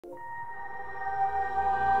Look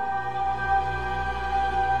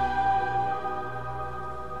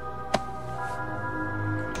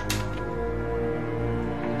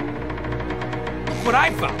what I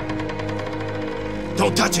found!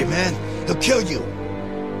 Don't touch it, man. He'll kill you.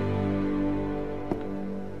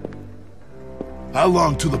 How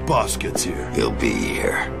long till the boss gets here? He'll be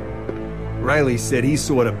here. Riley said he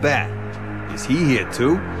saw the bat. Is he here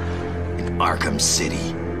too? In Arkham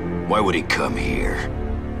City. Why would he come here?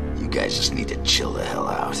 You guys just need to chill the hell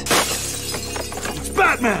out. It's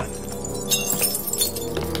Batman!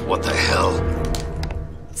 What the hell?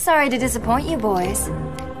 Sorry to disappoint you boys.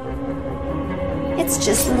 It's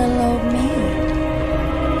just little old me.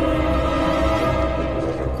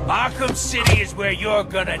 Arkham City is where you're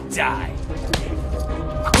gonna die.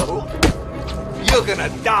 You're gonna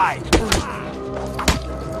die!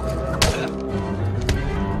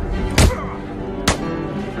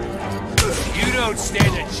 You don't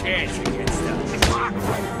stand a chance against us.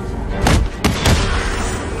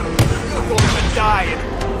 You're going to die!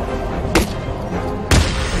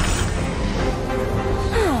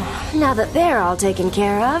 Now that they're all taken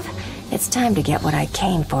care of, it's time to get what I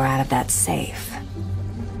came for out of that safe.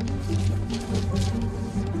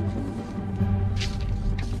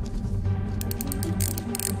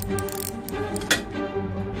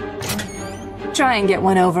 Try and get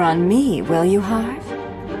one over on me, will you, Harv?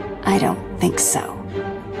 I don't think so.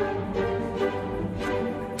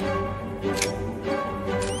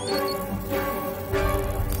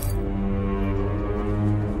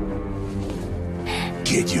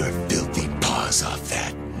 Get your filthy paws off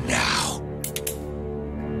that now.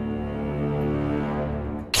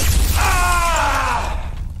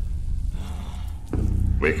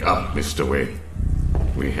 Wake up, Mr. Wayne.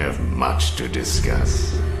 We have much to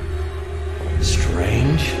discuss.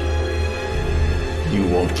 Strange? You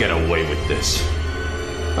won't get away with this.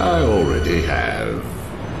 I already have.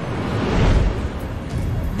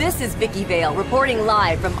 This is Vicky Vale, reporting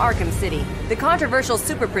live from Arkham City, the controversial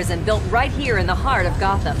super prison built right here in the heart of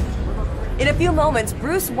Gotham. In a few moments,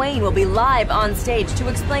 Bruce Wayne will be live on stage to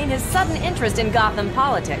explain his sudden interest in Gotham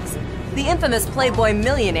politics. The infamous Playboy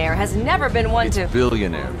millionaire has never been one to—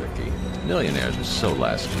 Billionaire, Vicky. Millionaires are so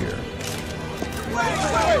last year.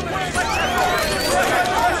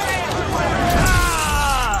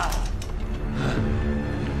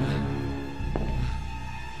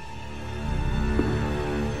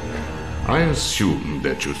 I assumed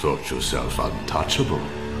that you thought yourself untouchable.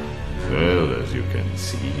 Well, as you can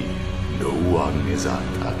see, no one is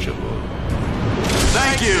untouchable.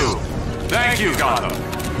 Thank you! Thank you, Gotham!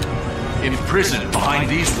 Imprisoned behind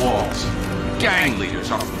these walls, gang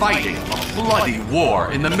leaders are fighting a bloody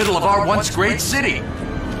war in the middle of our once great city.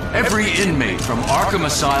 Every inmate from Arkham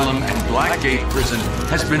Asylum and Blackgate Prison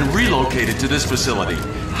has been relocated to this facility.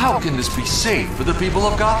 How can this be safe for the people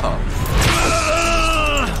of Gotham?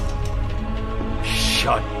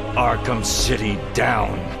 Shut Arkham City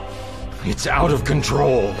down. It's out of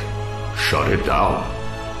control. Shut it down.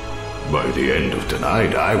 By the end of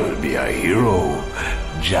tonight, I will be a hero,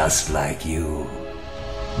 just like you.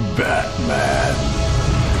 Batman.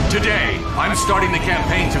 Today, I'm starting the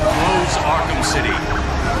campaign to close Arkham City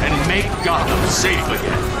and make Gotham safe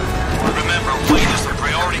again. Remember, Wayne is the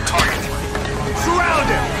priority target. Surround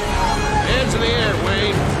him! Hands in the air,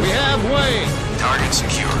 Wayne. We have Wayne. Target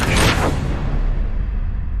secured.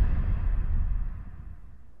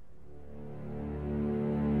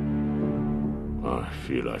 I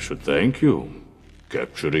feel I should thank you.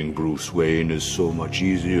 Capturing Bruce Wayne is so much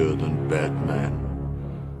easier than Batman.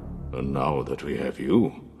 And now that we have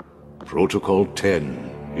you, Protocol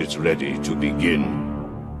 10 is ready to begin.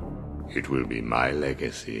 It will be my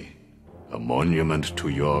legacy, a monument to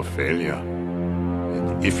your failure.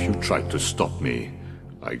 And if you try to stop me,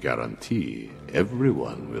 I guarantee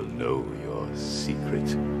everyone will know your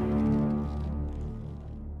secret.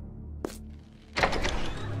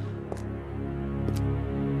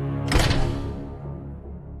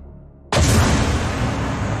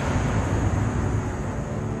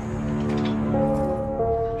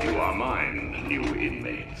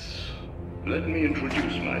 Let me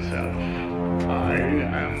introduce myself. I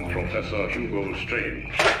am Professor Hugo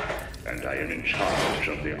Strange, and I am in charge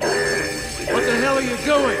of the Arkham. What the hell are you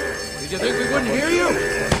doing? Did you think we wouldn't hear you?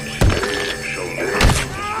 Shown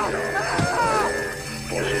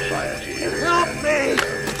for society. Help me!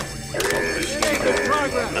 From this Make good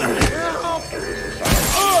progress. Help!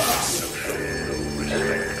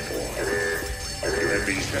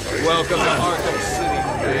 Welcome to Arkham City.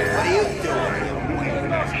 What are you doing?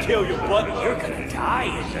 Kill your buddy, you're gonna die.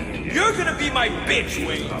 You're gonna be my bitch,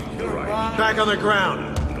 Wayne. Back on the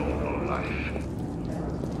ground.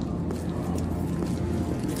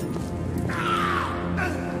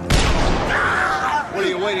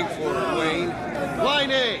 for it, Wayne.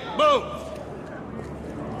 Line A, move!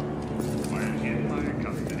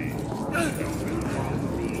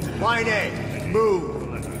 Line A, move!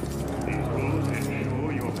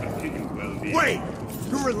 Wait!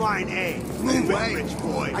 You're in line A. Move it, rich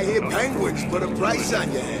boy. I hear penguins put a price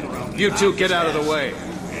on your head. You two get out of the way.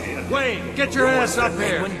 Wayne, get your ass up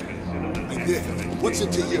here. I did. What's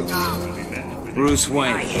it to you? Bruce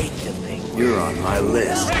Wayne. I hate the thing. You're on my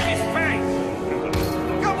list.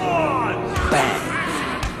 Come on! Bang.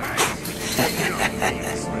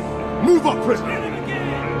 Move up, prisoner!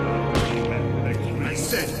 I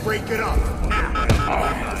said break it up,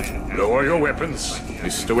 now! Lower your weapons.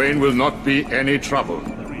 Mr. Wayne will not be any trouble.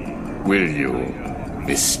 Will you,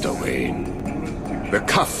 Mr. Wayne? The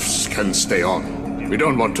cuffs can stay on. We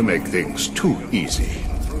don't want to make things too easy,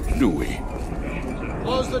 do we?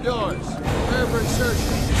 Close the doors. Prepare for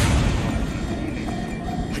insertion.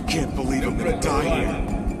 I can't believe I'm gonna die here.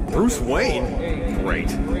 Bruce Wayne? Great.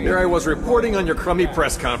 There I was reporting on your crummy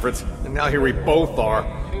press conference, and now here we both are.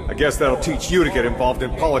 I guess that'll teach you to get involved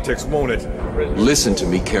in politics, won't it? Listen to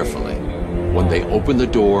me carefully. When they open the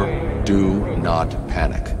door, do not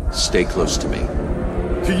panic. Stay close to me.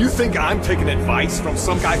 Do you think I'm taking advice from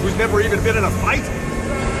some guy who's never even been in a fight?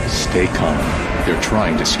 Stay calm. They're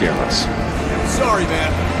trying to scare us. Sorry,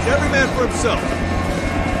 man. It's every man for himself.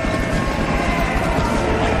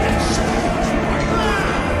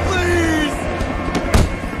 Please!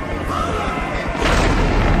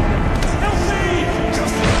 Help me!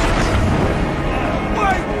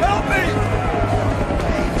 Wait, help me!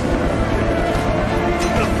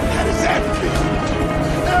 How does that feel?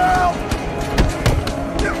 Help!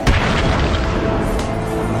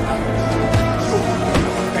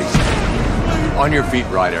 On your feet,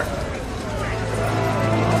 Ryder.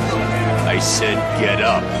 I said get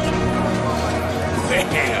up.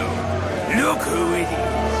 Well, look who it is.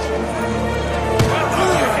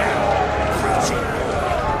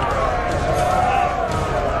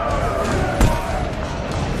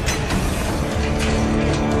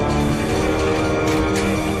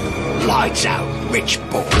 Lights out, rich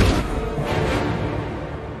boy.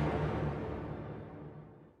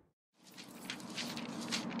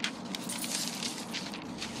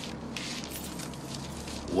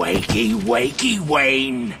 Wakey, wakey,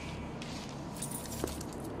 Wayne.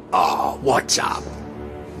 Oh, what's up?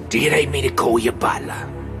 Do you need me to call you butler?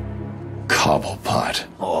 Cobblepot.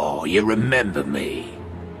 Oh, you remember me.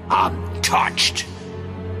 I'm touched.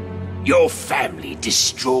 Your family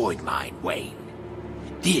destroyed mine, Wayne.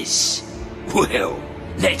 This, well,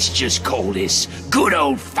 let's just call this good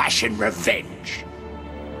old-fashioned revenge.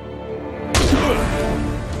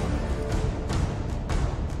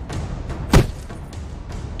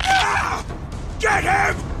 Get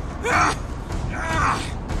him!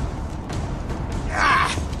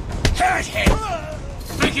 Hurt him!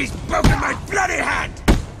 Think he's broken my bloody hand!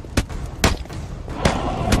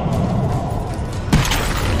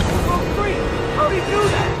 Oh, great! How'd he do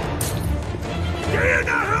that? Do you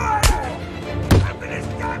know who I am? I'm gonna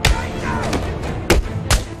stop right now!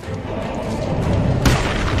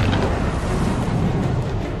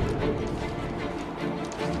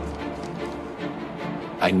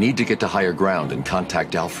 I need to get to higher ground and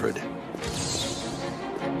contact Alfred.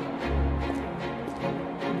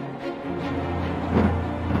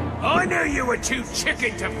 I knew you were too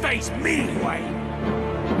chicken to face me, Wayne.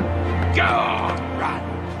 Go on, run.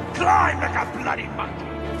 Climb like a bloody monkey.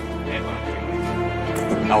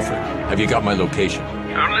 Alfred, have you got my location?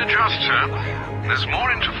 Only just, sir. There's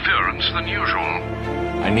more interference than usual.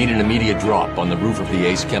 I need an immediate drop on the roof of the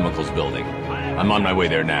Ace Chemicals building. I'm on my way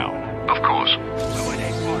there now. Of course.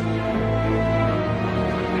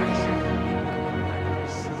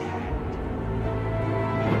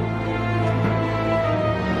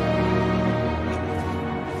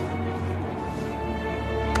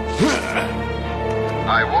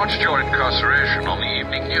 I watched your incarceration on the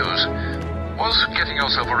evening news. Was getting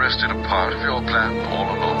yourself arrested a part of your plan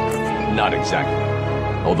all along? Not exactly.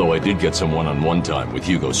 Although I did get some one-on-one time with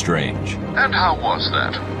Hugo Strange. And how was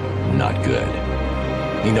that? Not good.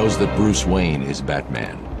 He knows that Bruce Wayne is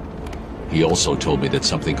Batman. He also told me that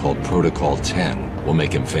something called Protocol 10 will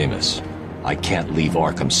make him famous. I can't leave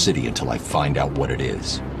Arkham City until I find out what it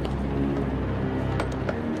is.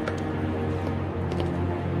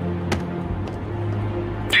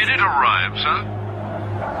 Did it arrive, sir?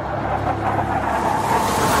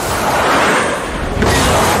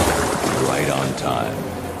 Right on time.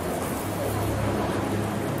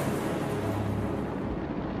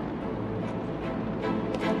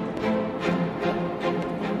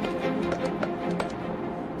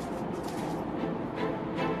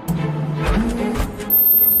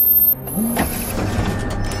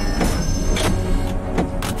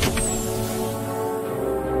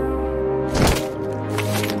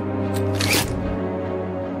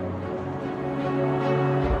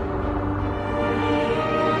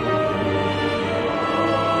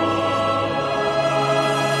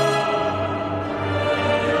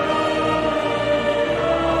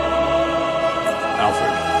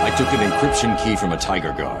 I took an encryption key from a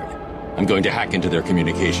Tiger Guard. I'm going to hack into their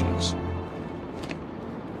communications.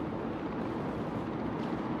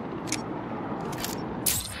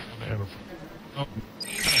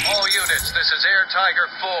 All units, this is Air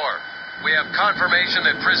Tiger 4. We have confirmation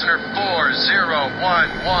that prisoner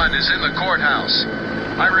 4011 is in the courthouse.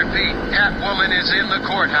 I repeat, Catwoman is in the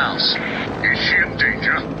courthouse. Is she in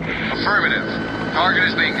danger? Affirmative. Target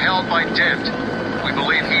is being held by Dent. We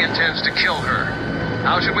believe he intends to kill her.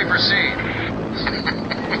 How should we proceed?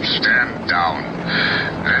 Stand down.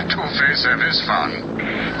 Two-Face have his fun.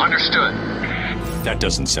 Understood. That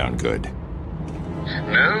doesn't sound good.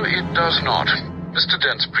 No, it does not. Mr.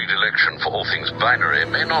 Dent's predilection for all things binary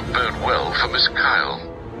may not bode well for Miss Kyle.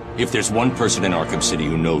 If there's one person in Arkham City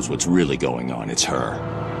who knows what's really going on, it's her.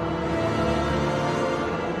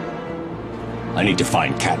 I need to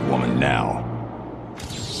find Catwoman now.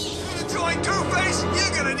 Join Two-Face,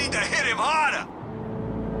 you're gonna need to hit him harder!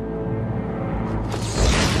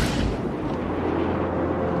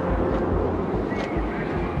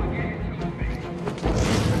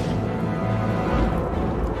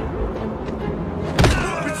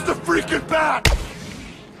 It's the freaking bat!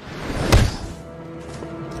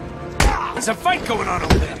 There's a fight going on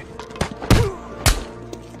over there!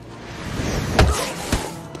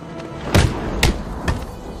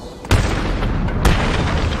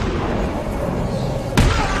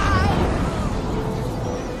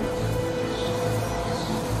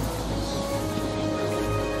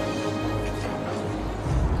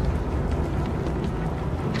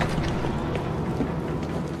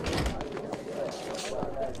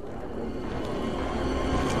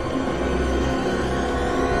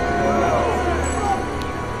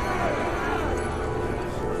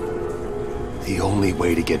 The only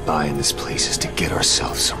way to get by in this place is to get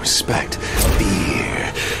ourselves some respect.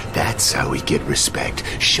 Fear. That's how we get respect.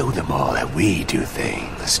 Show them all that we do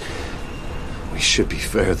things. We should be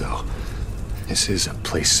fair, though. This is a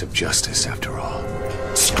place of justice, after all.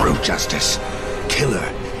 Screw justice. Kill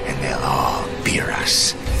her, and they'll all fear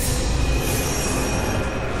us.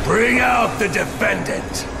 Bring out the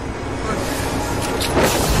defendant!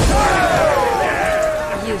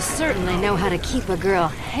 You certainly know how to keep a girl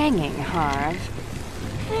hanging, Harv.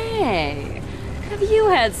 Hey, have you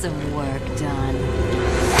had some work done?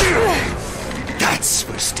 That's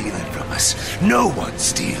for stealing from us. No one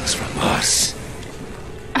steals from us.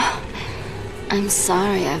 Oh, I'm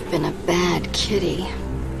sorry I've been a bad kitty.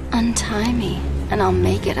 Untie me, and I'll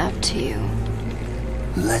make it up to you.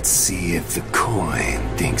 Let's see if the coin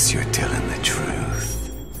thinks you're telling the truth.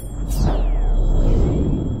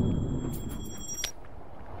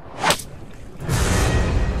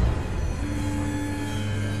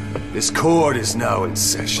 This court is now in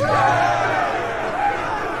session. Order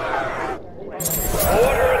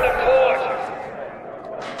in the court!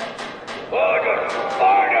 Order!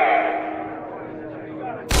 Order!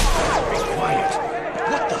 Be quiet.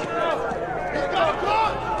 What the?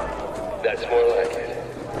 That's more like it.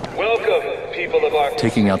 Welcome, people of Arkham.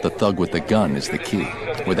 Taking out the thug with the gun is the key.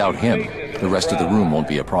 Without him, the rest of the room won't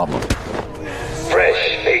be a problem.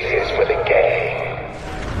 Fresh faces for the gang.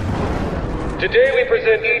 Today we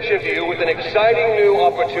present each of you with an exciting new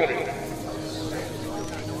opportunity.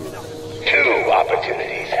 2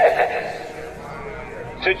 opportunities.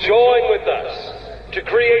 To join with us, to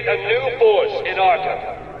create a new force in Arkham.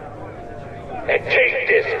 And take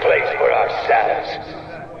this place for ourselves.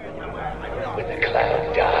 When the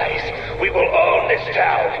clown dies, we will own this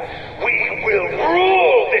town. We will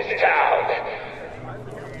rule this town.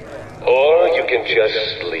 Or you can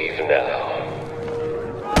just leave now.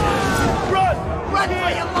 Run for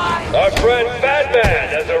your life! Our friend Batman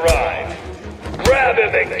has arrived. Grab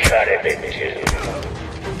him and cut him in two.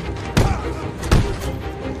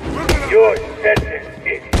 Your sentence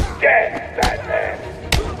is death, Batman.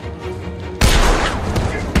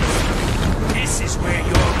 This is where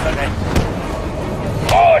you're gonna...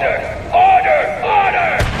 Order! Order!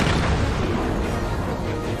 Order!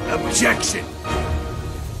 Objection!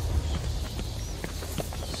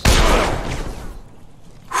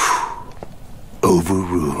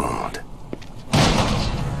 Overruled.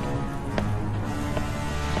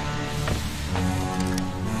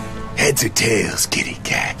 Heads or tails, kitty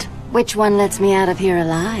cat? Which one lets me out of here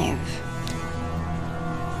alive?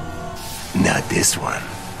 Not this one.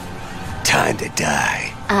 Time to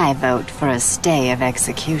die. I vote for a stay of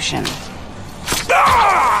execution.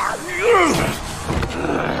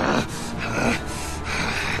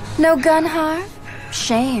 No gun, Harv?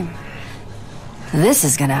 Shame. This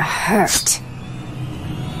is gonna hurt.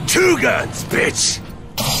 2 guns, bitch!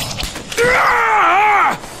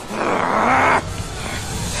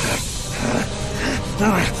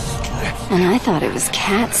 And I thought it was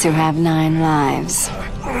cats who have 9 lives.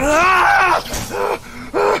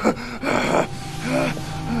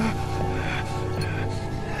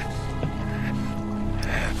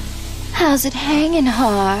 How's it hanging,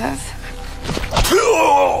 Harv?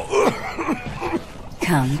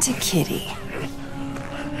 Come to Kitty.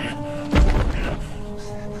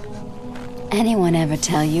 Anyone ever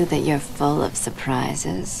tell you that you're full of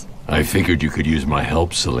surprises? I figured you could use my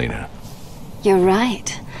help, Selina. You're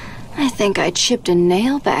right. I think I chipped a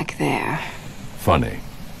nail back there. Funny.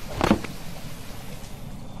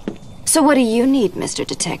 So what do you need, Mr.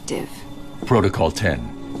 Detective? Protocol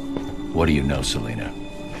 10. What do you know, Selina?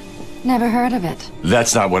 Never heard of it.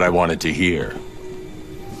 That's not what I wanted to hear.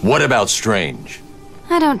 What about Strange?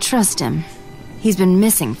 I don't trust him. He's been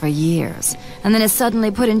missing for years, and then is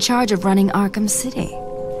suddenly put in charge of running Arkham City.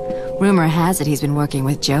 Rumor has it he's been working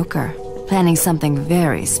with Joker, planning something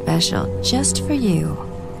very special just for you.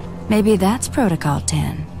 Maybe that's Protocol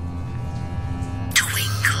 10.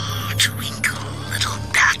 Twinkle, twinkle, little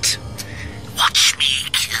bat. Watch me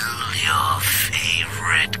kill your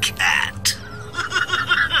favorite cat.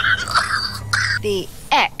 The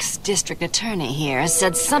ex-district attorney here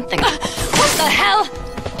said something. What the hell?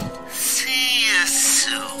 See you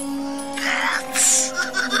soon, bats.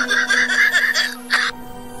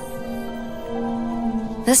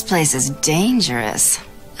 This place is dangerous.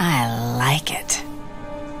 I like it.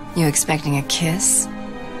 You expecting a kiss?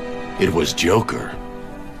 It was Joker.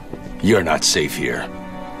 You're not safe here.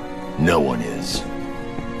 No one is.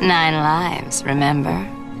 9 lives, remember?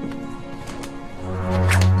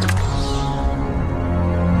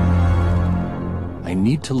 I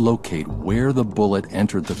need to locate where the bullet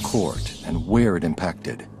entered the court and where it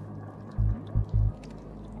impacted.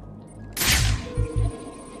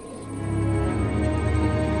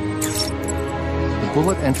 The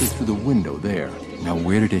bullet entered through the window there. Now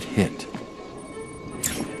where did it hit?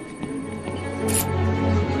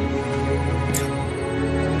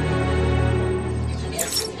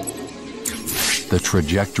 The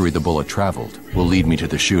trajectory the bullet traveled will lead me to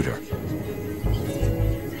the shooter.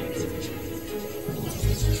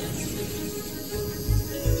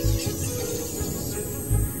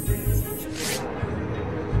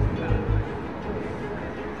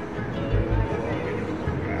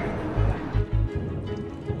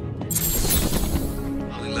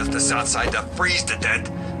 Outside to freeze to death.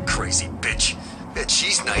 Crazy bitch. Bet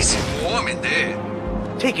she's nice and warm in there.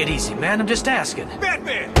 Take it easy, man. I'm just asking.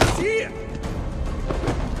 Batman, see ya!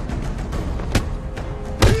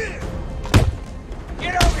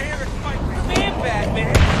 Get over here and fight me. Come in,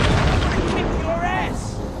 Batman. I'm gonna kick your ass.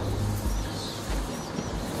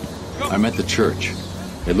 I'm at the church.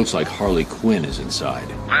 It looks like Harley Quinn is inside.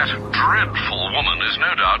 That dreadful woman is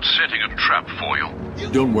no doubt setting a trap for you.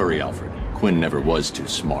 Don't worry, Alfred. Quinn never was too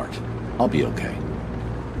smart. I'll be okay.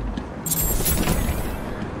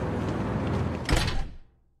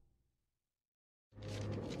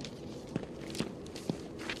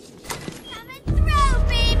 Coming through,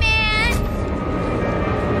 B-Man!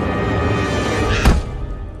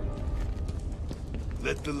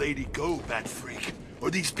 Let the lady go, Bat Freak, or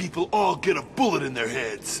these people all get a bullet in their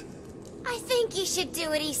heads. I think you should do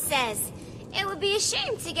what he says. It would be a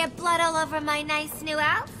shame to get blood all over my nice new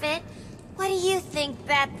outfit. What do you think,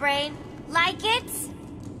 Batbrain? Like it?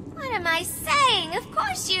 What am I saying? Of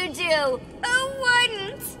course you do! Who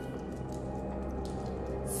wouldn't?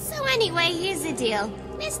 So anyway, here's the deal.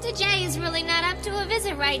 Mr. J is really not up to a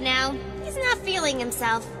visit right now. He's not feeling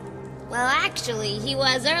himself. Well, actually, he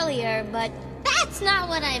was earlier, but that's not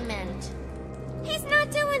what I meant. He's not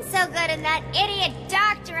doing so good, and that idiot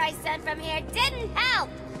doctor I sent from here didn't help.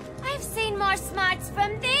 I've seen more smarts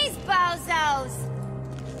from these bozos.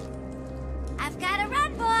 I've gotta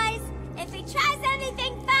run, boys. If he tries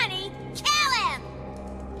anything funny, kill him!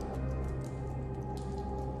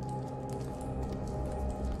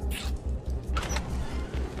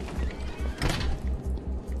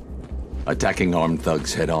 Attacking armed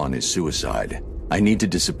thugs head-on is suicide. I need to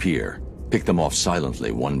disappear. Pick them off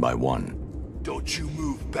silently, one by one. Don't you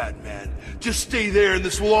move, Batman. Just stay there and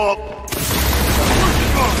this will all...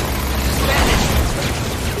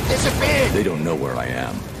 Disappeared! They don't know where I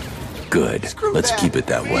am. Good. Let's keep it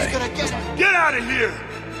that way. Get out of here!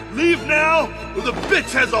 Leave now, or the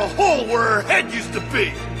bitch has a hole where her head used to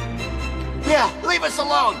be! Yeah, leave us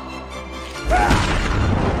alone!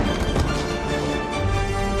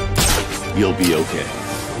 You'll be okay.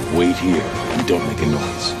 Wait here and don't make a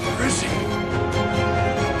noise. Where is he?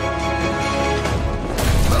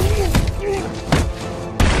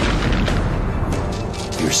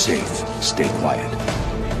 You're safe. Stay quiet.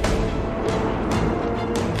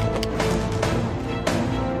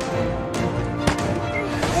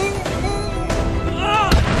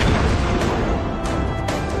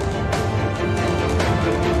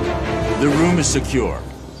 room is secure.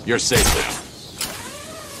 You're safe now.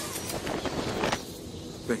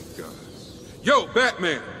 Thank God. Yo,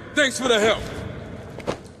 Batman! Thanks for the help!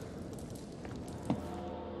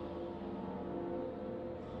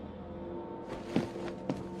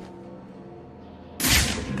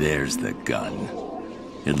 There's the gun.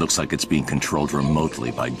 It looks like it's being controlled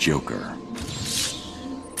remotely by Joker.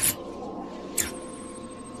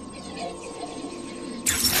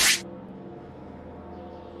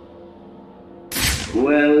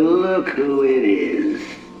 Well, look who it is.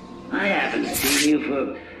 I haven't seen you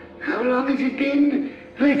for... How long has it been?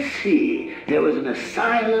 Let's see. There was an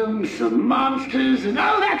asylum, some monsters, and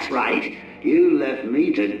oh, that's right. You left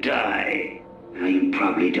me to die. Now, you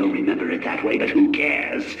probably don't remember it that way, but who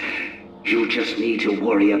cares? You just need to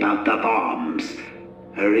worry about the bombs.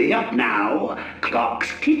 Hurry up now. Clock's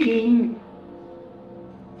ticking.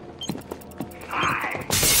 5.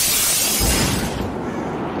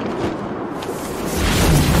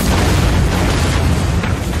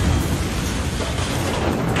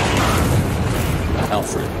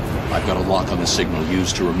 Alfred, I've got a lock on the signal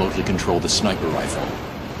used to remotely control the sniper rifle.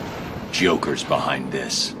 Joker's behind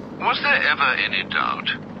this. Was there ever any doubt?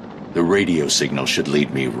 The radio signal should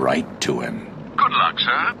lead me right to him. Good luck,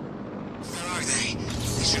 sir. Where are they?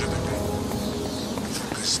 They should have been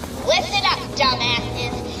focused. Listen up,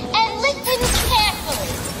 dumbasses, and listen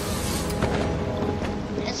carefully.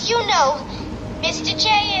 As you know, Mr. J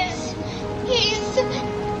he's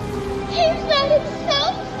not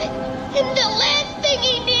himself. And the last thing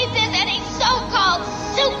he needs is any so-called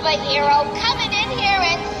superhero coming in here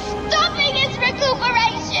and stopping his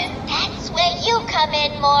recuperation. That's where you come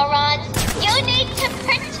in, morons. You need to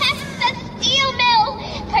protect the steel mill.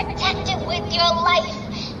 Protect it with your life.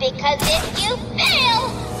 Because if you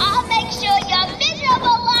fail, I'll make sure your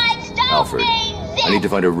miserable lives don't Alfred, mean zip. I need to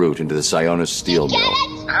find a route into the Sionis steel mill.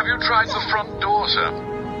 Have you tried the front door, sir?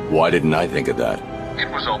 Why didn't I think of that? It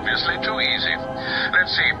was obviously too easy.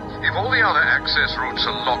 Let's see. If all the other access routes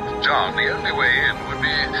are locked down, the only way in would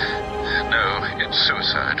be... No, it's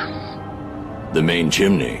suicide. The main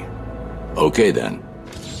chimney. Okay, then.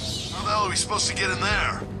 How the hell are we supposed to get in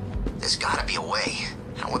there? There's gotta be a way.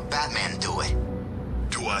 How would Batman do it?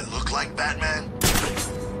 Do I look like Batman?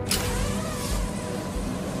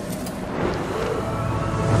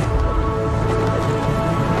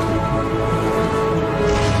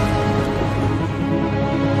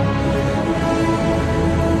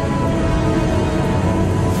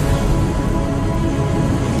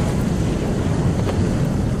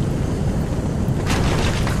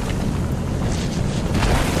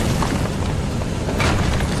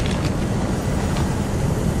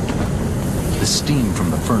 The steam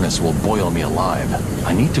from the furnace will boil me alive.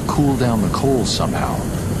 I need to cool down the coal somehow.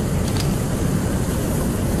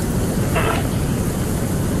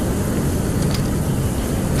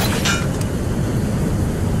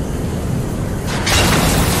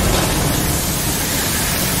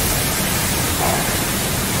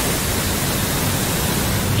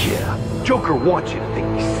 Yeah, Joker wants you to think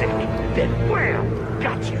he's sick. Then wham!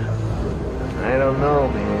 Gotcha! I don't know,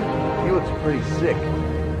 man. He looks pretty sick.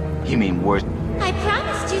 You mean worse? I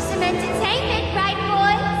promised you some entertainment, right,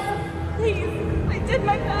 boys? Please, I did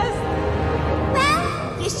my best.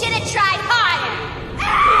 Well, you should have tried harder.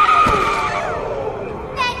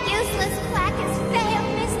 That useless quack has failed,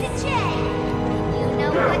 Mr. J. You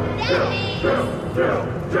know what that means. Well, I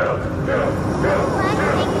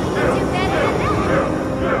think we can do better than that.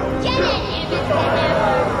 Get in here, Mr.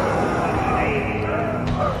 Hammer.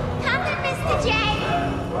 Come in, Mr. J.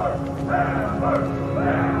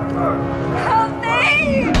 Help me!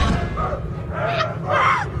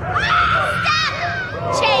 Stop!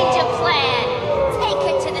 Change of plan. Take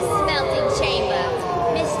her to the smelting chamber.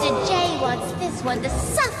 Mr. J wants this one to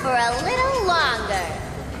suffer a little longer.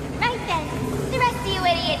 Right then. The rest of you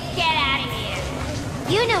idiots, get out of here.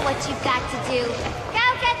 You know what you've got to do. Go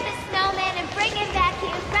get the snowman and bring him back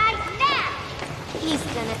here right now. He's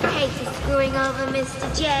gonna pay for screwing over Mr.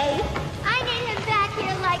 J. I need him back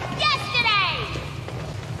here like yesterday!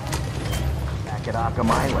 Back at Arkham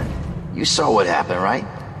Island. You saw what happened, right?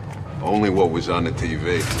 Only what was on the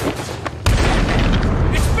TV.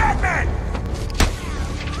 It's Batman!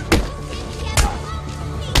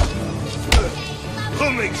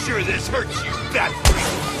 We'll make sure this hurts you, Bat Freak!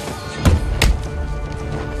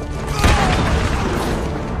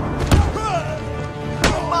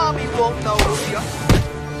 Mommy won't notice you.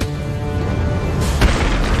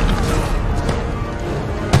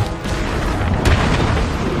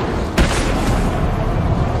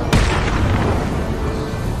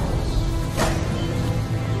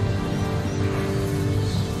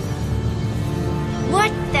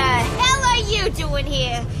 What the hell are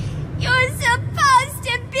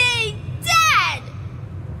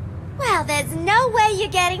There's no way you're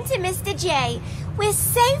getting to Mr. J. We're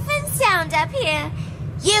safe and sound up here.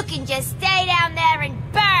 You can just stay down there and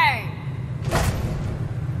burn!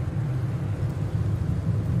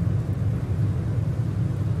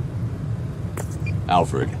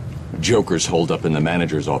 Alfred, Joker's holed up in the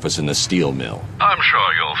manager's office in the steel mill. I'm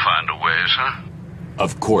sure you'll find a way, sir.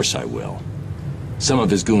 Of course I will. Some of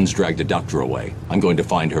his goons dragged a doctor away. I'm going to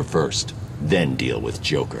find her first, then deal with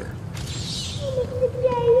Joker.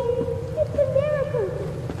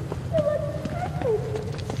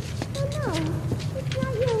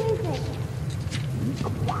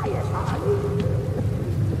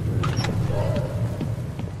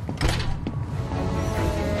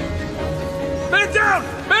 Man down!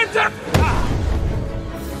 Man down!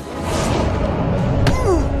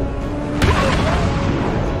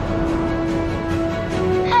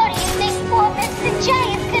 How do you think poor Mr. J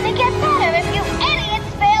is gonna get better if you idiots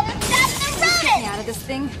fail to stop the rodent? Get me out of this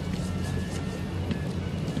thing.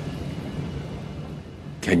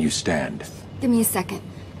 Can you stand? Give me a second.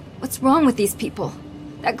 What's wrong with these people?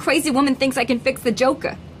 That crazy woman thinks I can fix the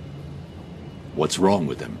Joker. What's wrong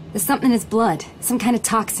with him? There's something in his blood. Some kind of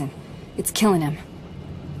toxin. It's killing him.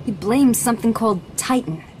 He blames something called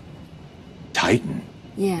Titan. Titan?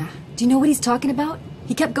 Yeah. Do you know what he's talking about?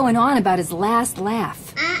 He kept going on about his last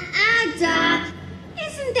laugh. Doc.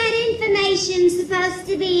 Isn't that information supposed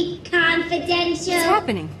to be confidential? What's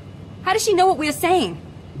happening? How does she know what we're saying?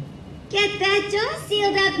 Get that door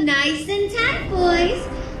sealed up nice and tight, boys.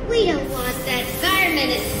 We don't want that vermin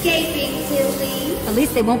escaping till we... At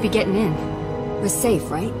least they won't be getting in. We're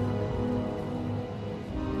safe, right?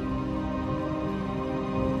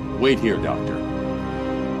 Wait here, Doctor.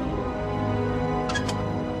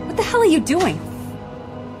 What the hell are you doing?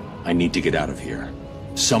 I need to get out of here.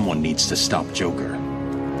 Someone needs to stop Joker.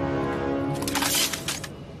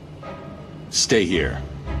 Stay here.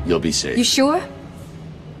 You'll be safe. You sure?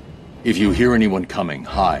 If you hear anyone coming,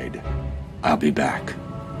 hide. I'll be back.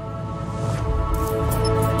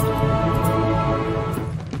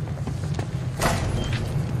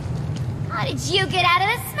 How did you get out of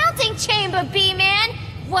the smelting chamber, B-Man?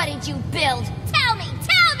 What did you build? Tell me!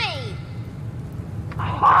 Tell me!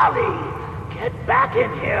 Harley, get back in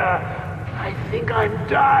here. I think I'm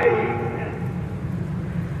dying.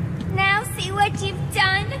 Now see what you've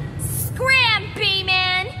done? Scram,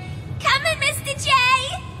 B-Man! Coming, Mr. J!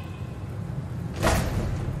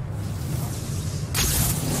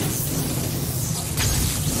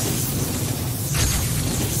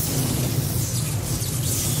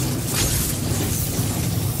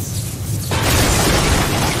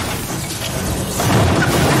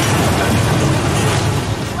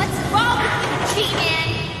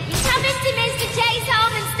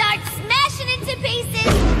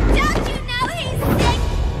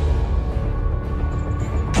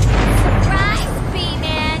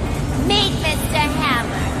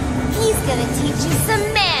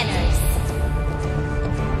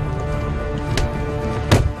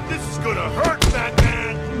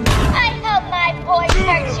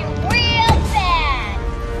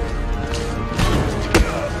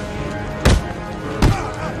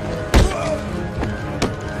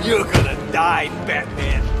 You're gonna die,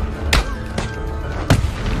 Batman.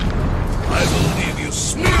 I will leave you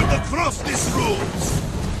smeared across this room.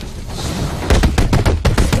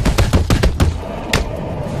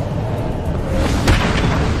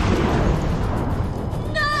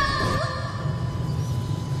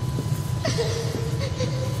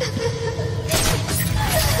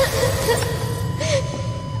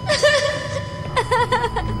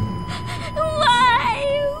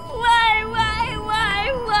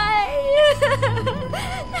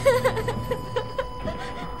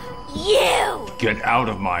 Get out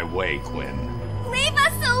of my way, Quinn. Leave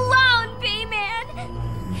us alone, B-Man!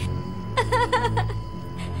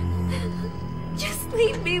 Just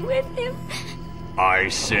leave me with him. I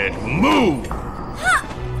said move!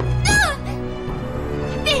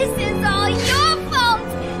 This is all your fault!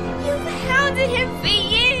 You've hounded him for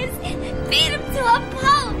years, beat him to a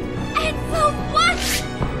pulp, and for what?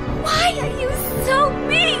 Why are you so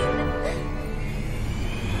mean?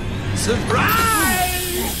 Surprise!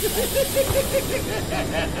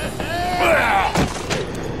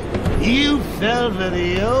 You fell for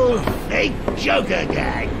the old fake Joker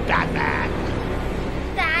gag, Batman.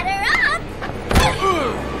 Batter up!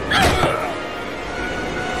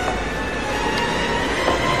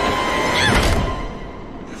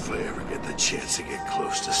 If I ever get the chance to get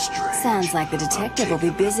close to Strange... Sounds like the detective will be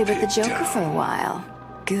busy with the Joker for a while.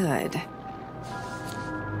 Good.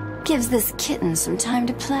 Gives this kitten some time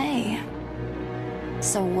to play.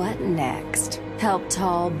 So what next? Help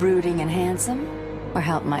tall, brooding, and handsome? Or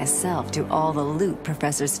help myself do all the loot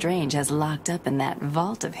Professor Strange has locked up in that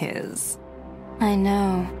vault of his. I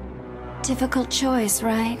know. Difficult choice,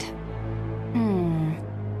 right?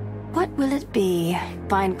 What will it be?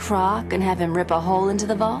 Find Croc and have him rip a hole into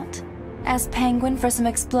the vault? Ask Penguin for some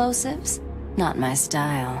explosives? Not my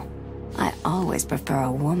style. I always prefer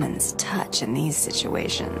a woman's touch in these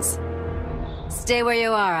situations. Stay where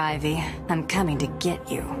you are, Ivy. I'm coming to get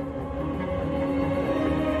you.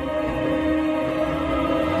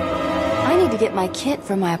 I need to get my kit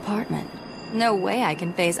from my apartment. No way I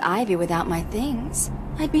can face Ivy without my things.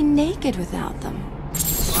 I'd be naked without them.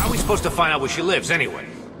 How are we supposed to find out where she lives, anyway?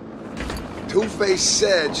 Two-Face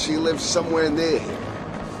said she lives somewhere near here.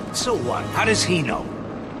 So what? How does he know?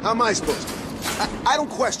 How am I supposed to? I don't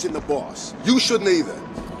question the boss. You shouldn't either.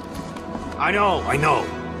 I know.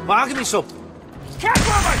 Well, how can you so... Catch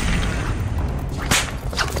woman!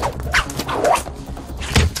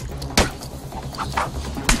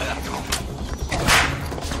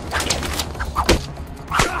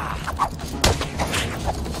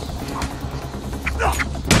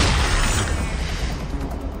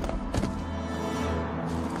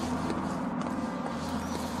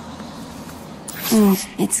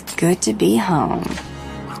 It's good to be home.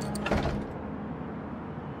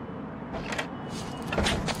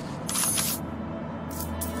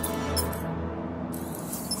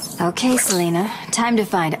 Okay, Selena, time to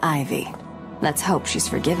find Ivy. Let's hope she's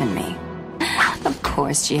forgiven me. Of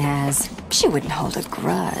course she has. She wouldn't hold a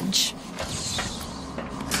grudge.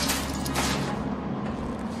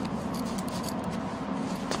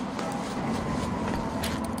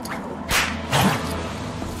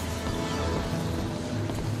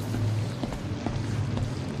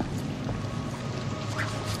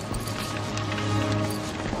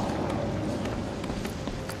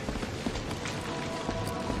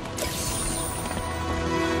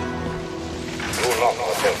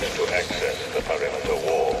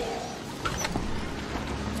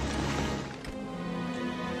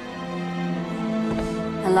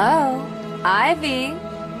 Hello? Ivy?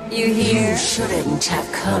 You here? You shouldn't have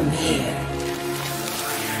come here.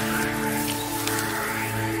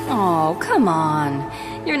 Oh, come on.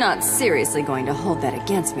 You're not seriously going to hold that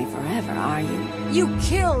against me forever, are you? You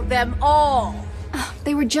killed them all!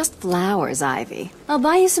 They were just flowers, Ivy. I'll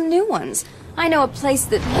buy you some new ones. I know a place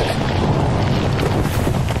that...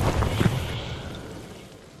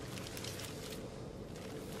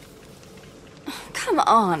 Come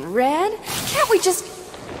on, Red. Can't we just...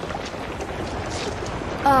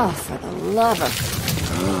 Oh, for the love of...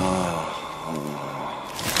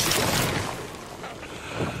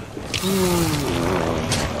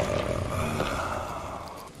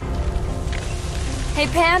 Hey,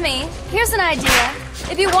 Pammy, here's an idea.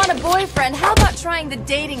 If you want a boyfriend, how about trying the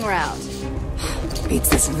dating route? Beats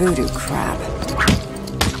this voodoo crap.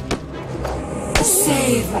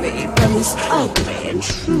 Save me from this ugly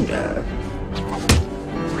intruder.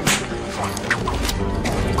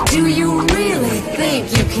 Do you really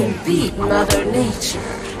think you can beat Mother Nature?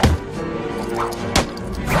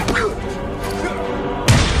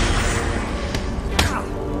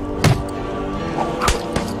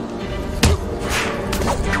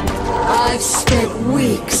 I've spent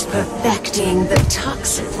weeks perfecting the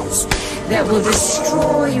toxins that will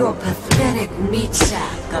destroy your pathetic meat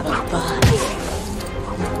sack of a body.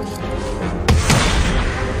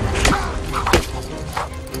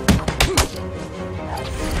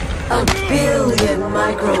 A billion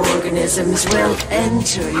microorganisms will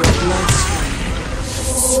enter your bloodstream.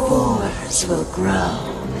 Spores will grow,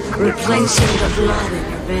 replacing the blood in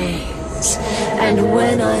your veins. And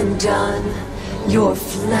when I'm done, your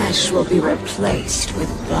flesh will be replaced with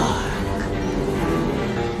bark.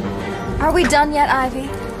 Are we done yet, Ivy?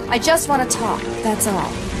 I just want to talk, that's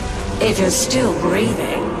all. If you're still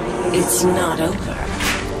breathing, it's not over.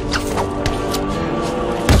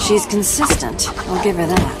 She's consistent, I'll give her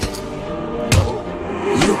that.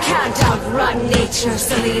 You can't outrun nature,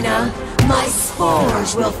 Selena. My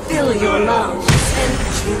spores will fill your lungs and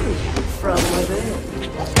kill you from within.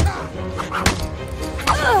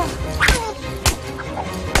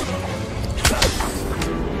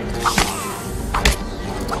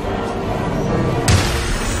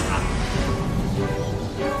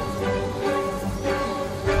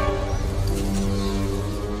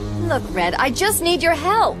 Look, Red, I just need your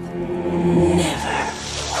help. Never.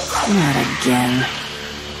 Not again.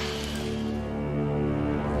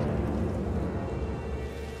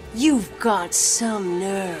 You've got some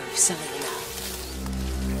nerve, Selena.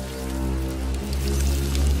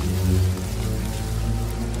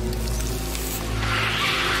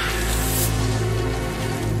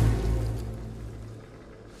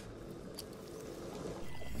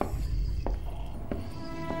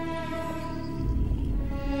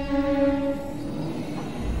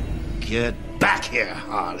 Get back here,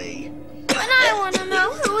 Harley. But I want to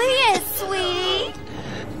know who he is, sweetie.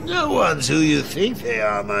 No one's who you think they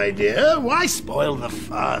are, my dear. Why spoil the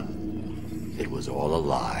fun? It was all a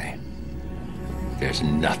lie. There's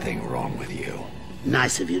nothing wrong with you.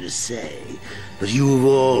 Nice of you to say, but you of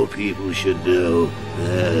all people should know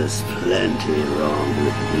there's plenty wrong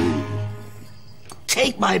with me.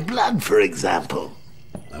 Take my blood, for example.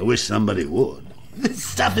 I wish somebody would. This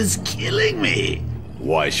stuff is killing me.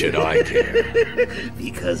 Why should I care?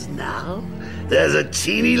 Because now there's a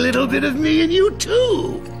teeny little bit of me in you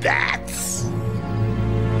too, Bats.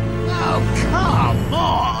 Oh, come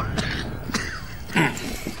on.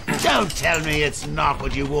 Don't tell me it's not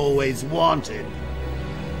what you always wanted.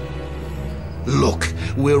 Look,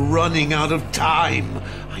 we're running out of time.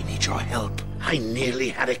 I need your help. I nearly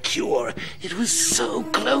had a cure. It was so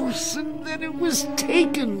close, and then it was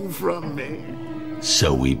taken from me.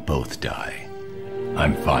 So we both die.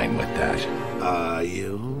 I'm fine with that. Are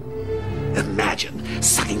you? Imagine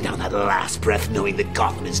sucking down that last breath knowing that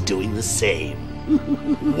Gotham is doing the same.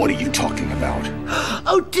 What are you talking about?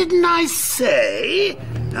 Oh, didn't I say?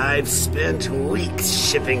 I've spent weeks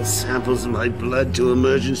shipping samples of my blood to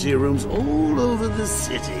emergency rooms all over the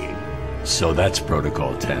city. So that's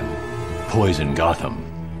Protocol 10. Poison Gotham.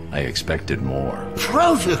 I expected more.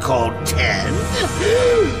 Protocol 10?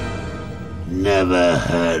 Never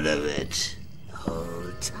heard of it.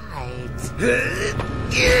 Hold tight.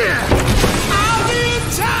 I'll be in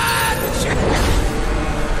touch!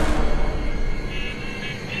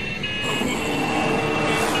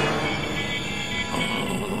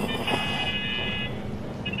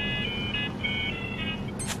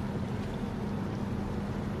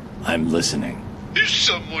 I'm listening. Is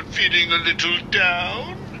someone feeling a little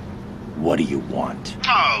down? What do you want?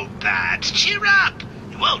 Oh, Bat, cheer up.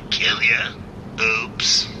 It won't kill you.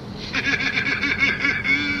 Oops.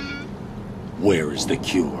 Where is the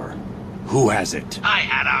cure? Who has it? I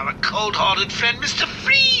had our cold-hearted friend Mr.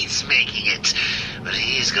 Freeze making it, but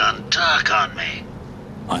he's gone dark on me.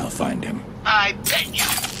 I'll find him. I bet you.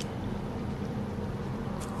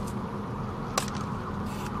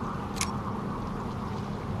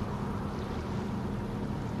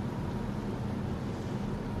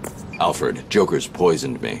 Alfred, Joker's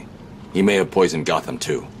poisoned me. He may have poisoned Gotham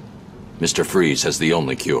too. Mr. Freeze has the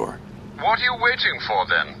only cure. What are you waiting for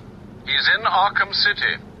then? He's in Arkham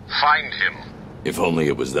City. Find him. If only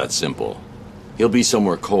it was that simple. He'll be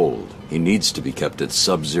somewhere cold. He needs to be kept at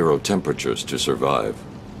sub-zero temperatures to survive.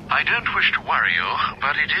 I don't wish to worry you,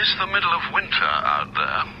 but it is the middle of winter out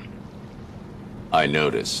there. I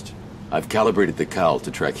noticed. I've calibrated the cowl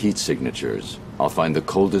to track heat signatures. I'll find the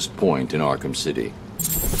coldest point in Arkham City.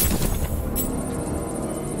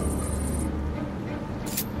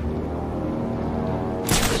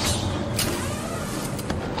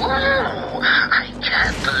 I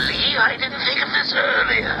can't believe I didn't think of this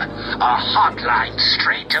earlier. A hotline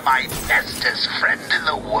straight to my bestest friend in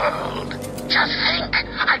the world. Just think,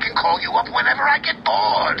 I can call you up whenever I get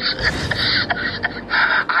bored.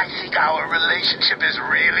 I think our relationship is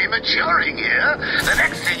really maturing here. The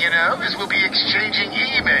next thing you know is we'll be exchanging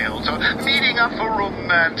emails or meeting up for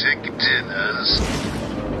romantic dinners.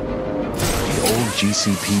 The old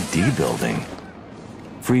GCPD building.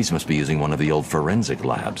 Freeze must be using one of the old forensic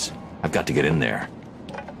labs. I've got to get in there.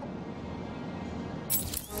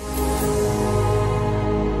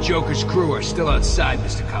 Joker's crew are still outside,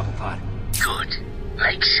 Mr. Cobblepot. Good.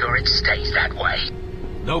 Make sure it stays that way.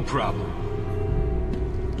 No problem.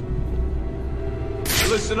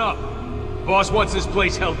 Listen up. Boss wants this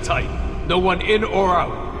place held tight. No one in or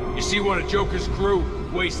out. You see one of Joker's crew,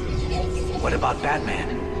 waste them. What about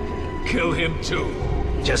Batman? Kill him too.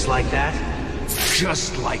 Just like that?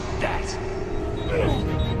 Just like that.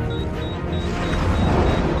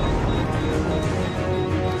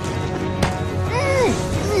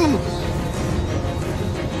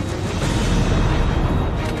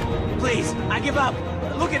 Please, I give up.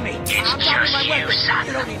 Look at me. I'm dropping my weapon.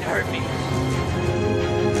 You don't need to hurt me.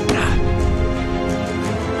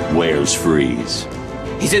 Where's Freeze?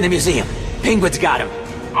 He's in the museum. Penguin's got him.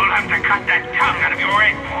 I'll have to cut that tongue out of your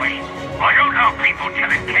head, boy. I don't know people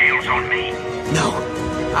telling tales on me. No.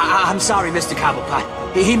 I'm sorry, Mr.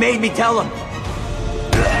 Cobblepot. He made me tell him.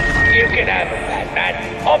 You can have him, Batman.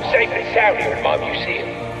 I'm safe and sound here in my museum.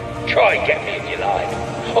 Try and get me if you like.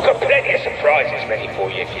 I've got plenty of surprises ready for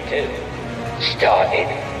you if you do. Starting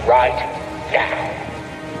right now.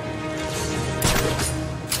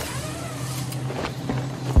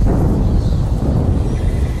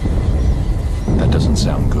 That doesn't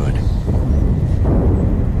sound good.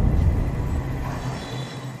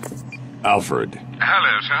 Alfred.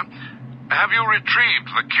 Hello, sir. Have you retrieved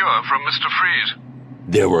the cure from Mr. Freeze?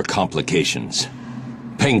 There were complications.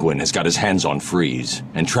 Penguin has got his hands on Freeze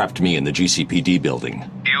and trapped me in the GCPD building.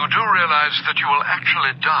 You do realize that you will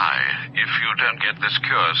actually die if you don't get this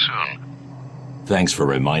cure soon. Thanks for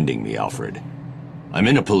reminding me, Alfred. I'm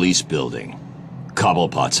in a police building.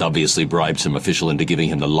 Cobblepot's obviously bribed some official into giving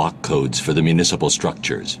him the lock codes for the municipal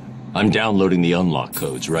structures. I'm downloading the unlock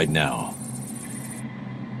codes right now.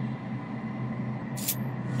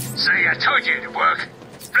 See, I told you it'd work.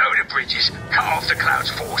 Blow the bridges, cut off the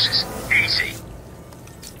Cloud's forces. Easy.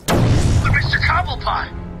 But Mr.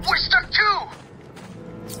 Cobblepot, we're stuck too!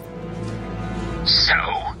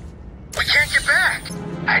 So? We can't get back.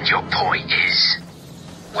 And your point is?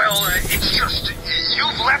 Well, it's just,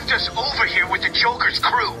 you've left us over here with the Joker's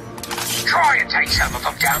crew. Try and take some of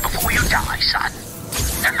them down before you die, son.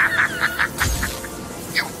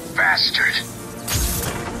 You bastard.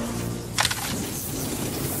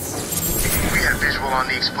 We have visual on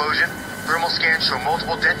the explosion. Thermal scans show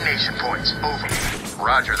multiple detonation points. Over.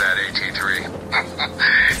 Roger that, AT-3.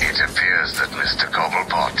 It appears that Mr.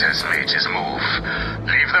 Cobblepot has made his move.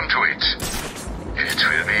 Leave them to it. It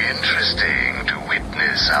will be interesting to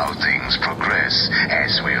witness how things progress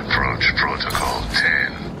as we approach Protocol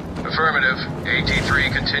 10. Affirmative.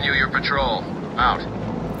 AT-3, continue your patrol. Out.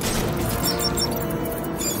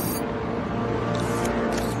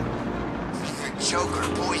 The Joker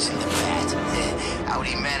poisoned the bat. How'd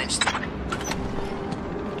he manage to...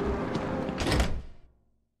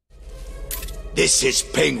 This is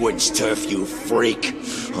Penguin's turf, you freak.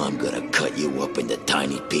 I'm gonna cut you up into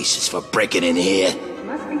tiny pieces for breaking in here.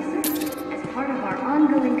 Must be searched as part of our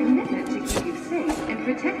ongoing commitment to keep you safe and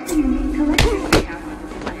protect the unique collection we have on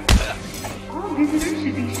display. All visitors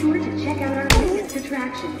should be sure to check out our latest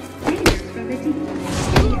attraction, Dangers from the Deep,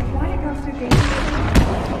 the aquatic observation.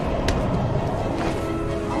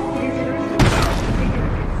 All visitors with a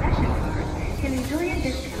particular concession card can enjoy a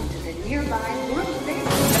discount to the nearby World's Fair.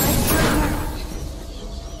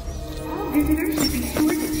 Visitors should be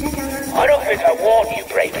sure to check out our... I don't think I want you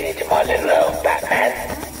breaking into my little home, Batman.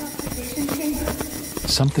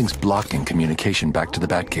 Something's blocking communication back to the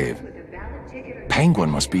Batcave. Penguin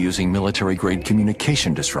must be using military-grade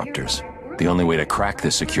communication disruptors. The only way to crack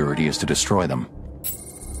this security is to destroy them.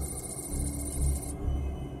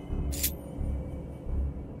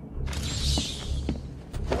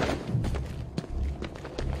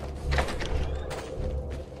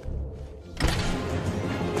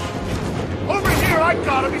 I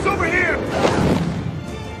got him! He's over here!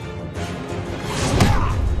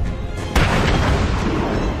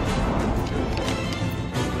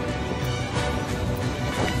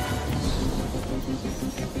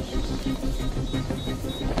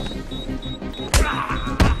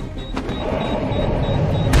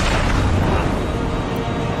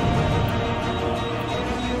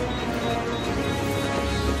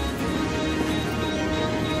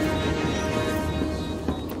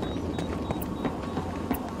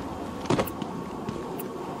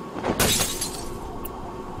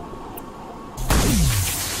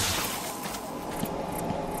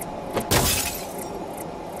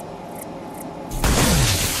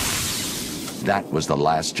 That was the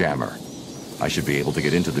last jammer. I should be able to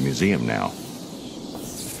get into the museum now.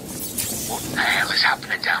 What the hell is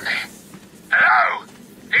happening down there? Hello?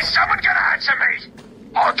 Is someone gonna answer me?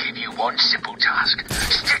 I'll give you one simple task.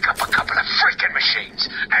 Stick up a couple of freaking machines.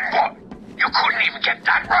 And what? You couldn't even get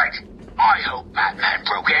that right? I hope Batman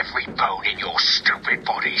broke every bone in your stupid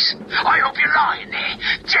bodies. I hope you're lying there,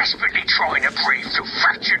 desperately trying to breathe through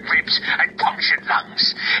fractured ribs and punctured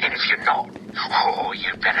lungs. And if you're not, oh,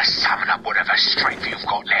 you better summon up whatever strength you've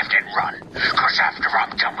got left and run. Because after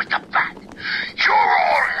I'm done with the bat, you're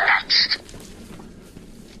all next.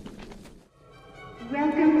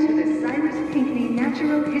 Welcome to the Cyrus Pinckney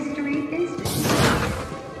Natural History Institute.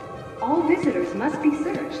 All visitors must be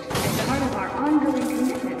searched as part of our ongoing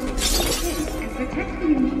commitment to keep and protect the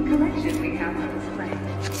unique collection we have on display.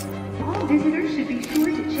 All visitors should be sure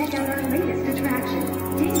to check out our latest attraction,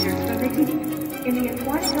 Dangers from the Deep, in the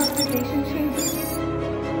aquatic observation chamber.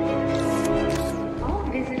 All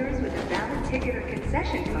visitors with a valid ticket or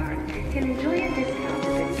concession card can enjoy a discount to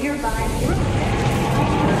the nearby World's Fair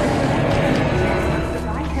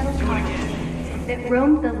that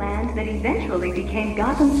roamed the land that eventually became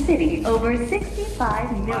Gotham City over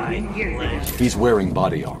 65 million years ago. He's wearing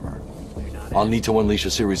body armor. I'll need to unleash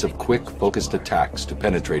a series of quick, focused attacks to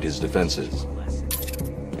penetrate his defenses.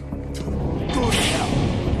 Go to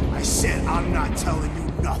hell. I said I'm not telling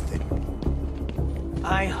you nothing.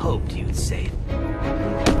 I hoped you'd say it.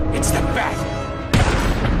 It's the bat!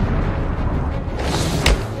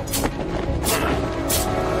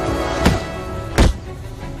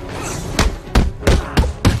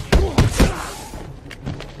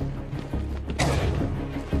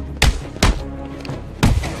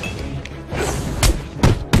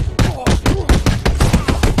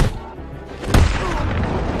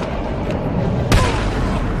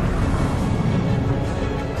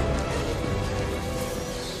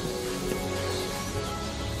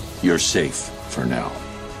 You're safe for now.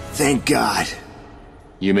 Thank God.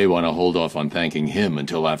 You may want to hold off on thanking him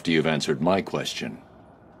until after you've answered my question.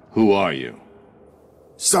 Who are you?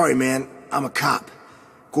 Sorry, man. I'm a cop.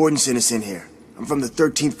 Gordon sent us in here. I'm from the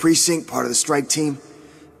 13th Precinct, part of the strike team.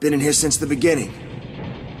 Been in here since the beginning.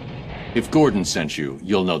 If Gordon sent you,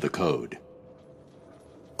 you'll know the code.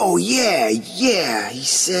 Oh, yeah. He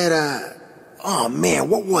said, oh, man,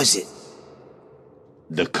 what was it?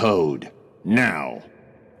 The code. Now.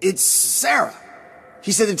 It's Sarah.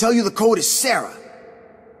 He said to tell you the code is Sarah.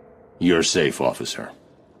 You're safe, officer.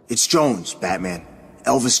 It's Jones, Batman.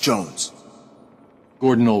 Elvis Jones.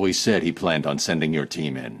 Gordon always said he planned on sending your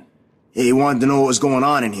team in. Yeah, he wanted to know what was going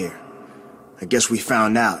on in here. I guess we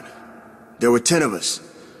found out. There were 10 of us.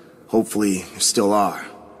 Hopefully, there still are.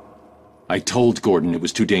 I told Gordon it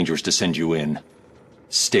was too dangerous to send you in.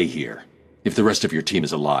 Stay here. If the rest of your team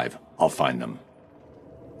is alive, I'll find them.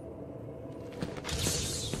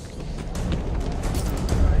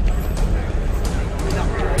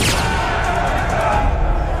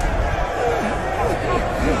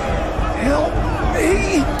 Help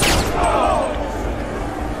me!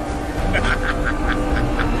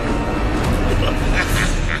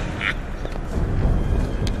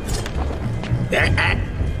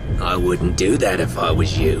 I wouldn't do that if I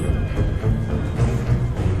was you.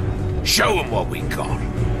 Show him what we got.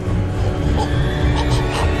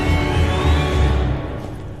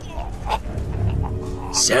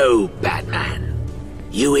 So, Batman,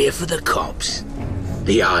 you here for the cops,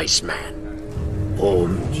 the Iceman, or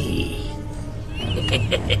me?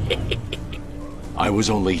 I was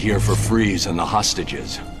only here for Freeze and the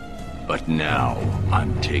hostages. But now,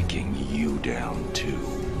 I'm taking you down too.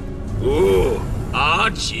 Ooh,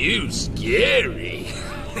 aren't you scary?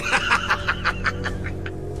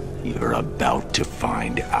 You're about to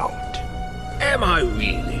find out. Am I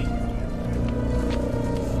really?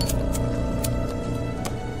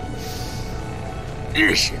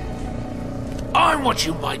 Listen, I'm what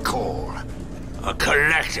you might call a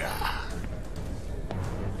collector.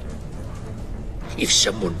 If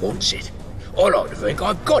someone wants it, I like to think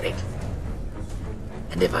I've got it.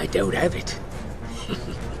 And if I don't have it,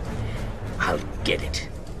 I'll get it.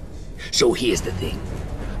 So here's the thing.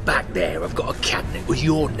 Back there, I've got a cabinet with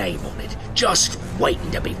your name on it, just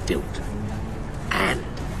waiting to be filled. And,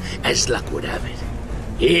 as luck would have it,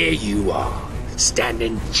 here you are,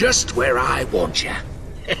 standing just where I want you.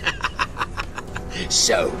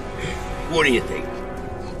 So, what do you think?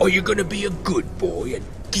 Are you gonna be a good boy and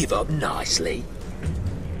give up nicely?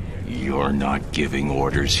 You're not giving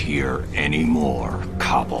orders here anymore,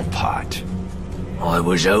 Cobblepot. I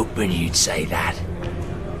was hoping you'd say that.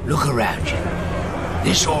 Look around you.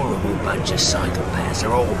 This horrible bunch of psychopaths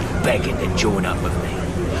are all begging to join up with me.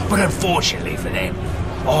 But unfortunately for them,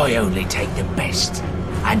 I only take the best.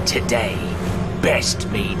 And today, best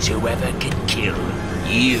means whoever can kill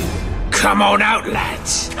you. Come on out,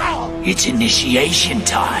 lads. It's initiation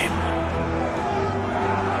time.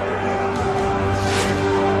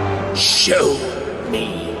 Show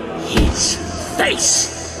me his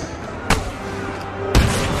face.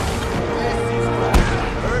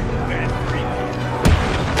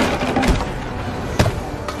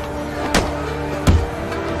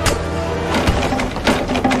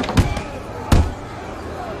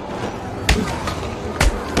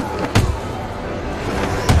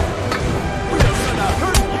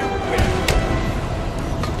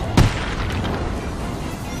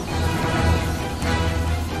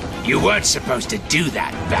 You weren't supposed to do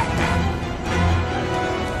that, Batman.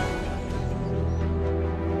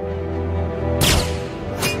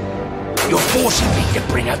 You're forcing me to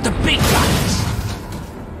bring out the big guns.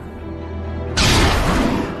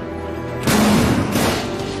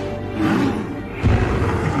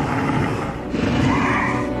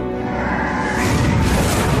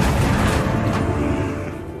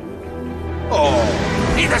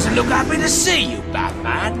 Oh, he doesn't look happy to see you,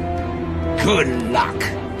 Batman. Good luck.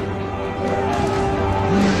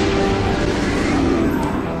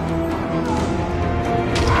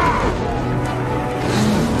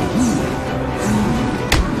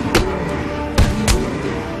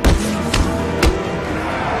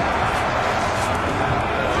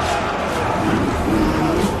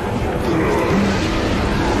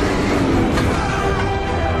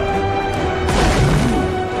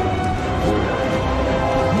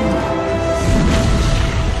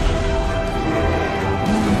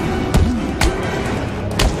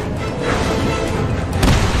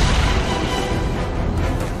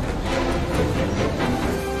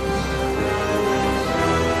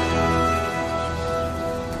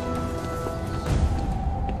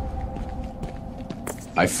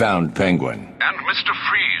 I found Penguin. And Mr.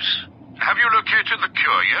 Freeze. Have you located the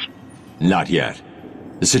cure yet? Not yet.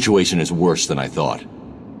 The situation is worse than I thought.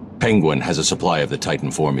 Penguin has a supply of the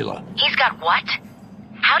Titan formula. He's got what?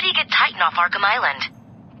 How do you get Titan off Arkham Island?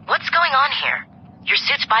 What's going on here? Your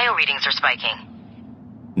suit's bioreadings are spiking.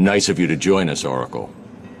 Nice of you to join us, Oracle.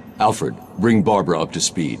 Alfred, bring Barbara up to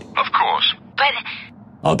speed. Of course. But...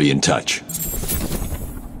 I'll be in touch.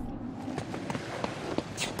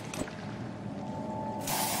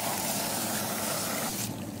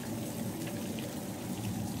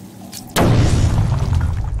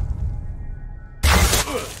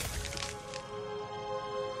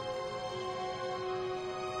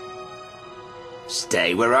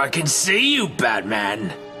 Stay where I can see you,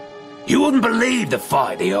 Batman. You wouldn't believe the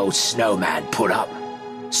fight the old snowman put up.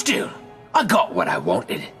 Still, I got what I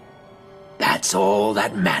wanted. That's all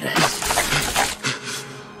that matters.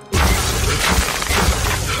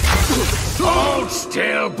 Hold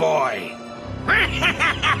still, boy.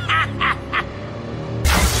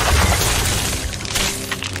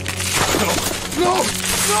 No!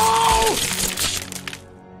 No!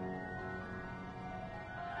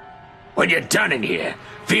 When you're done in here,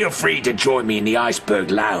 feel free to join me in the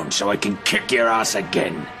Iceberg Lounge so I can kick your ass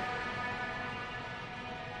again.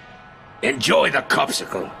 Enjoy the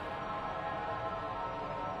copsicle.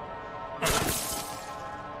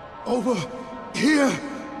 Over here,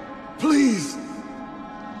 please.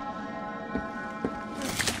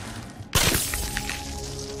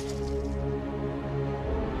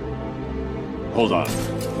 Hold on.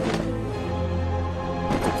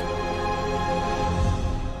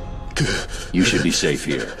 You should be safe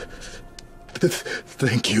here.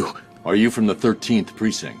 Thank you. Are you from the 13th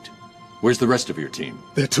Precinct? Where's the rest of your team?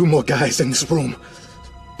 There are 2 more guys in this room.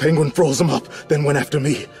 Penguin froze them up, then went after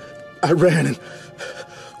me. I ran and...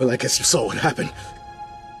 well, I guess you saw what happened.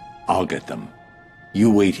 I'll get them.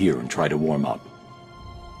 You wait here and try to warm up.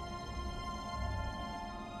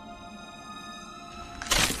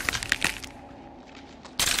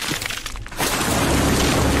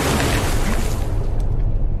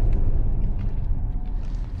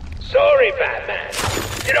 Sorry, Batman.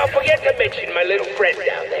 Did I forget to mention my little friend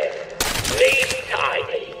down there? Named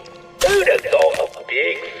Tiny. Who'd have thought a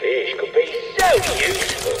big fish could be so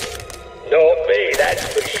useful? Not me, that's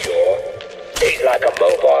for sure. He's like a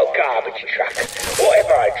mobile garbage truck.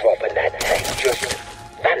 Whatever I drop in that tank just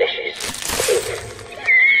vanishes.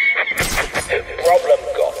 Problem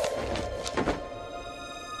gone.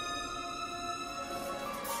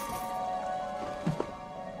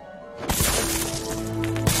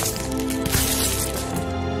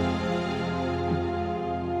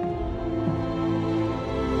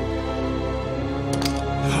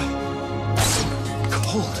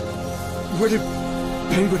 Where did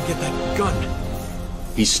Penguin get that gun?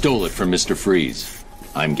 He stole it from Mr. Freeze.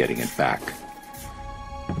 I'm getting it back.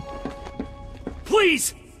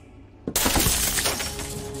 Please!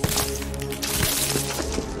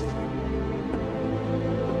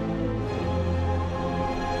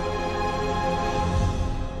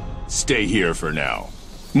 Stay here for now.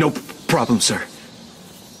 No problem, sir.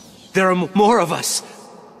 There are more of us.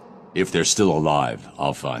 If they're still alive,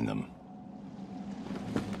 I'll find them.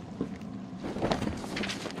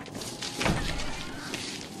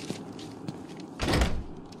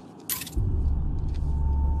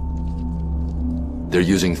 They're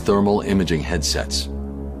using thermal imaging headsets.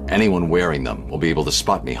 Anyone wearing them will be able to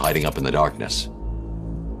spot me hiding up in the darkness.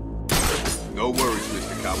 No worries,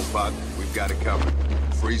 Mr. Cobblepot. We've got it covered.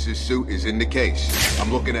 Freeze's suit is in the case. I'm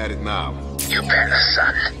looking at it now. You better,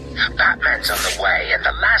 son. Batman's on the way, and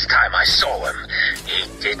the last time I saw him, he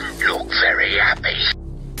didn't look very happy.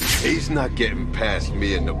 He's not getting past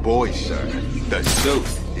me and the boys, sir. The suit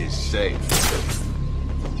is safe.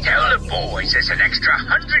 Tell the boys there's an extra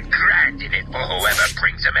 100 grand in it for whoever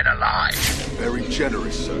brings them in alive. Very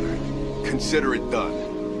generous, sir. Consider it done.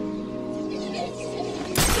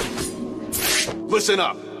 Listen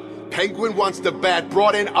up. Penguin wants the Bat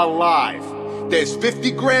brought in alive. There's 50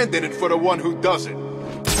 grand in it for the one who does it.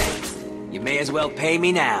 You may as well pay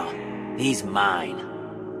me now. He's mine.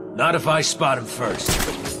 Not if I spot him first.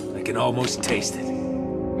 I can almost taste it.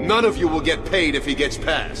 None of you will get paid if he gets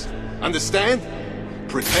past. Understand?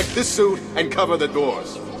 Protect the suit and cover the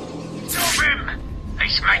doors. Stop him!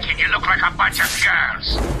 He's making you look like a bunch of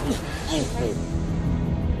girls.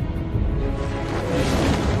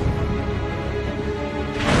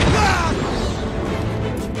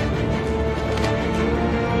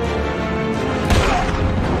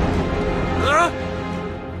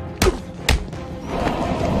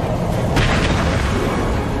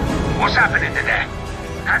 What's happening in there?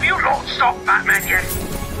 Have you lot stopped Batman yet?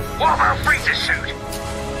 What about Freeze's suit?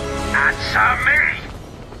 Answer me!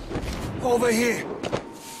 Over here.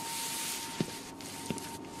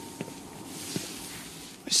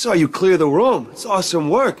 I saw you clear the room. It's awesome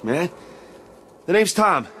work, man. The name's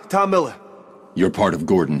Tom. Tom Miller. You're part of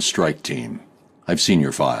Gordon's strike team. I've seen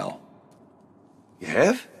your file. You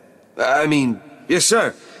have? I mean, yes,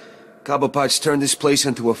 sir. Cobblepot's turned this place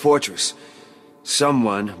into a fortress.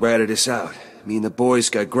 Someone ratted us out. Me and the boys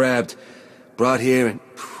got grabbed, brought here, and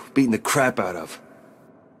beaten the crap out of.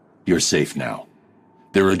 You're safe now.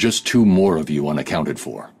 There are just 2 more of you unaccounted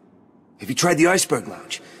for. Have you tried the Iceberg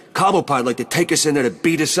Lounge? Cobblepot like to take us in there to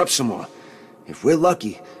beat us up some more. If we're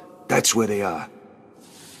lucky, that's where they are.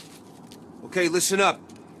 Okay, listen up.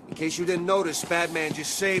 In case you didn't notice, Batman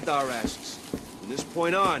just saved our asses. From this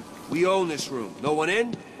point on, we own this room. No one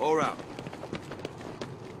in or out.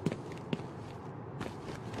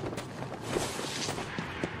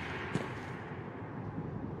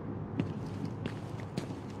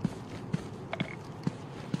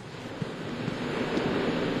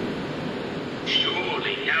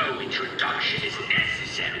 Surely no introduction is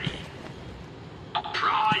necessary. A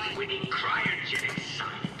prize-winning cryogenic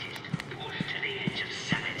scientist pushed to the edge of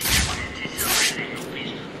sanity wanted to surrender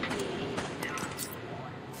his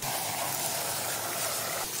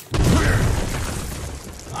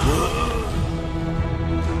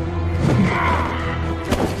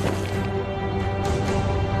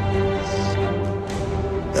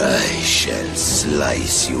I shall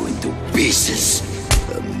slice you into pieces,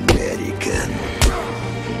 American.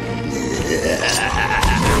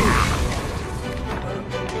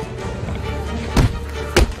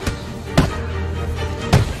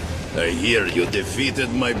 I hear you defeated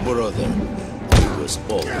my brother. He was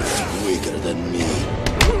always weaker than me.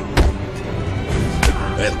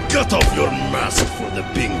 I'll cut off your mask for the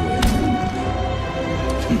penguin.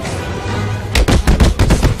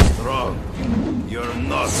 Strong. You're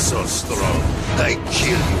not so strong. I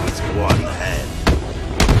kill you with one hand.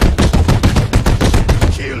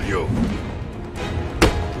 Kill you.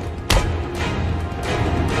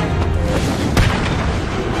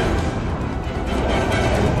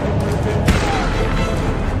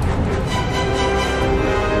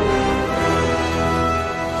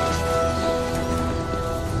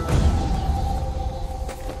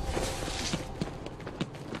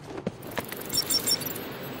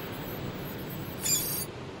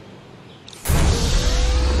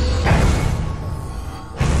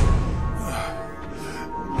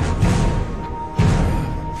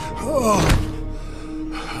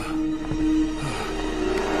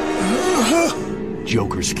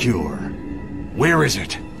 Joker's cure. Where is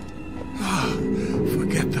it?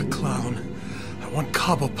 Forget the clown. I want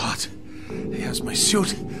Cobblepot. He has my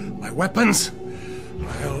suit, my weapons.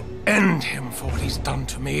 I'll end him for what he's done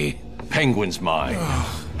to me. Penguin's mine.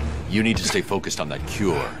 You need to stay focused on that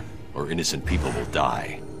cure, or innocent people will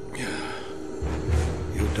die.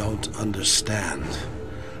 You don't understand.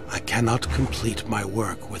 I cannot complete my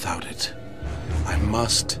work without it. I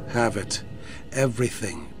must have it.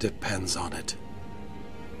 Everything depends on it.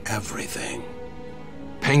 Everything.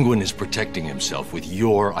 Penguin is protecting himself with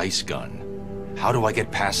your ice gun. How do I get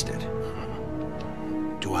past it?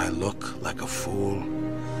 Do I look like a fool?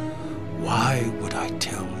 Why would I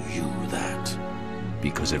tell you that?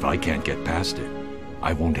 Because if I can't get past it,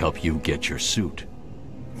 I won't help you get your suit.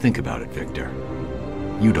 Think about it, Victor.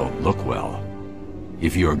 You don't look well.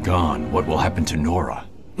 If you're gone, what will happen to Nora?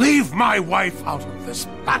 Leave my wife out of this,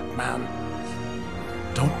 Batman.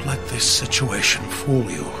 Don't let this situation fool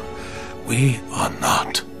you. We are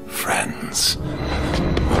not friends.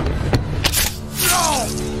 No!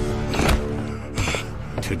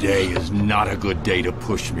 Today is not a good day to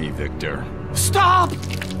push me, Victor. Stop!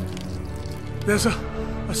 There's a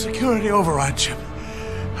security override chip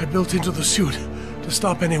I built into the suit to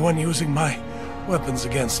stop anyone using my weapons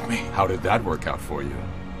against me. How did that work out for you?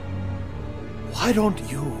 Why don't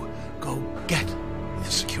you go get the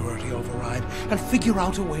security override and figure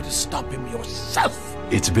out a way to stop him yourself?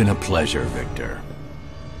 It's been a pleasure, Victor.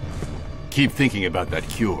 Keep thinking about that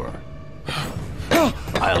cure.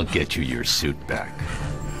 I'll get you your suit back.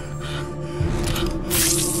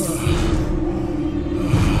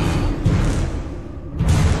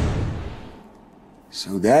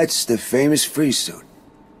 So that's the famous free suit.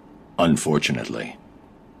 Unfortunately.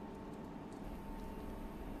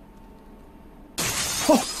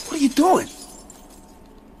 Oh, what are you doing?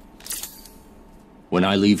 When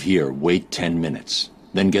I leave here, wait 10 minutes.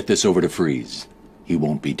 Then get this over to Freeze. He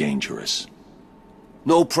won't be dangerous.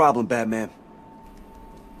 No problem, Batman.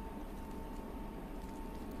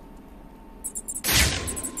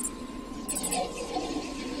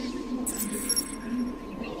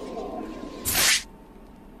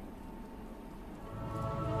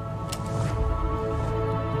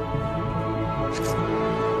 Who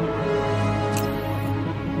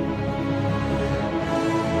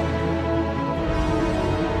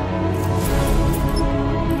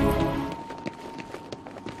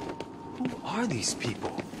are these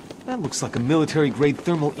people? That looks like a military-grade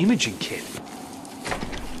thermal imaging kit.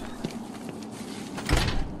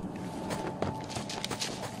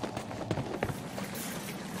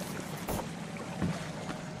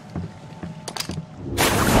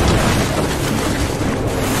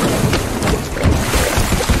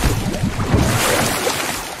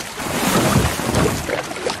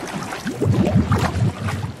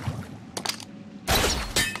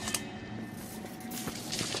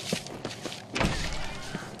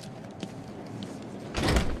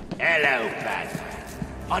 Hello, Batman.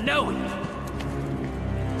 I know it.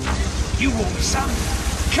 You want some?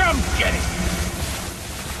 Come get it!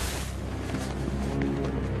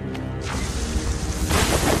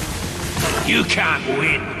 You can't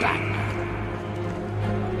win, Batman.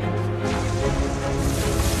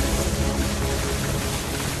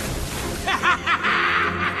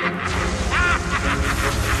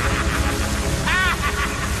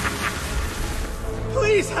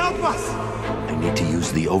 Please help us! I need to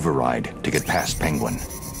use the override to get past Penguin.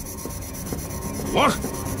 What?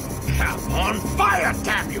 I'm on fire,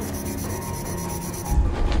 damn you!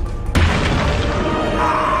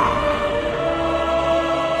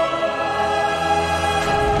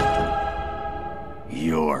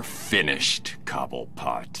 You're finished,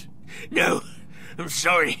 Cobblepot. No, I'm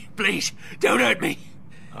sorry. Please, don't hurt me.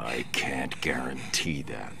 I can't guarantee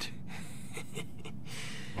that.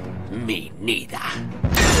 Me neither.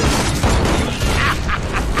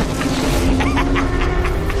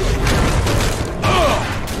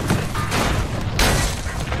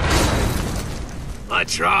 I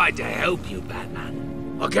tried to help you,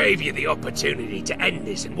 Batman. I gave you the opportunity to end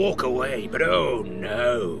this and walk away, but oh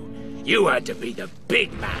no. You had to be the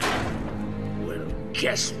big man. Well,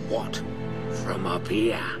 guess what? From up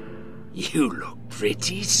here, you look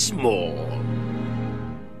pretty small.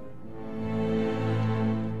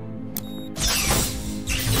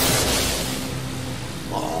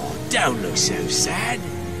 Oh, don't look so sad.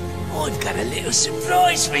 I've got a little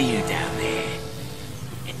surprise for you down there.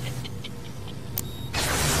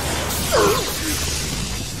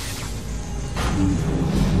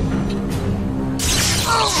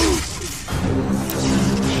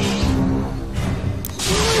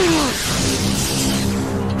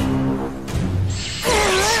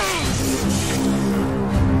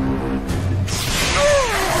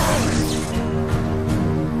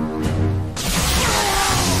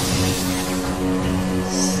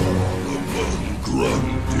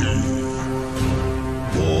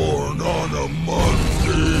 Born on a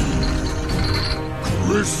Monday,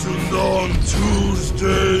 christened on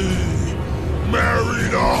Tuesday,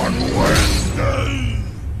 married on Wednesday.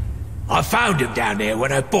 I found him down there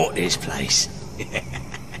when I bought this place.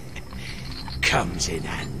 Comes in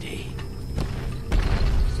handy.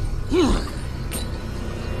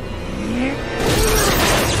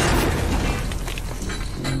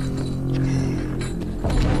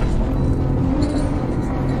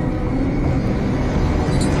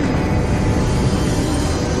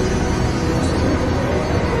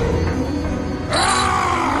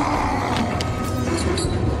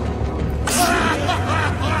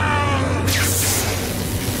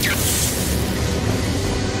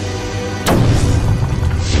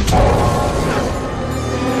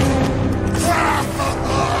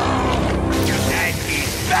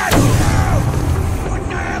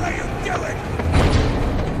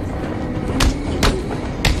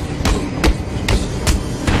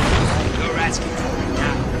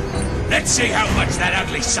 Let's see how much that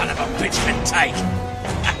ugly son of a bitch can take.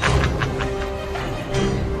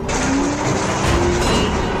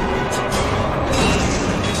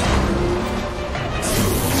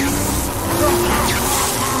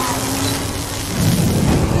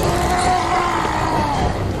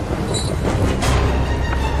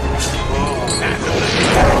 Oh, that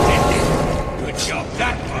looked good job.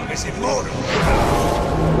 That bug is immortal.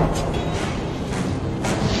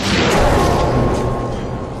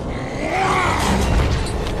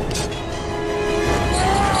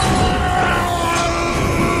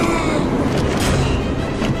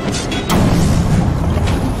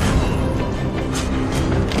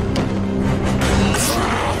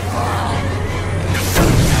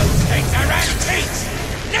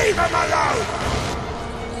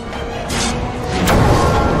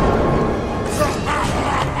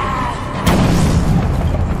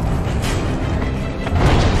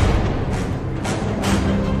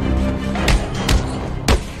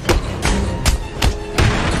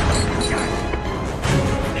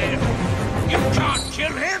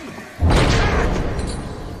 kill him?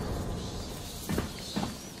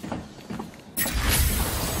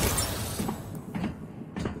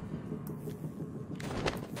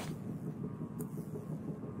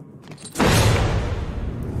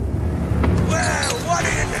 Well, what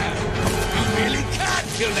do you know? You really can't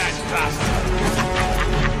kill that bastard!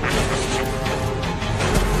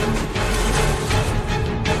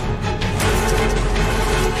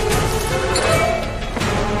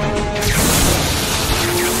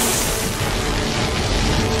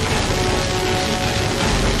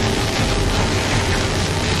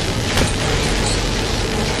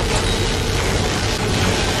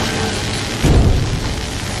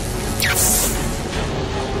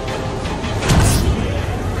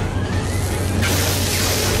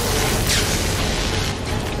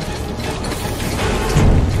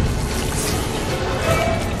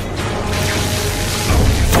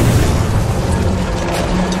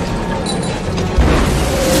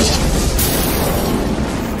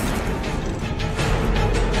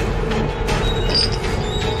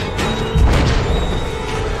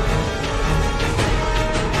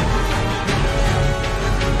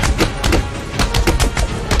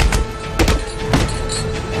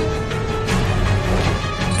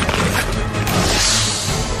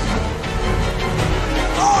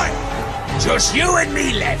 Just you and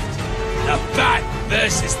me left. The bat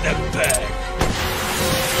versus the bird.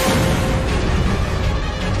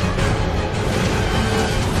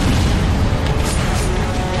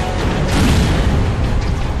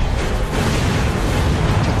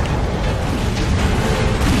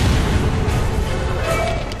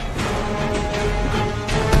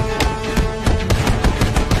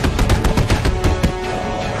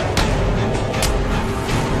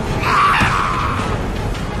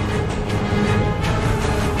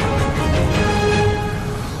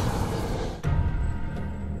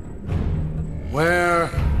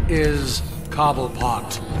 Is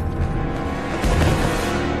Cobblepot.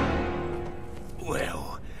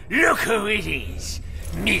 Well, look who it is.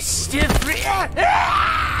 Mr.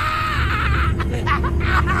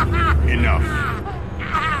 Enough.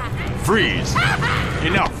 Freeze.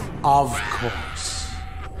 Enough. Of course.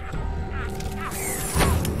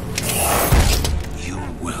 You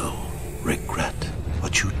will regret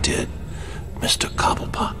what you did, Mr.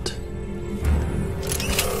 Cobblepot.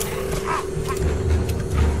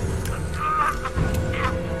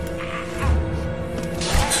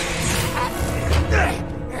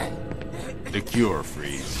 The cure,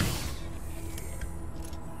 Freeze.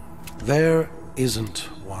 There isn't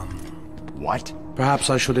one. What? Perhaps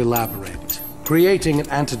I should elaborate. Creating an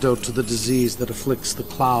antidote to the disease that afflicts the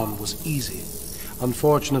clown was easy.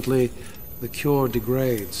 Unfortunately, the cure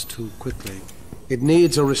degrades too quickly. It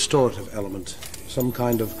needs a restorative element, some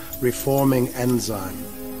kind of reforming enzyme.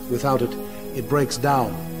 Without it, it breaks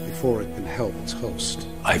down before it can help its host.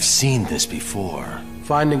 I've seen this before.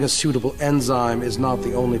 Finding a suitable enzyme is not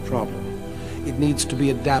the only problem. It needs to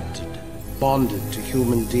be adapted, bonded to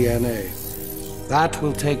human DNA. That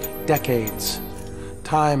will take decades.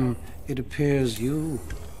 Time, it appears, you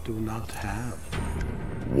do not have.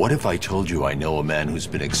 What if I told you I know a man who's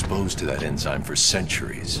been exposed to that enzyme for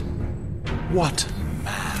centuries? What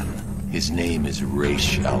man? His name is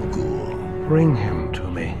Ra's al Ghul. Bring him to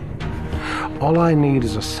me. All I need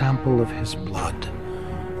is a sample of his blood.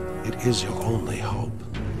 It is your only hope.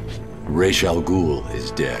 Ra's al Ghul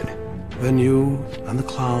is dead. Then you and the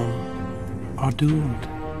clown are doomed.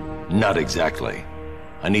 Not exactly.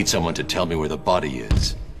 I need someone to tell me where the body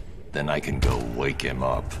is. Then I can go wake him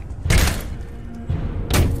up.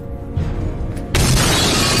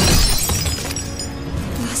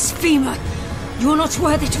 Blasphemer! You are not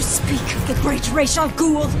worthy to speak of the great Ra's al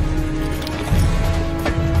Ghul!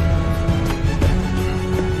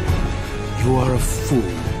 You are a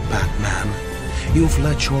fool, Batman. You've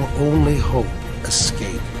let your only hope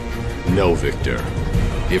escape. No, Victor.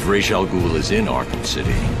 If Ra's al Ghul is in Arkham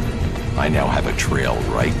City, I now have a trail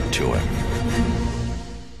right to him.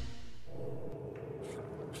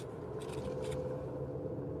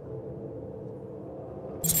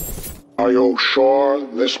 Are you sure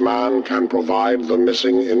this man can provide the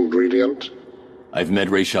missing ingredient? I've met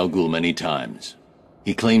Ra's al Ghul many times.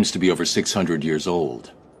 He claims to be over 600 years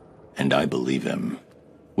old. And I believe him.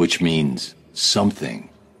 Which means something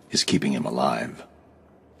is keeping him alive.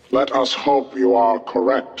 Let us hope you are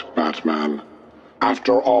correct, Batman.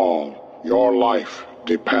 After all, your life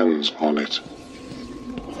depends on it.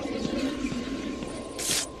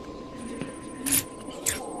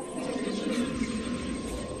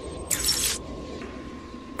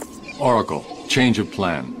 Oracle, change of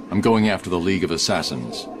plan. I'm going after the League of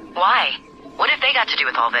Assassins. Why? What have they got to do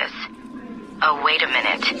with all this? Oh, wait a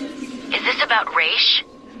minute. Is this about Raish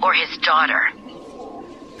or his daughter?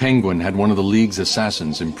 Penguin had one of the League's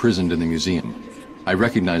assassins imprisoned in the museum. I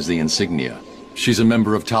recognize the insignia. She's a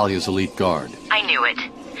member of Talia's elite guard. I knew it.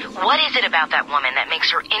 What is it about that woman that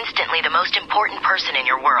makes her instantly the most important person in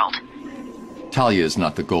your world? Talia is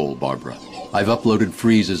not the goal, Barbara. I've uploaded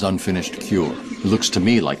Freeze's unfinished cure. It looks to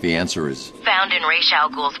me like the answer is... found in Ra's al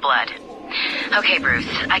Ghul's blood. Okay, Bruce,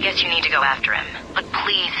 I guess you need to go after him. But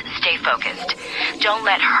please stay focused. Don't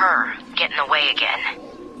let her get in the way again.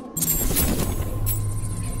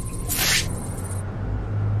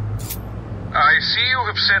 I see you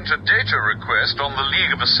have sent a data request on the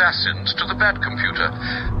League of Assassins to the Bat computer.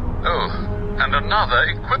 Oh, and another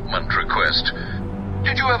equipment request.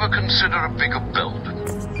 Did you ever consider a bigger build?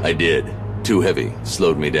 I did. Too heavy.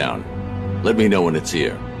 Slowed me down. Let me know when it's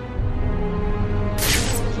here.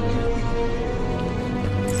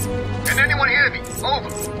 Can anyone hear me? Over.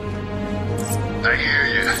 I hear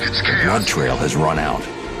you. It's chaos. Blood trail has run out.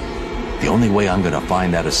 The only way I'm gonna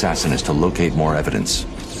find that assassin is to locate more evidence.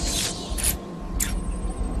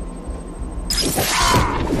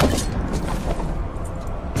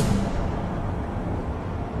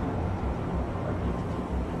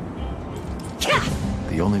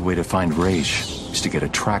 The only way to find Raish is to get a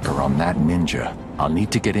tracker on that ninja. I'll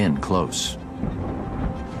need to get in close.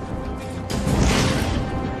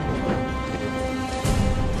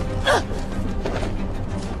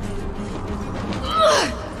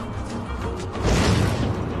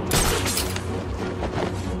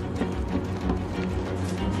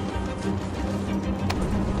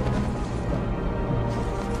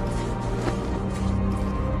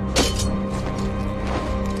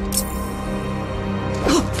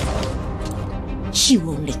 You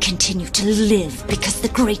only continue to live because the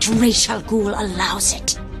great Ra's al Ghul allows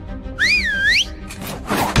it.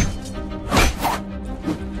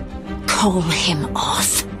 Call him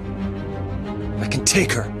off. I can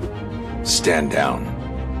take her. Stand down.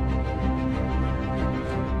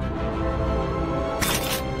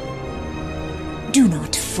 Do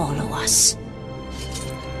not follow us.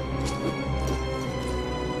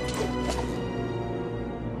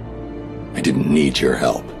 I didn't need your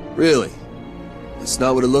help. Really? It's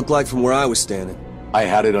not what it looked like from where I was standing. I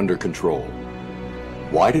had it under control.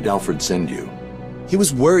 Why did Alfred send you? He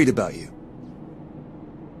was worried about you.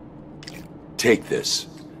 Take this.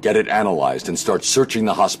 Get it analyzed and start searching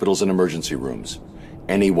the hospitals and emergency rooms.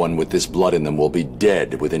 Anyone with this blood in them will be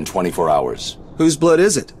dead within 24 hours. Whose blood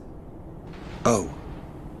is it? Oh.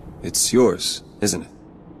 It's yours, isn't it?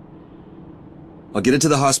 I'll get it to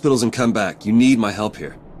the hospitals and come back. You need my help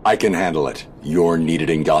here. I can handle it. You're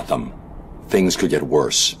needed in Gotham. Things could get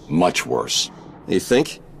worse. Much worse. You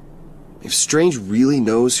think? If Strange really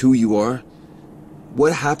knows who you are,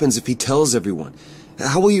 what happens if he tells everyone?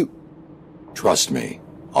 How will you... Trust me.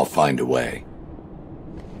 I'll find a way.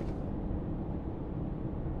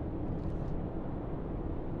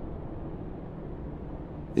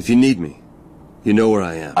 If you need me, you know where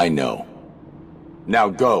I am. I know. Now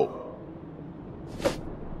go.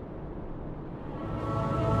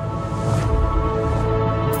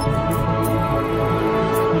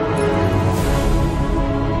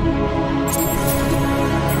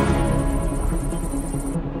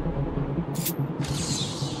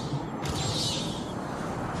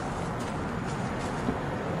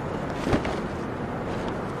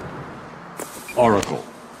 Oracle.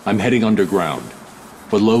 I'm heading underground.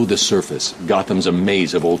 Below the surface, Gotham's a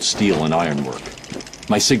maze of old steel and ironwork.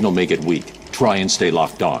 My signal may get weak. Try and stay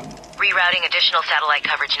locked on. Rerouting additional satellite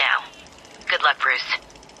coverage now. Good luck, Bruce.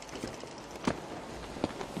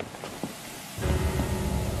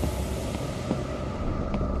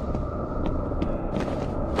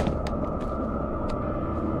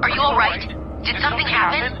 Are you alright? Did something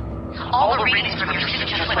happen? All the readings from your suit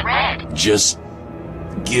just went red. Just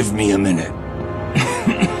give me a minute.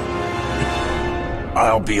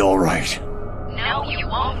 I'll be all right. No, you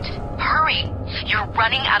won't. Hurry. You're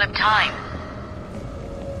running out of time.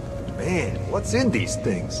 Man, what's in these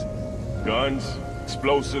things? Guns,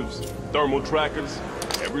 explosives, thermal trackers,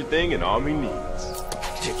 everything an army needs.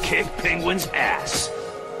 To kick Penguin's ass.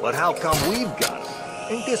 But how come we've got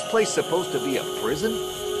them? Ain't this place supposed to be a prison?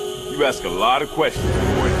 You ask a lot of questions,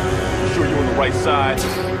 boy. You sure you're on the right side?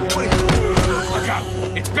 Look out!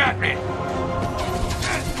 It's Batman!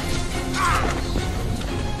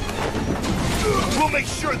 We'll make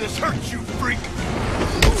sure this hurts you, freak!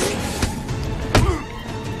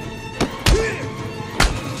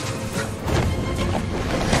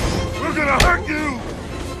 We're gonna hurt you!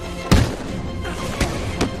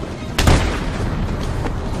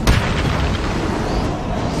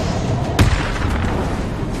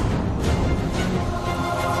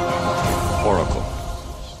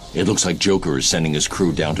 It looks like Joker is sending his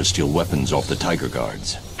crew down to steal weapons off the Tiger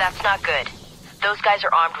Guards. That's not good. Those guys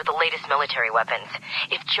are armed with the latest military weapons.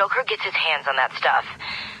 If Joker gets his hands on that stuff,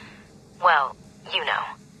 well, you know.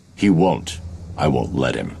 He won't. I won't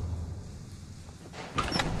let him.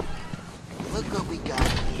 Look what we got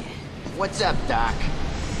here. What's up, Doc?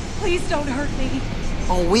 Please don't hurt me.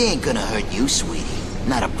 Oh, we ain't gonna hurt you, sweetie.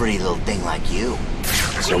 Not a pretty little thing like you.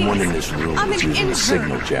 Someone in this room I'm is an using a intern.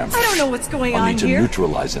 signal jammer. I don't know what's going I'll on need to here.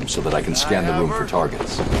 neutralize him so that I can scan the room for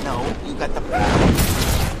targets. No, you got the...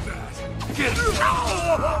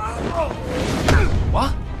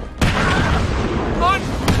 What?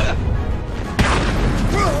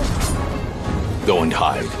 Go and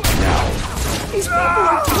hide, now. These people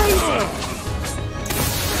are crazy.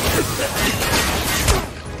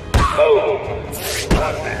 Boom!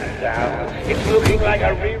 It's looking like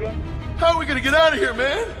a rerun. How are we gonna get out of here,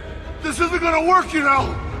 man? This isn't gonna work, you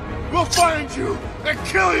know. We'll find you and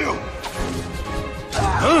kill you.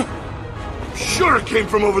 Huh? I'm sure it came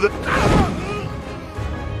from over there.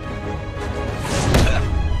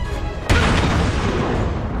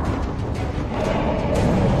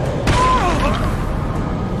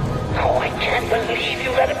 Oh, I can't believe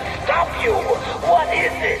you let him stop you. What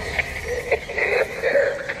is this?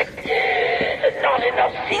 Not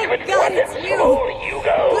enough secret Thank God weapons it's you. for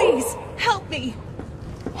Hugo. Please, help me.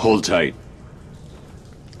 Hold tight.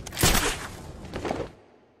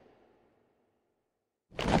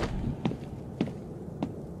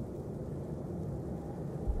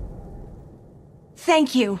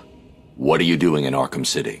 Thank you. What are you doing in Arkham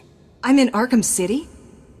City? I'm in Arkham City?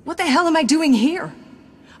 What the hell am I doing here?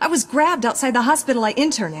 I was grabbed outside the hospital I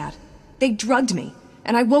intern at. They drugged me,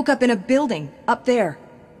 and I woke up in a building, up there.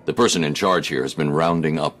 The person in charge here has been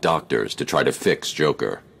rounding up doctors to try to fix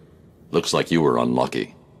Joker. Looks like you were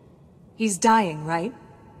unlucky. He's dying, right?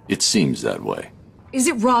 It seems that way. Is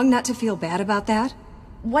it wrong not to feel bad about that?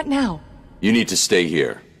 What now? You need to stay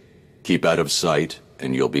here. Keep out of sight,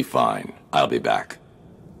 and you'll be fine. I'll be back.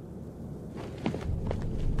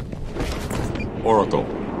 Oracle.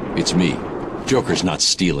 It's me. Joker's not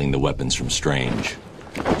stealing the weapons from Strange.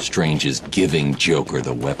 Strange is giving Joker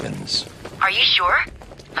the weapons. Are you sure?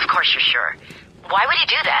 Of course you're sure. Why would he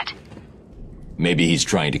do that? Maybe he's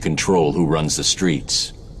trying to control who runs the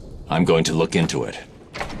streets. I'm going to look into it.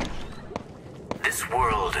 This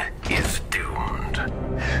world is doomed.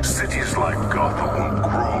 Cities like Gotham will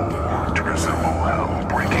grow to resemble hell,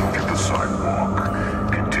 breaking through the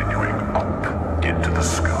sidewalk, continuing up into the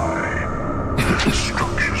sky.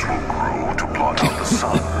 Structures will grow to blot out the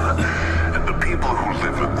sun, and the people who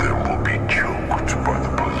live in them will be choked by the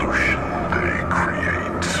pollution they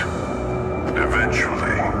create.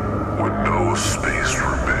 Eventually, when no space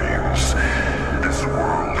remains, this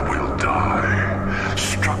world will die,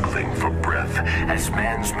 struggling for breath as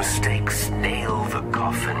man's mistakes nail the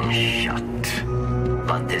coffin shut.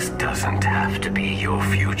 But this doesn't have to be your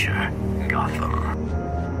future, Gotham.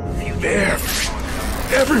 There!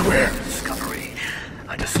 Everywhere!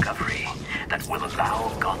 A discovery that will allow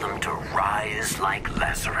Gotham to rise like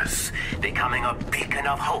Lazarus, becoming a beacon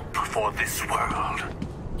of hope for this world.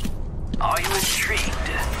 Are you intrigued?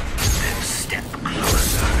 Then step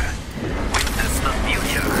closer. Witness the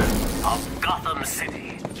future of Gotham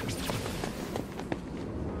City.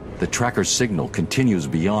 The tracker's signal continues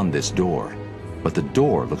beyond this door, but the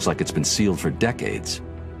door looks like it's been sealed for decades.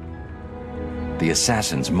 The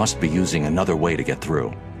assassins must be using another way to get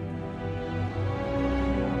through.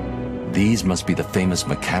 These must be the famous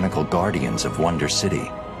mechanical guardians of Wonder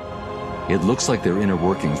City. It looks like their inner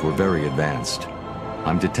workings were very advanced.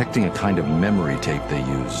 I'm detecting a kind of memory tape they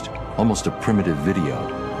used, almost a primitive video.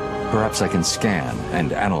 Perhaps I can scan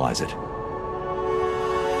and analyze it.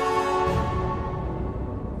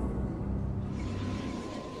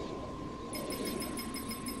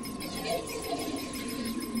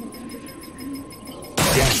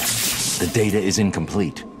 Damn it! The data is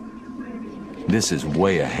incomplete. This is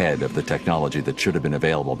way ahead of the technology that should have been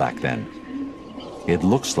available back then. It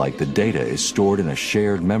looks like the data is stored in a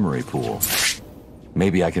shared memory pool.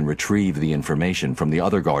 Maybe I can retrieve the information from the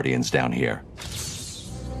other Guardians down here.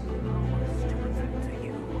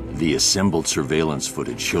 The assembled surveillance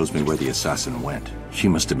footage shows me where the assassin went. She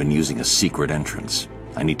must have been using a secret entrance.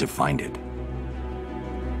 I need to find it.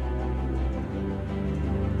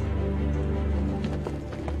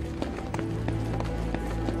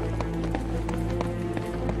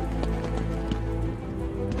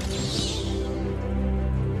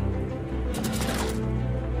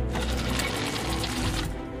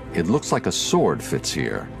 It looks like a sword fits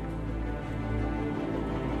here.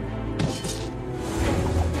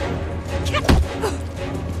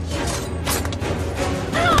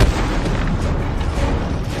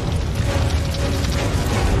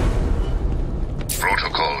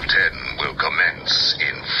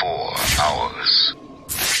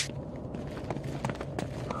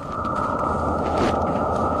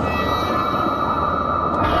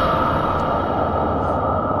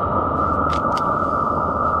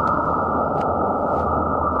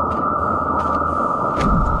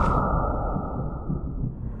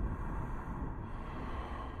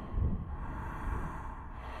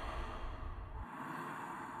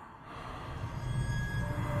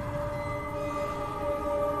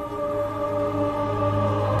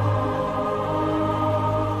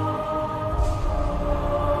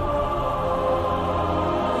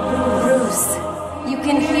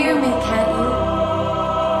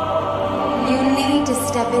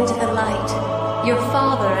 Your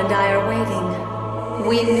father and I are waiting.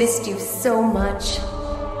 We missed you so much.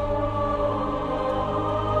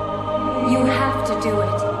 You have to do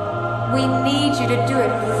it. We need you to do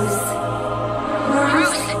it, Bruce.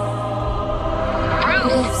 Bruce!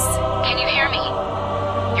 Bruce! Can you hear me?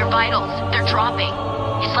 Your vitals, they're dropping.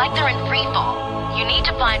 It's like they're in free fall. You need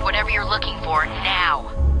to find whatever you're looking for now.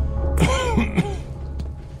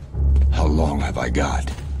 How long have I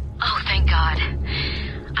got? Oh, thank God.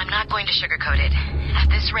 I'm not going to sugarcoat it. At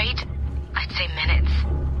this rate, I'd say minutes.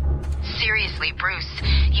 Seriously, Bruce,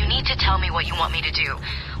 you need to tell me what you want me to do.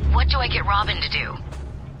 What do I get Robin to do?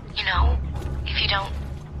 You know, if you don't...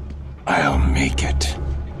 I'll make it.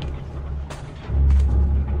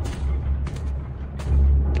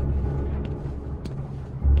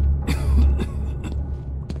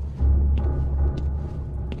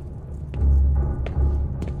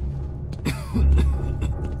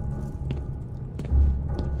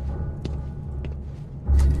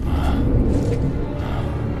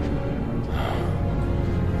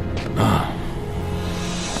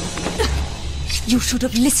 You should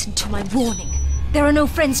have listened to my warning. There are no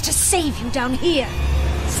friends to save you down here.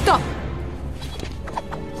 Stop!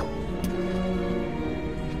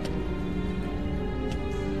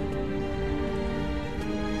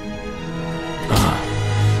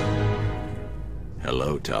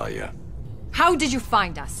 Hello, Talia. How did you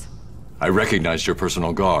find us? I recognized your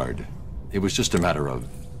personal guard. It was just a matter of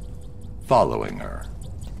following her.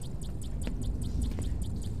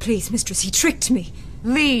 Please, mistress, he tricked me.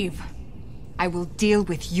 Leave. I will deal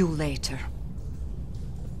with you later.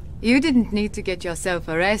 You didn't need to get yourself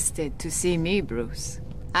arrested to see me, Bruce.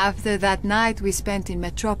 After that night we spent in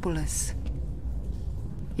Metropolis.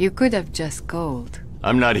 You could have just called.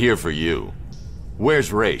 I'm not here for you.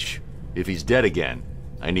 Where's Raish? If he's dead again,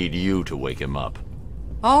 I need you to wake him up.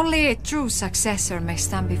 Only a true successor may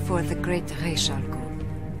stand before the great Shirrako.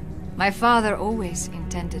 My father always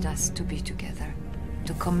intended us to be together,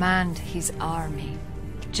 to command his army.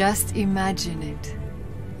 Just imagine it.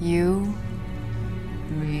 You,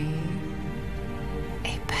 me,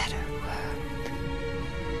 a better world.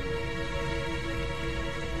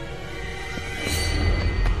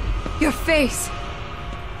 Your face!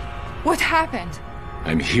 What happened?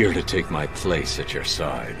 I'm here to take my place at your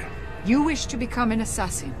side. You wish to become an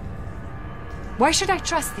assassin. Why should I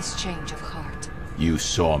trust this change of heart? You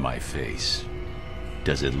saw my face.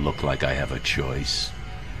 Does it look like I have a choice?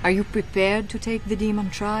 Are you prepared to take the demon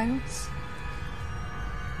trials?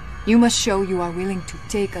 You must show you are willing to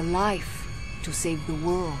take a life to save the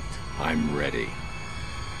world. I'm ready.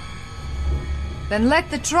 Then let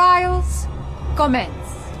the trials commence.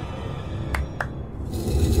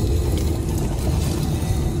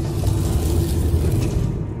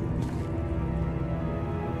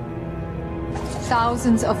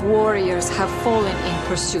 Thousands of warriors have fallen in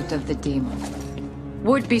pursuit of the demon.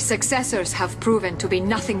 Would-be successors have proven to be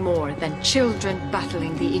nothing more than children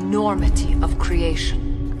battling the enormity of creation.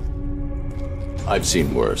 I've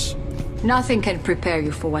seen worse. Nothing can prepare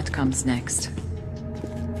you for what comes next.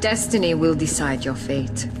 Destiny will decide your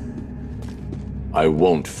fate. I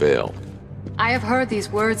won't fail. I have heard these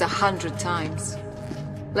words 100 times.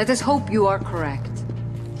 Let us hope you are correct.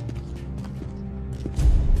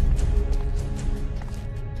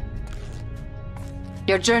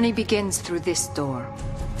 Your journey begins through this door.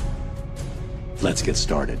 Let's get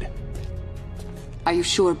started. Are you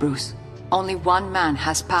sure, Bruce? Only one man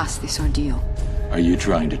has passed this ordeal. Are you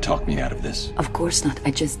trying to talk me out of this? Of course not.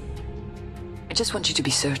 I just want you to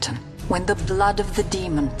be certain. When the blood of the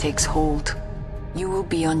demon takes hold, you will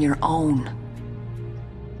be on your own.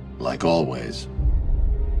 Like always.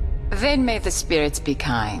 Then may the spirits be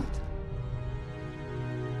kind.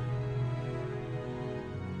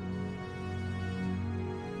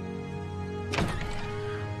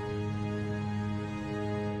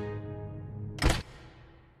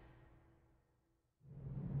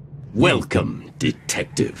 Welcome,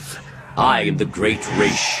 Detective. I am the great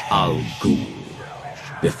Raish Al Ghul.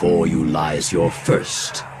 Before you lies your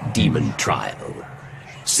first demon trial.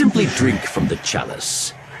 Simply drink from the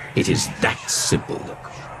chalice. It is that simple.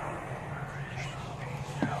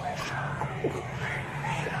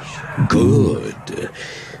 Good.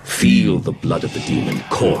 Feel the blood of the demon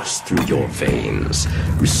course through your veins,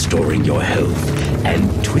 restoring your health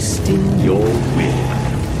and twisting your will.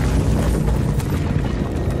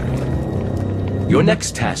 Your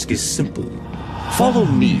next task is simple. Follow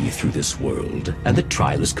me through this world, and the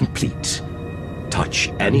trial is complete. Touch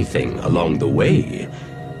anything along the way,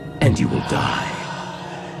 and you will die.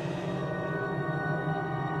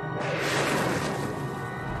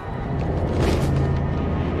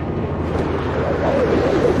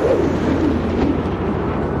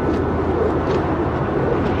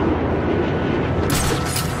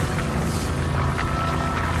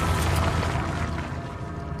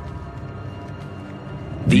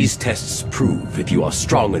 tests prove if you are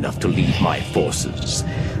strong enough to lead my forces,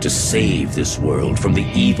 to save this world from the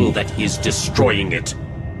evil that is destroying it.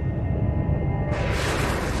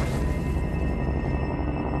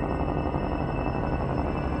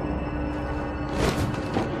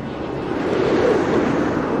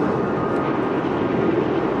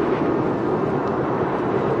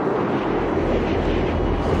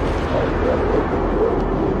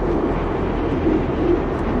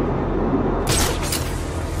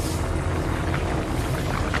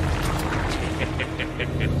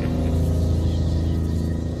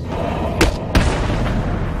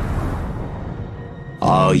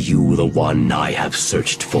 Are you the one I have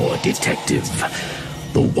searched for, Detective?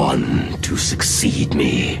 The one to succeed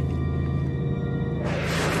me?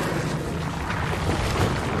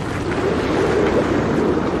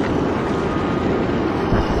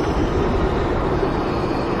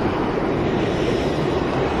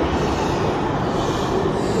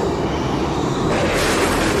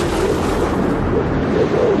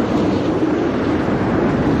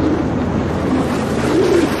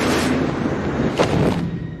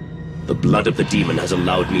 The blood of the demon has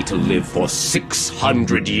allowed me to live for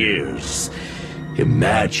 600 years.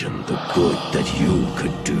 Imagine the good that you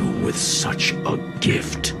could do with such a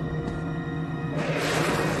gift.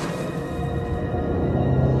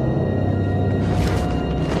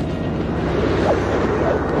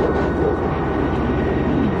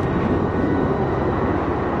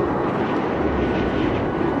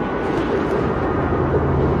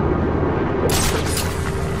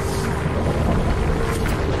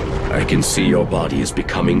 I can see your body is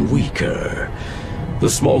becoming weaker. The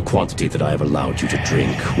small quantity that I have allowed you to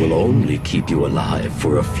drink will only keep you alive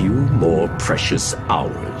for a few more precious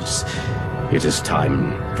hours. It is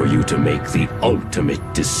time for you to make the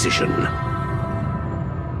ultimate decision.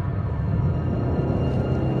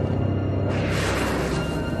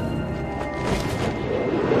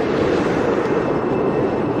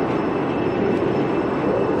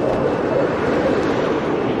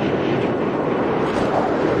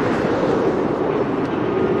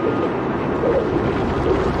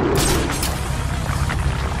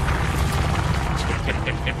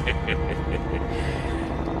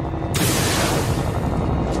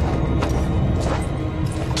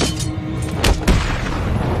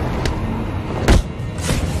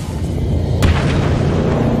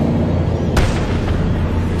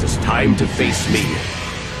 Time to face me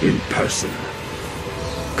in person.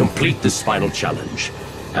 Complete this final challenge,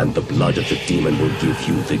 and the blood of the demon will give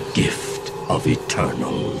you the gift of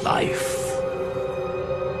eternal life.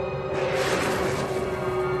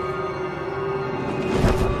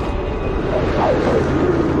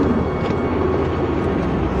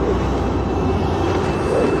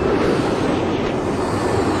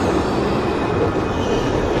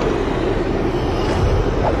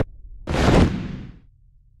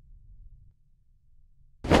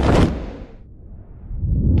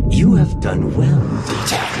 You have done well,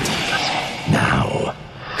 Detective. Now,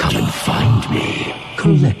 come and find me.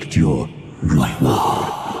 Collect your reward.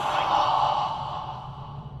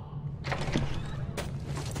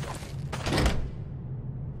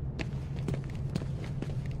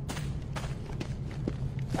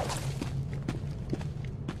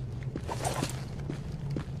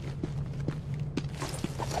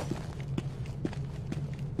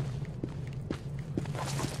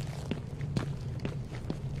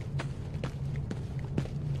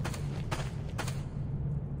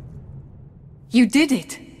 You did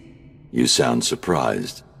it. You sound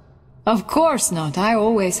surprised. Of course not. I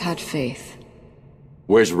always had faith.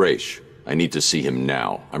 Where's Raish? I need to see him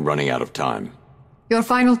now. I'm running out of time. Your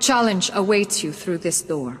final challenge awaits you through this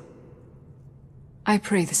door. I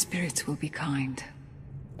pray the spirits will be kind.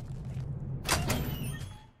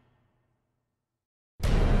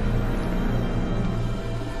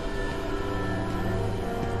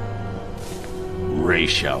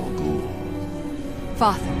 Raish Al Ghul.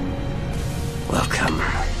 Father. Welcome,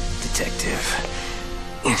 Detective.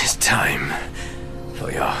 It is time for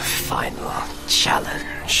your final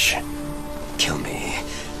challenge. Kill me.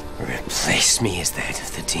 Replace me as that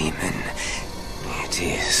of the demon. It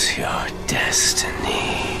is your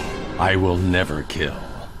destiny. I will never kill.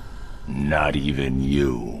 Not even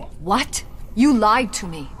you. What? You lied to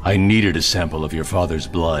me. I needed a sample of your father's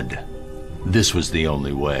blood. This was the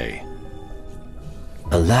only way.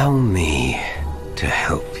 Allow me to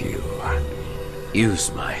help you.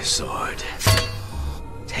 Use my sword.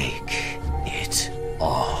 Take it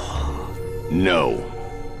all. No.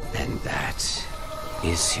 And that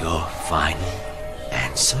is your final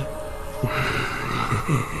answer?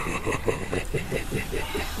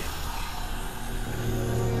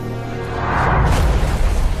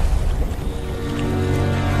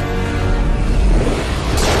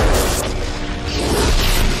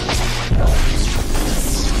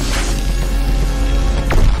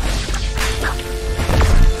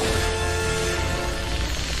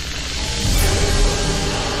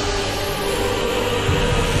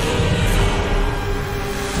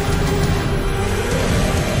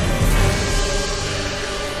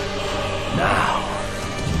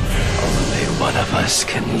 us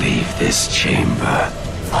can leave this chamber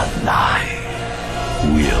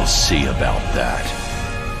alive. We'll see about that.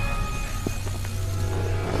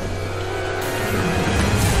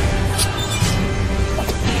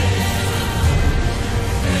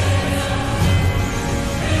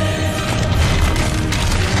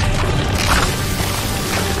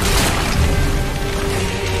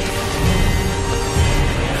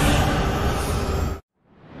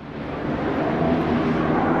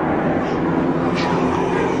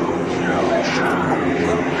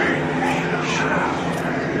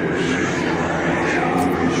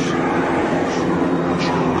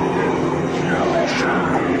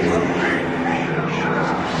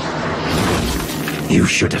 You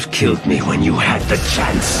should have killed me when you had the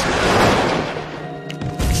chance.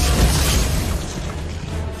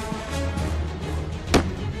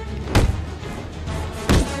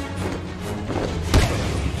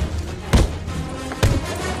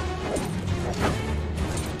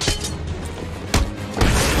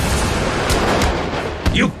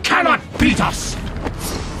 You cannot beat us!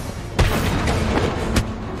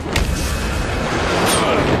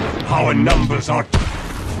 Our numbers are...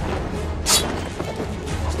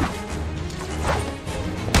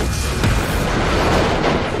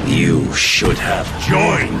 You should have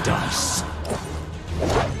joined us.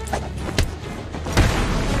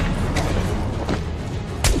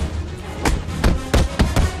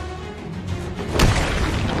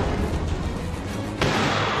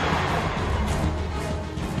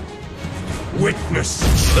 Witness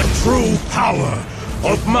the true power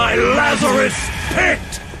of my Lazarus Pit!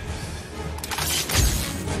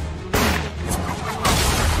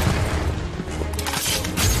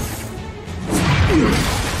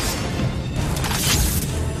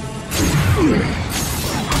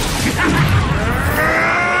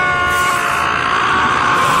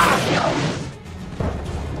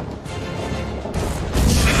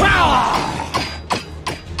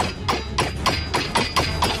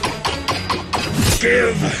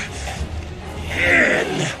 Give in.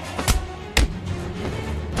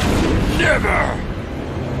 Never.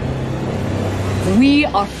 We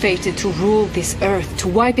are fated to rule this earth, to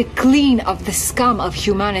wipe it clean of the scum of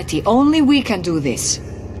humanity. Only we can do this.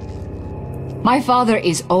 My father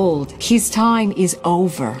is old. His time is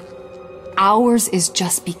over. Ours is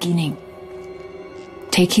just beginning.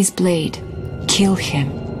 Take his blade. Kill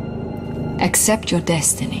him. Accept your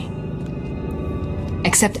destiny.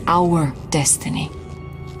 Accept our destiny.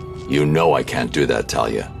 You know I can't do that,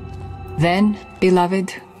 Talia. Then,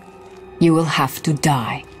 beloved, you will have to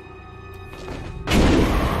die.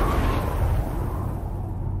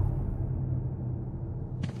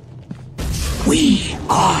 We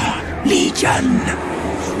are Legion.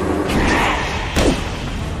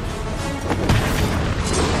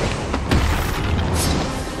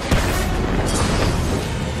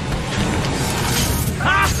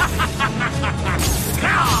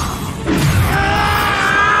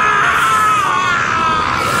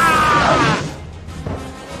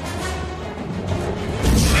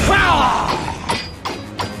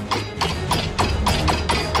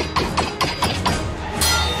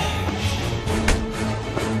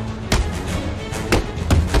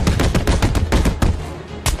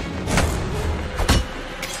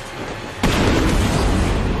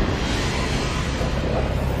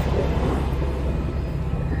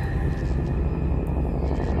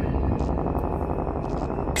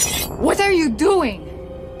 What are you doing?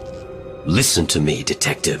 Listen to me,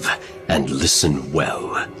 detective, and listen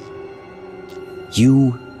well.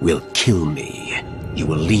 You will kill me. You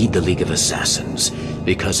will lead the League of Assassins,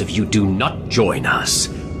 because if you do not join us,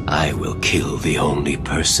 I will kill the only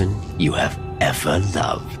person you have ever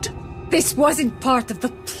loved. This wasn't part of the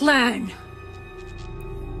plan.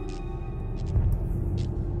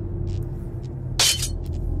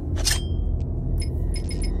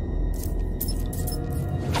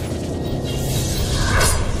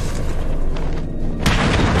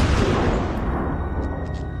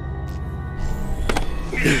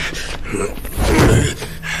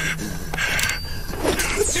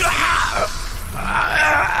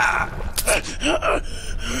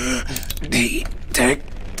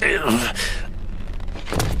 Detective,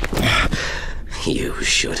 you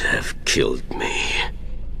should have killed me.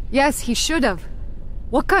 Yes, he should have.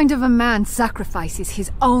 What kind of a man sacrifices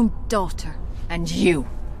his own daughter? And you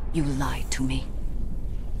lied to me.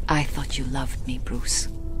 I thought you loved me, Bruce.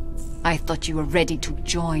 I thought you were ready to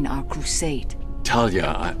join our crusade.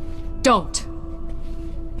 Talia, Don't!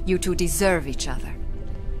 You two deserve each other.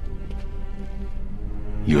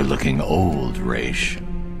 You're looking old, Raish.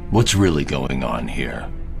 What's really going on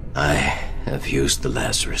here? I have used the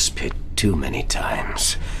Lazarus Pit too many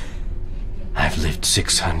times. I've lived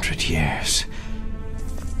 600 years.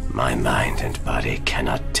 My mind and body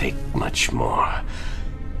cannot take much more.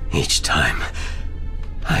 Each time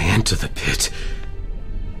I enter the pit,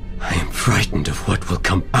 I am frightened of what will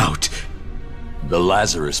come out. The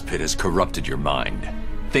Lazarus Pit has corrupted your mind.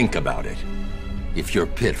 Think about it. If your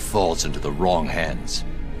pit falls into the wrong hands,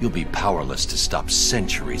 you'll be powerless to stop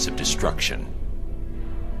centuries of destruction.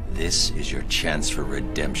 This is your chance for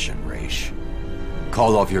redemption, Raish.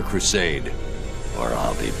 Call off your crusade, or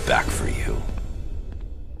I'll be back for you.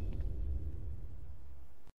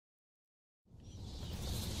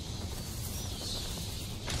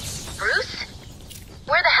 Bruce?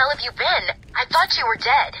 Where the hell have you been? I thought you were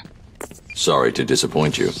dead. Sorry to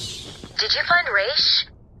disappoint you. Did you find Raish?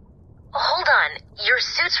 Hold on. Your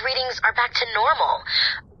suit's readings are back to normal.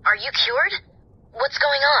 Are you cured? What's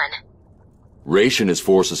going on? Raish and his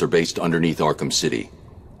forces are based underneath Arkham City,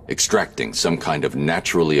 extracting some kind of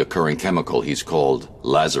naturally occurring chemical he's called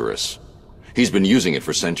Lazarus. He's been using it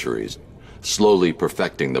for centuries, slowly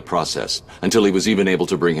perfecting the process until he was even able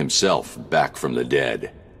to bring himself back from the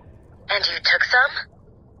dead. And you took some?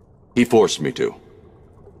 He forced me to.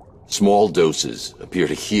 Small doses appear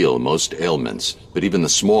to heal most ailments, but even the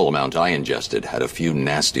small amount I ingested had a few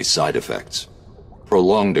nasty side effects.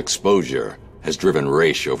 Prolonged exposure has driven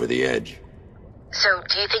Raish over the edge. So,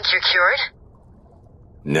 do you think you're cured?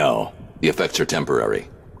 No, the effects are temporary.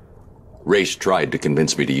 Raish tried to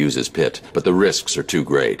convince me to use his pit, but the risks are too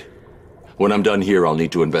great. When I'm done here, I'll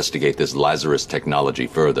need to investigate this Lazarus technology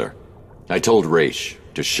further. I told Raish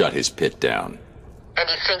to shut his pit down. And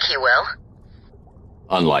you think he will?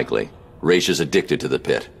 Unlikely. Raish is addicted to the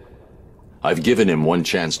pit. I've given him one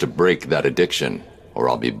chance to break that addiction, or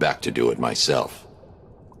I'll be back to do it myself.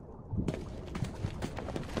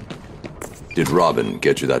 Did Robin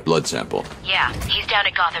get you that blood sample? Yeah, he's down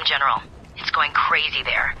at Gotham General. It's going crazy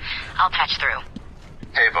there. I'll patch through.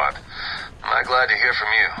 Hey, Bud. I'm glad to hear from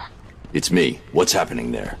you. It's me. What's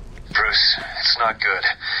happening there? Bruce, it's not good.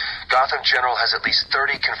 Gotham General has at least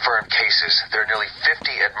 30 confirmed cases. There are nearly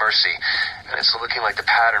 50 at Mercy, and it's looking like the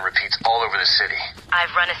pattern repeats all over the city.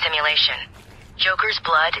 I've run a simulation. Joker's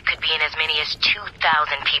blood could be in as many as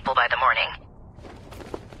 2,000 people by the morning.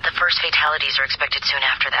 The first fatalities are expected soon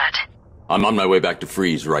after that. I'm on my way back to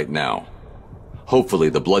Freeze right now. Hopefully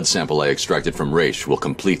the blood sample I extracted from Raish will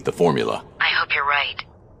complete the formula. I hope you're right.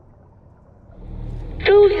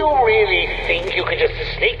 Do you really think you can just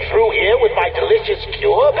sneak through here with my delicious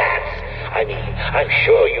cure, Bats? I mean, I'm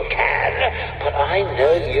sure you can, but I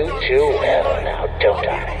know you too well now, don't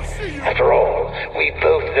I? After all, we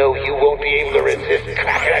both know you won't be able to resist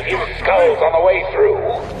cracking a few skulls on the way through.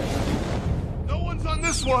 No one's on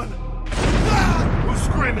this one! Ah! Who's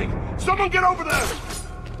screaming? Someone get over there!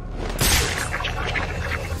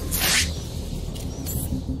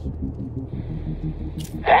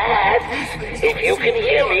 Bats, if you can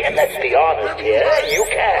hear me, and let's be honest here, you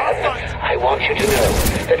can. I want you to know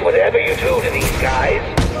that whatever you do to these guys,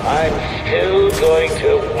 I'm still going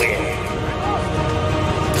to win.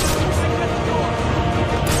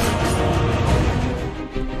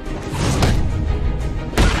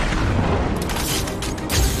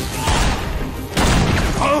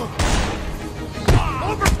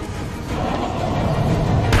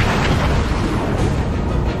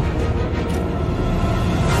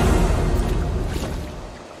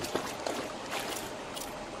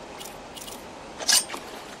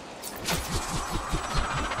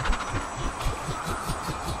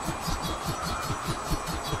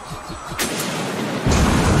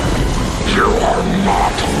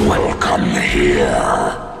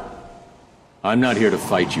 I'm not here to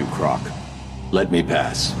fight you, Croc. Let me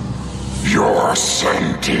pass. Your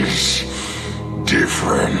scent is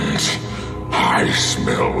different. I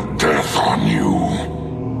smell death on you.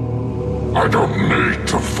 I don't need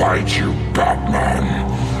to fight you,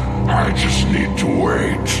 Batman. I just need to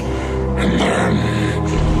wait, and then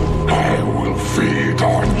I will feed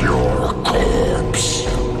on your corpse.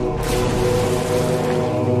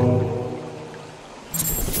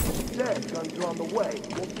 Dead, guns are on the way.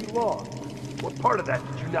 Won't be long. What part of that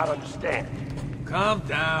did you not understand? Calm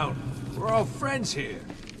down. We're all friends here,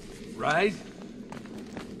 right?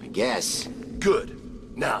 I guess.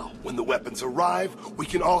 Good. Now, when the weapons arrive, we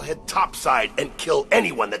can all head topside and kill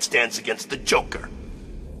anyone that stands against the Joker.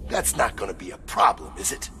 That's not gonna be a problem,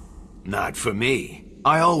 is it? Not for me.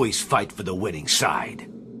 I always fight for the winning side.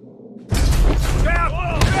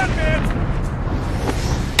 Batman!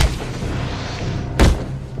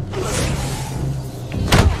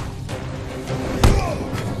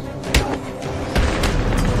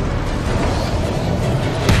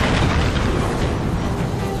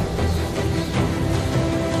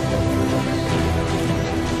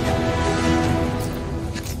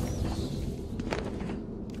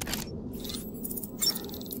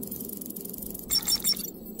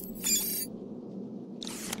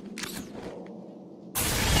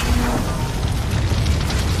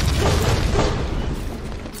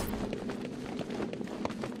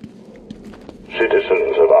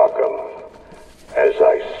 Citizens of Arkham, as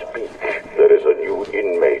I speak, there is a new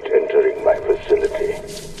inmate entering my facility.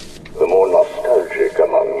 The more nostalgic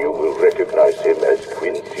among you will recognize him as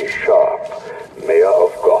Quincy Sharp, Mayor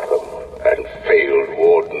of Gotham and failed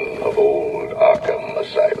warden of old Arkham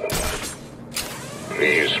Asylum.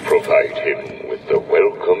 Please provide him with the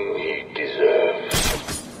welcome he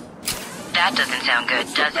deserves. That doesn't sound good,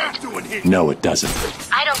 does it? No, it doesn't.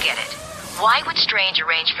 I don't get it. Why would Strange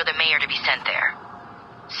arrange for the mayor to be sent there?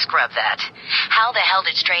 Scrub that. How the hell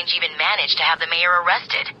did Strange even manage to have the mayor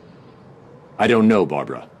arrested? I don't know,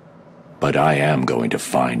 Barbara. But I am going to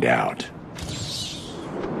find out. This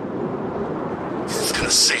is gonna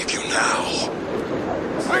save you now.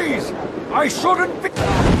 Please! I shouldn't be...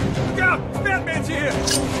 God, Batman's here!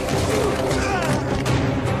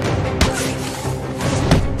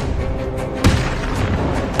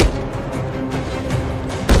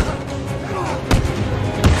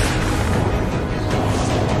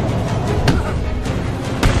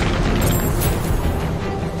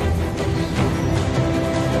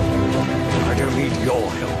 I don't need your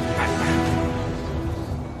help, Batman.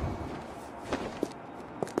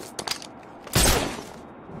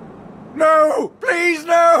 No! Please,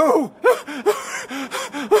 no!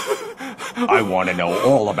 I want to know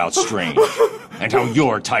all about Strange, and how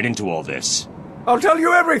you're tied into all this. I'll tell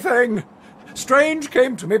you everything! Strange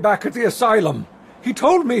came to me back at the asylum. He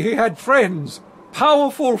told me he had friends.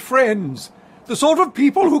 Powerful friends. The sort of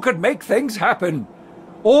people who could make things happen.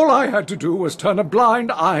 All I had to do was turn a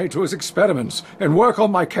blind eye to his experiments and work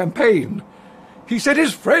on my campaign. He said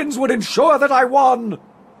his friends would ensure that I won.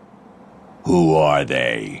 Who are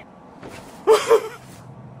they?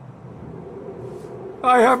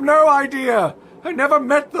 I have no idea. I never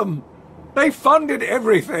met them. They funded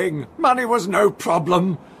everything. Money was no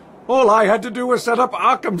problem. All I had to do was set up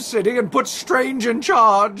Arkham City and put Strange in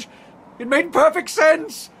charge. It made perfect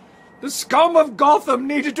sense. The scum of Gotham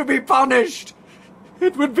needed to be punished.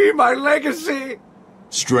 It would be my legacy.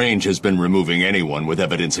 Strange has been removing anyone with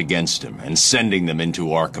evidence against him and sending them into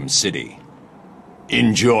Arkham City.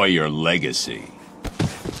 Enjoy your legacy.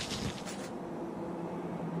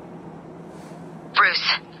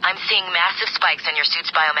 Bruce, I'm seeing massive spikes on your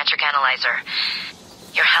suit's biometric analyzer.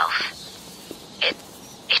 Your health.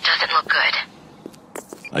 It doesn't look good.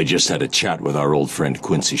 I just had a chat with our old friend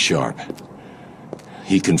Quincy Sharp.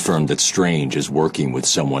 He confirmed that Strange is working with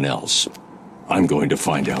someone else. I'm going to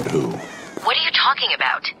find out who. What are you talking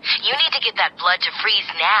about? You need to get that blood to freeze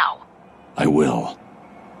now. I will.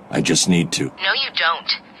 I just need to. No, you don't.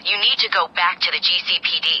 You need to go back to the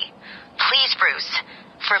GCPD. Please, Bruce.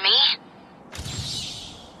 For me?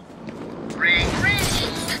 Ring, ring!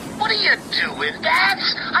 What are you doing,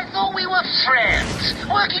 Bats? I thought we were friends,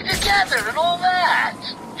 working together and all that.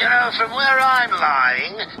 You know, from where I'm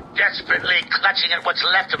lying, desperately clutching at what's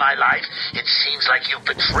left of my life, it seems like you've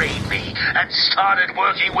betrayed me and started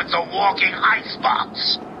working with the walking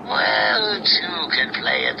icebox. Well, two can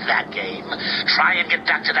play at that game. Try and get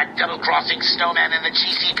back to that double-crossing snowman in the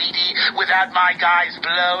GCPD without my guys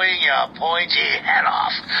blowing your pointy head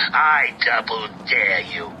off. I double dare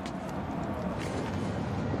you.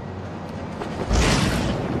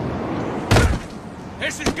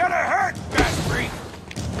 This is gonna hurt, fast freak!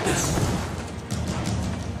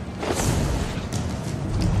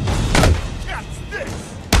 That's this!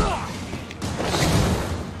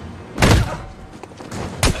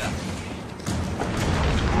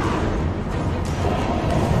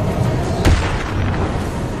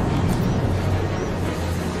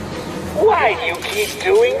 Why do you keep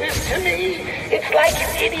doing this to me? It's like you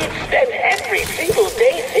idiots spend every single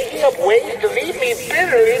day thinking up ways to leave me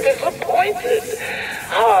bitterly disappointed.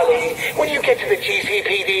 Harley, when you get to the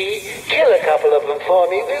GCPD, kill a couple of them for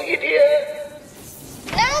me, will you, dear?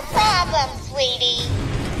 No problem, sweetie.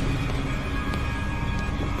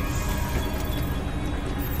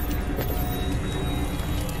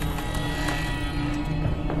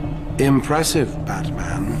 Impressive,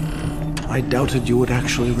 Batman. I doubted you would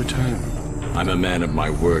actually return. I'm a man of my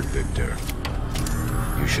word, Victor.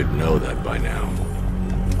 You should know that by now.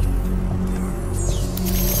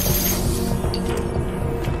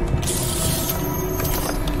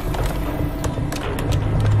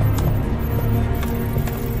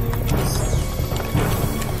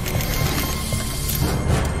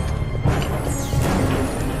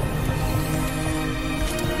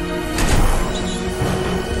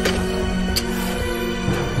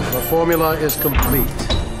 The formula is complete.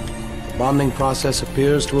 The bonding process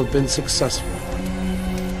appears to have been successful.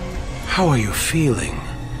 How are you feeling?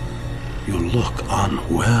 You look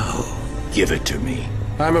unwell. Give it to me.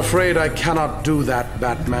 I'm afraid I cannot do that,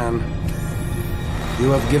 Batman. You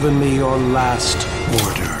have given me your last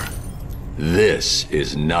order. This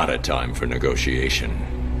is not a time for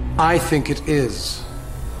negotiation. I think it is.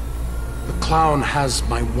 The clown has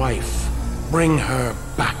my wife. Bring her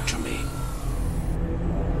back to me.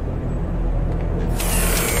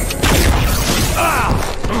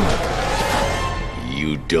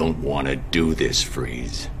 You don't want to do this,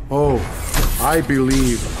 Freeze. Oh, I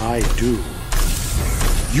believe I do.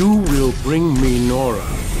 You will bring me Nora,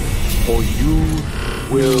 or you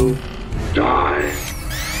will die.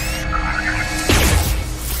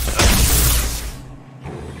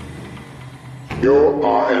 You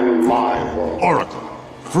are in my world. Oracle,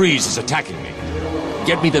 Freeze is attacking me.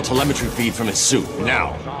 Get me the telemetry feed from his suit,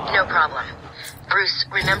 now. No problem. Bruce,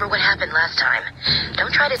 remember what happened last time.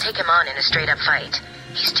 Don't try to take him on in a straight-up fight.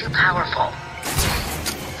 He's too powerful.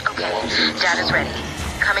 Okay, data's ready.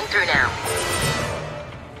 Coming through now.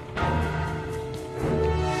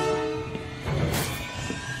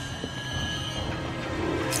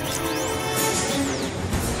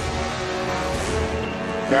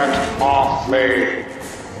 Get off me!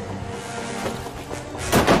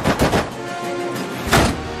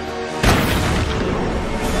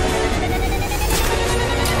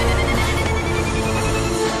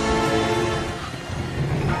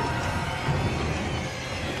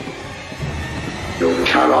 You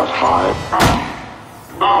cannot hide.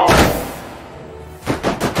 No!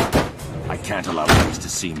 I can't allow Freeze to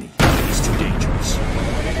see me. It's too dangerous.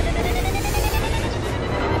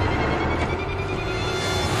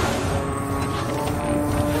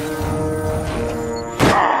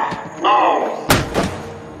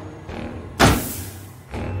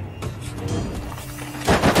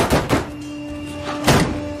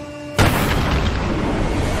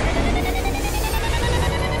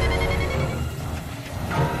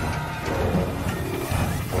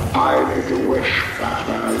 I make a wish,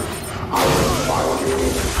 Batman. I will find you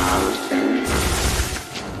and end you.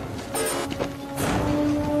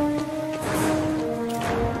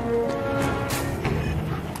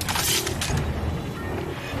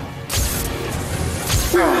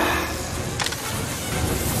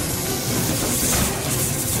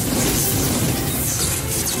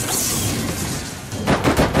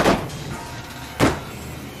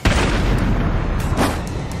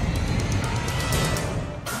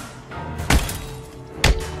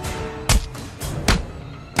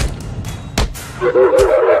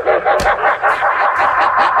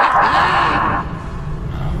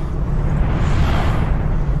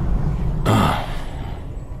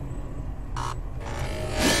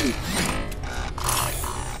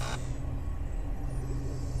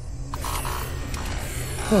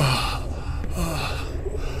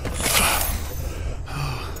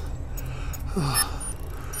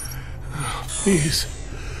 Please,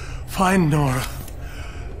 find Nora.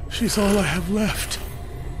 She's all I have left.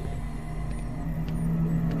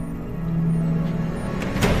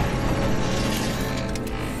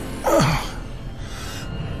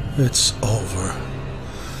 It's over.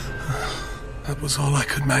 That was all I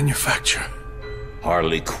could manufacture.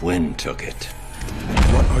 Harley Quinn took it.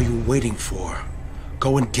 What are you waiting for?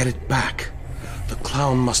 Go and get it back. The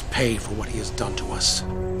clown must pay for what he has done to us.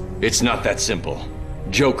 It's not that simple.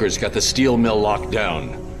 Joker's got the steel mill locked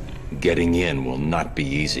down. Getting in will not be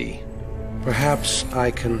easy. Perhaps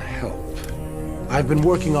I can help. I've been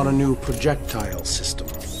working on a new projectile system.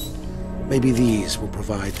 Maybe these will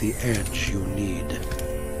provide the edge you need.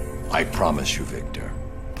 I promise you, Victor,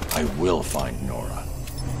 I will find Nora.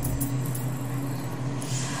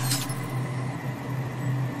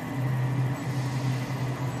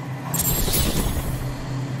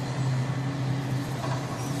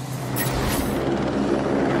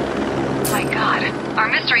 My God, our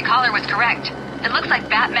mystery caller was correct. It looks like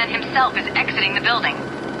Batman himself is exiting the building.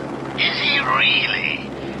 Is he really?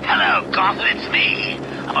 Hello, Gotham, it's me.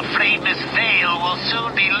 I'm afraid Miss Vale will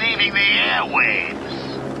soon be leaving the airwaves.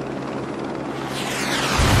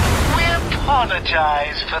 We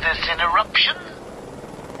apologize for this interruption.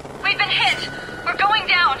 We've been hit. We're going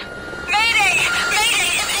down. Mayday! Mayday!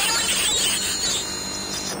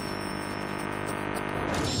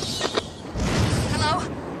 Hello?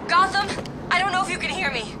 Gotham? I don't know if you can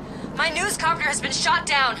hear me. My newscopter has been shot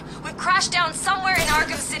down. We've crashed down somewhere in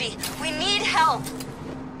Arkham City. We need help.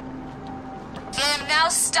 I am now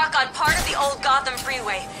stuck on part of the old Gotham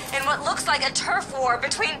freeway in what looks like a turf war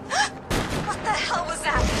between... What the hell was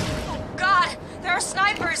that? Oh God, there are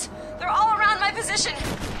snipers. They're all around my position.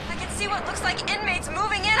 I can see what looks like inmates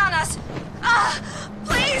moving in on us.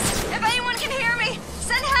 Please, if anyone can hear me,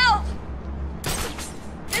 send help.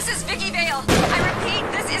 This is Vicky Vale. I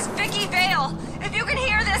repeat, this is Vicky Vale. If you can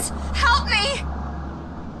hear this, help me.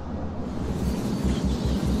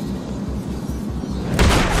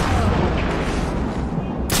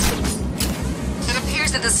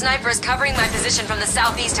 snipers covering my position from the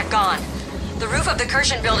southeast have gone. The roof of the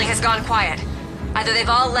Kirshen building has gone quiet. Either they've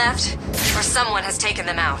all left, or someone has taken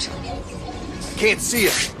them out. Can't see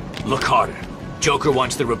it. Look harder. Joker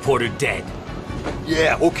wants the reporter dead.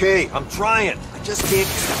 Yeah, okay, I'm trying. I just can't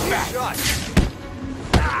get back.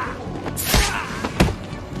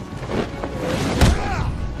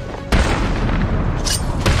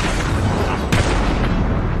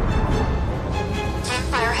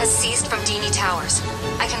 Fire has ceased from Dini Towers.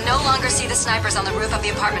 I can no longer see the snipers on the roof of the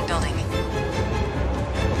apartment building.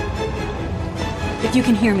 If you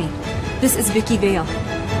can hear me, this is Vicky Vale.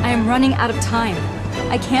 I am running out of time.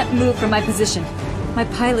 I can't move from my position. My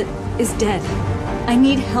pilot is dead. I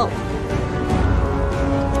need help.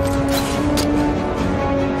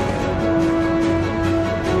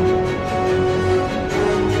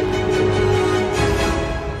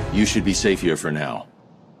 You should be safe here for now.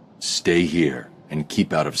 Stay here and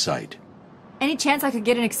keep out of sight. Any chance I could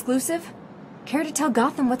get an exclusive? Care to tell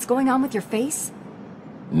Gotham what's going on with your face?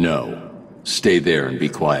 No. Stay there and be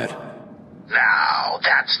quiet. Now,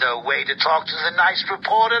 that's no way to talk to the nice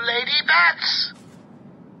reporter, Lady Bats.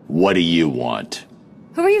 What do you want?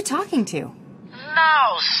 Who are you talking to?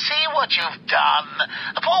 Now, see what you've done.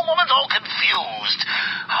 The poor woman's all confused.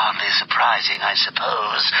 Hardly surprising, I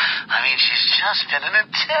suppose. I mean, she's just been in a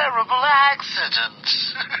terrible accident.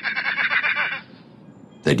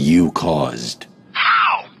 That you caused.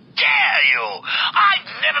 How dare you? I've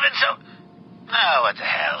never been so... Oh, what the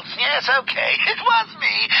hell. Yes, okay, it was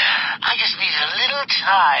me. I just needed a little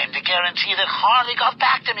time to guarantee that Harley got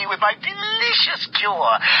back to me with my delicious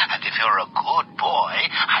cure. And if you're a good boy,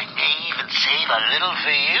 I may even save a little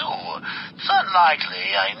for you. It's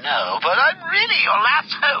unlikely, I know, but I'm really your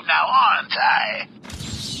last hope now, aren't I?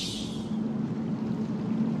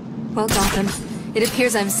 Well, Gotham, it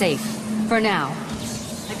appears I'm safe. For now.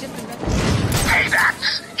 Hey,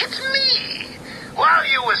 Bats, it's me. While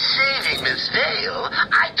you were saving Miss Vale,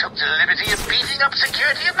 I took the liberty of beefing up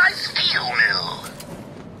security at my steel mill.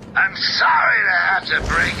 I'm sorry to have to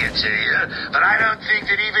break it to you, but I don't think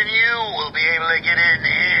that even you will be able to get in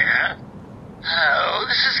here. Oh,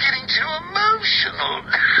 this is getting too emotional.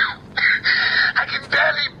 I can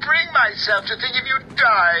barely bring myself to think of you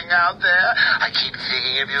dying out there. I keep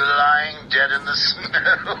thinking of you lying dead in the snow.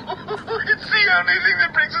 It's the only thing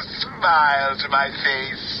that brings a smile to my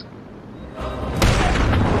face.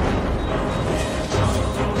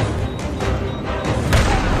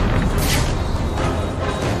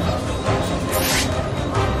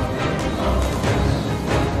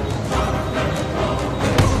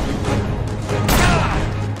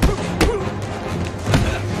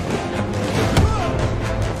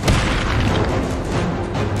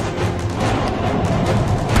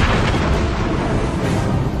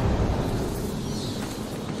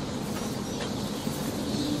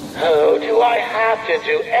 Oh, do I have to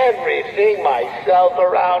do everything myself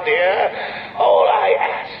around here? All I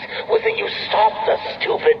asked was that you stop the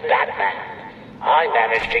stupid Batman. I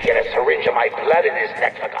managed to get a syringe of my blood in his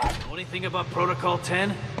neck for God. Know anything about Protocol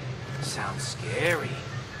 10? Sounds scary.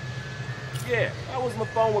 Yeah, I was on the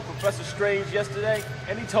phone with Professor Strange yesterday,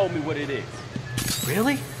 and he told me what it is.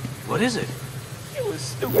 Really? What is it? It was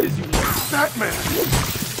stupid as you know. Batman!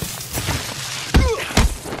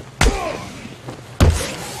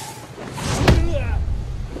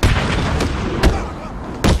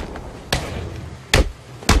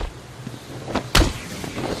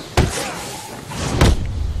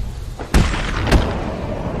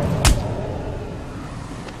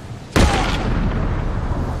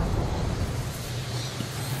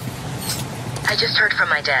 I just heard from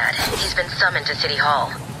my dad. He's been summoned to City Hall.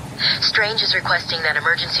 Strange is requesting that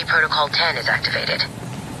Emergency Protocol 10 is activated.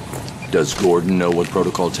 Does Gordon know what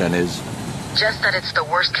Protocol 10 is? Just that it's the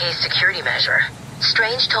worst-case security measure.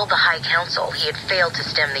 Strange told the High Council he had failed to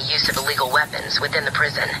stem the use of illegal weapons within the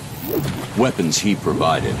prison. Weapons he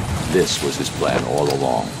provided. This was his plan all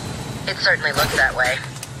along. It certainly looked that way.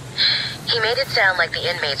 He made it sound like the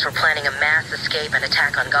inmates were planning a mass escape and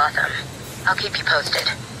attack on Gotham. I'll keep you posted.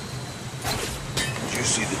 Did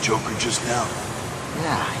you see the Joker just now?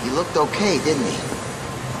 Yeah, he looked okay, didn't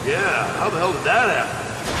he? Yeah, how the hell did that happen?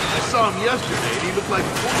 I saw him yesterday and he looked like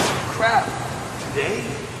crap. Today,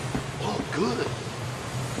 all good.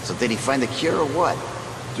 So did he find the cure or what?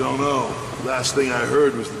 Don't know. Last thing I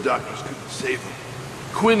heard was the doctors couldn't save him.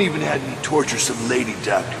 Quinn even had me torture some lady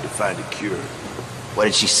doctor to find a cure. What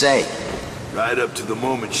did she say? Right up to the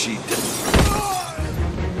moment she died.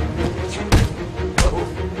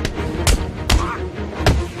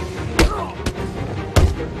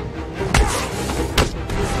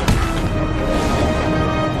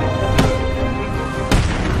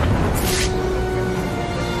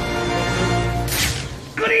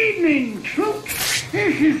 evening, troops.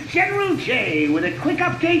 This is General J with a quick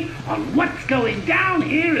update on what's going down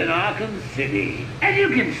here in Arkham City. As you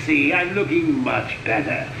can see, I'm looking much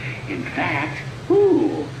better. In fact,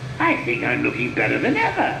 I think I'm looking better than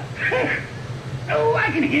ever. Oh,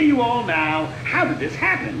 I can hear you all now. How did this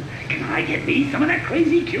happen? Can I get me some of that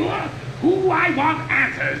crazy cure? I want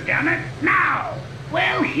answers, damn it, now!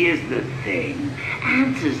 Well, here's the thing.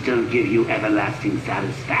 Answers don't give you everlasting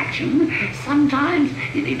satisfaction. Sometimes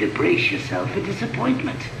you need to brace yourself for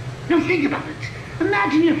disappointment. Now think about it.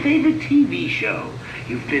 Imagine your favorite TV show.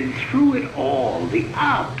 You've been through it all. The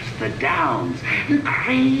ups, the downs, the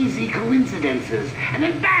crazy coincidences. And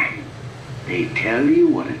then bang! They tell you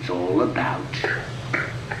what it's all about.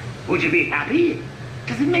 Would you be happy?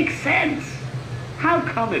 Does it make sense? How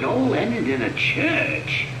come it all ended in a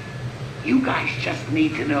church? You guys just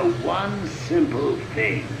need to know one simple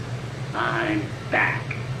thing. I'm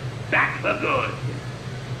back. Back for good.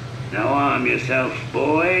 Now arm yourselves,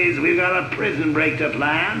 boys. We've got a prison break to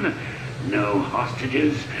plan. No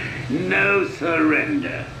hostages, no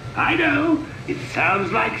surrender. I know, it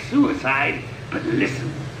sounds like suicide, but listen.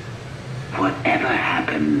 Whatever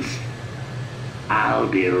happens, I'll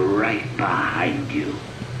be right behind you.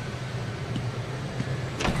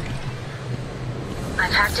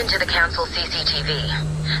 I've hacked into the council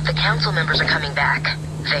CCTV. The council members are coming back.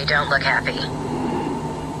 They don't look happy.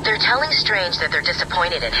 They're telling Strange that they're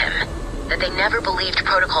disappointed in him, that they never believed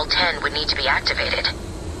Protocol 10 would need to be activated.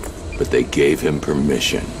 But they gave him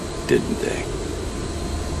permission, didn't they?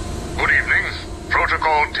 Good evening.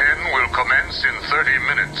 Protocol 10 will commence in 30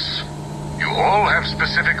 minutes. You all have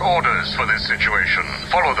specific orders for this situation.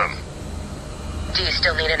 Follow them. Do you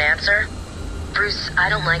still need an answer? Bruce, I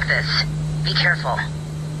don't like this. Be careful.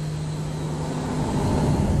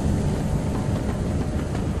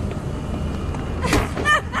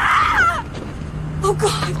 Oh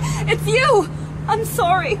God, it's you! I'm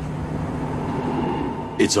sorry.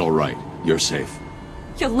 It's all right. You're safe.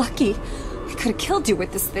 You're lucky. I could have killed you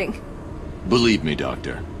with this thing. Believe me,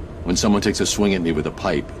 Doctor. When someone takes a swing at me with a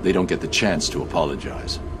pipe, they don't get the chance to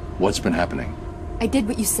apologize. What's been happening? I did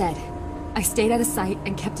what you said. I stayed out of sight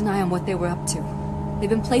and kept an eye on what they were up to. They've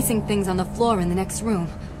been placing things on the floor in the next room.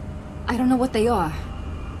 I don't know what they are.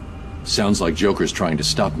 Sounds like Joker's trying to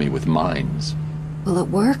stop me with mines. Will it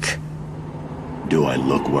work? Do I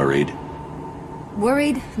look worried?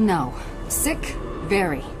 Worried? No. Sick?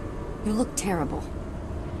 Very. You look terrible.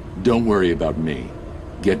 Don't worry about me.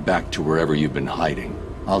 Get back to wherever you've been hiding.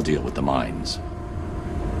 I'll deal with the mines.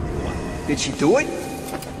 Did she do it?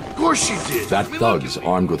 Of course she did. That thug's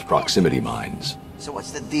armed with proximity mines. So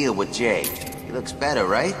what's the deal with Jay? He looks better,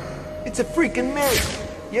 right? It's a freaking miracle.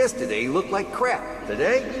 Yesterday he looked like crap.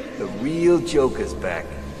 Today, the real Joker's back.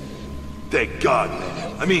 Thank God,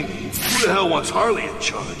 man. I mean, who the hell wants Harley in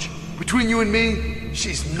charge? Between you and me,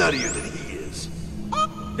 she's nuttier than he is.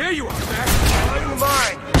 Here you are, Mac. Out of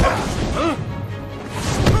mine. Huh?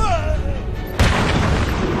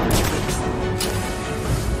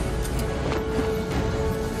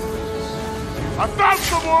 I found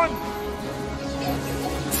someone!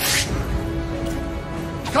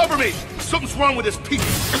 Cover me! Something's wrong with this people.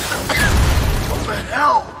 What the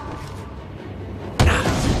hell?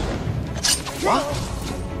 What?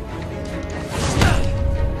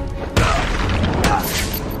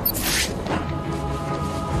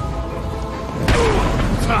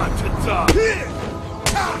 Time to die.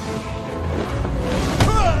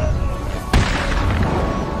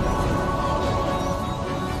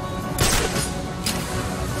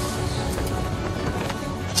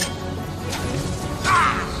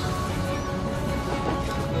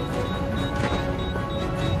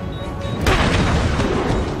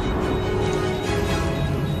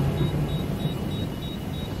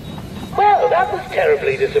 That was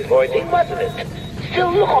terribly disappointing, wasn't it?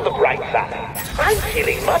 Still, look on the bright side. I'm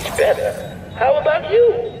feeling much better. How about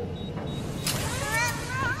you?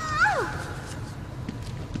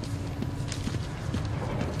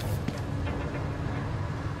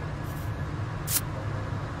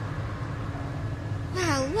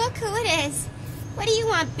 Wow, look who it is. What do you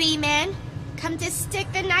want, B-Man? Come to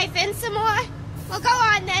stick the knife in some more? Well, go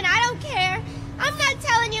on then, I don't care. I'm not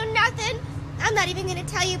telling you nothing. I'm not even gonna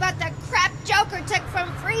tell you about the crap Joker took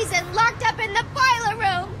from Freeze and locked up in the boiler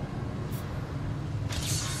room.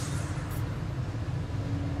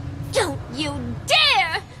 Don't you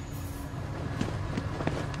dare!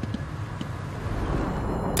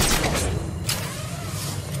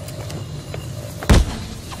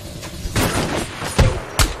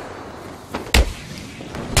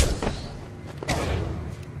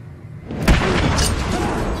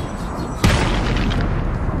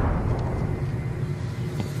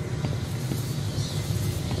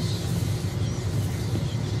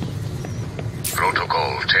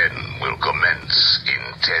 Protocol 10 will commence in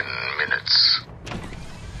 10 minutes.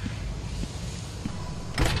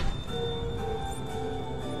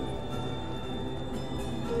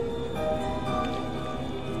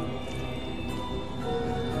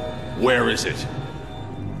 Where is it?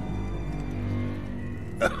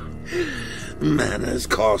 Manners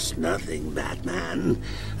cost nothing, Batman.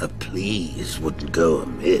 A please wouldn't go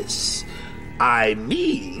amiss. I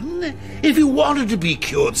mean, if you wanted to be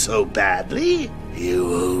cured so badly,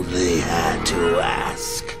 you only had to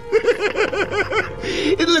ask.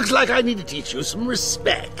 It looks like I need to teach you some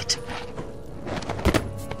respect.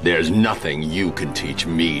 There's nothing you can teach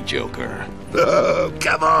me, Joker. Oh,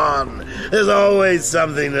 come on. There's always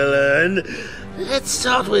something to learn. Let's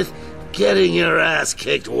start with getting your ass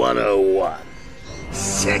kicked 101.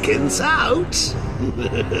 Seconds out.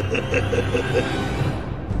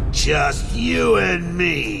 Just you and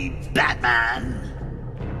me, Batman.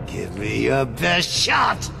 Give me your best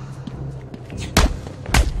shot.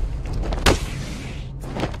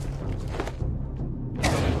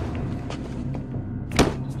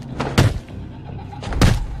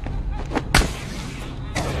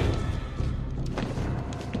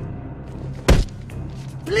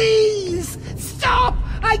 Please, stop!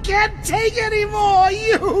 I can't take any more!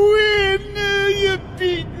 You win! You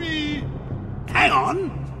beat me! Hang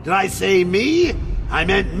on! Did I say me? I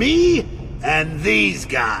meant me and these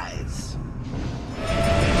guys.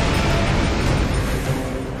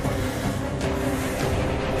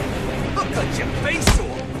 I'll cut your face off!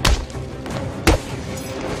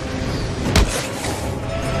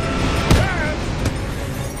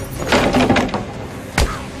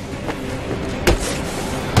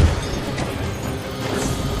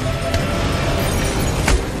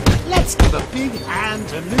 Let's give a big hand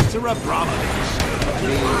to Mr. Abramovich. I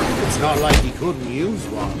mean, it's not like he couldn't use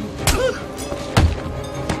one.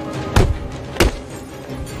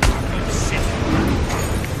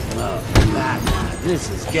 Oh, Batman, this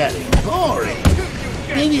is getting boring.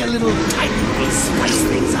 Maybe a little Titan will spice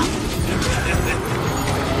things up.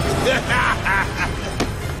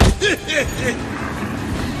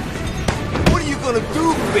 What are you gonna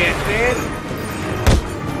do, Batman?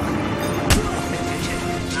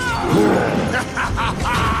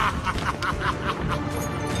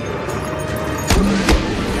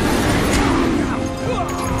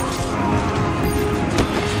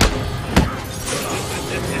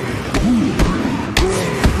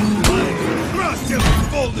 Trust him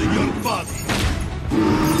folding your body.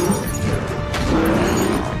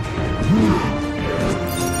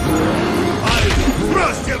 I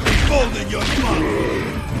trust him folding your body.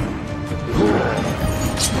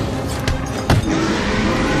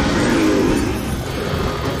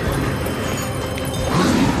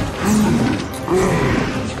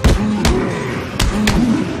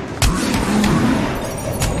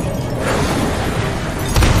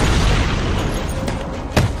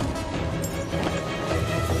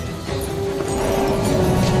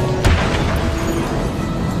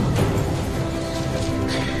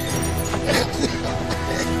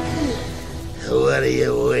 What are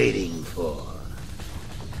you waiting for?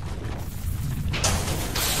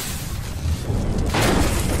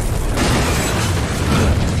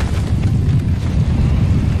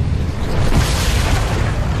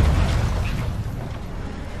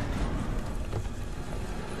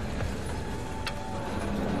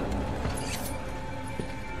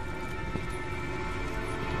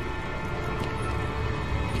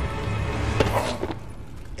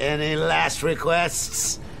 Any last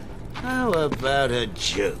requests? How about a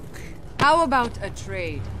joke? How about a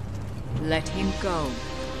trade? Let him go.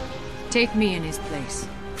 Take me in his place.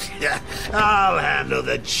 I'll handle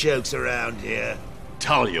the jokes around here.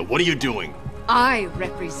 Talia, what are you doing? I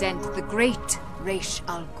represent the great Ra's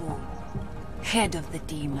al Ghul, head of the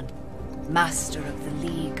demon, master of the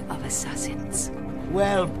League of Assassins.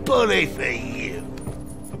 Well, bully for you.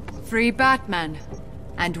 Free Batman,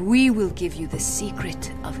 and we will give you the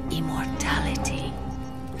secret of immortality.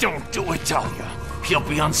 Don't do it, Talia. He'll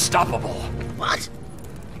be unstoppable. What?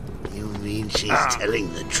 You mean she's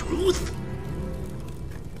telling the truth?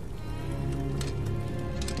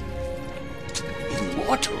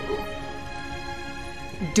 Immortal?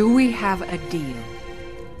 Do we have a deal?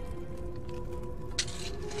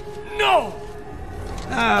 No!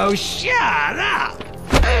 Oh, shut up!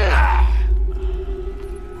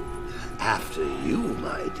 After you,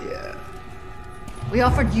 my dear. We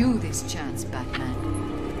offered you this chance, Batman.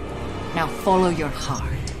 Now follow your heart.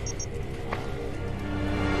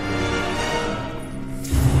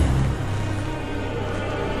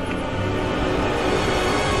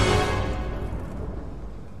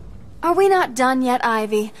 Are we not done yet,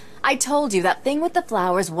 Ivy? I told you that thing with the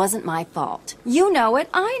flowers wasn't my fault. You know it,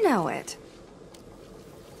 I know it.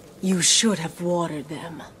 You should have watered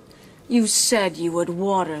them. You said you would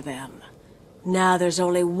water them. Now there's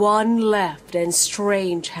only one left, and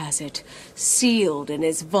Strange has it, sealed in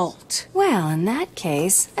his vault. Well, in that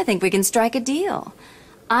case, I think we can strike a deal.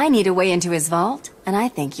 I need a way into his vault, and I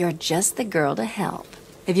think you're just the girl to help.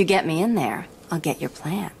 If you get me in there, I'll get your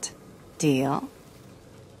plant. Deal?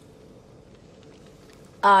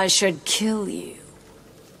 I should kill you.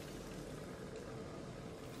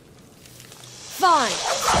 Fine.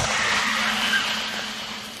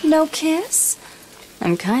 No kiss?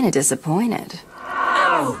 I'm kinda disappointed.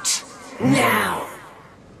 Out! Now!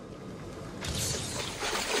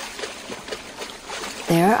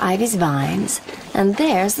 There are Ivy's vines, and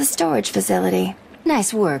there's the storage facility.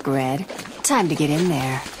 Nice work, Red. Time to get in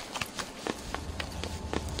there.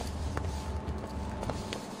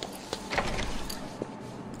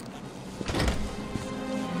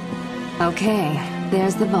 Okay,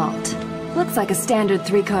 there's the vault. Looks like a standard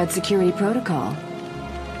 3-card security protocol.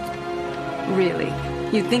 Really?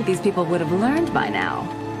 You'd think these people would have learned by now.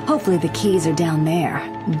 Hopefully the keys are down there,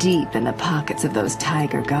 deep in the pockets of those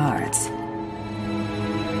tiger guards.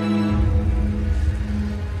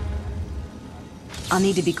 I'll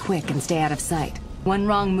need to be quick and stay out of sight. One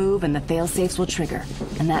wrong move and the failsafes will trigger,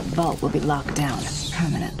 and that vault will be locked down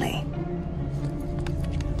permanently.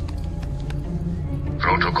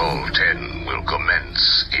 Protocol 10 will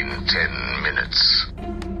commence in 10 minutes.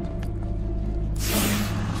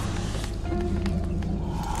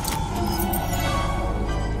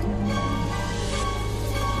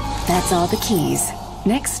 That's all the keys.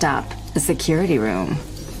 Next stop, the security room.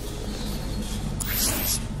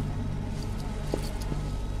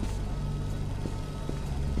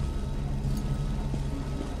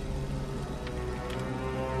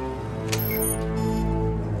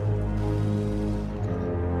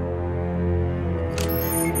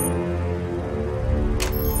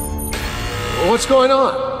 What's going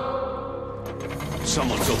on?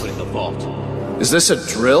 Someone's opening the vault. Is this a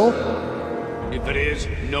drill? If it is,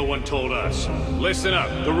 no one told us. Listen up.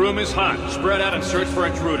 The room is hot. Spread out and search for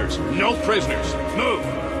intruders. No prisoners. Move!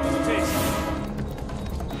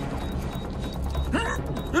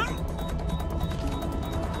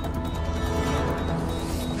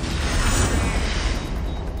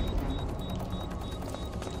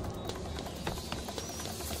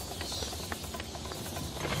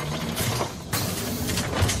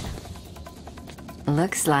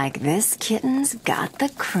 Looks like this kitten's got the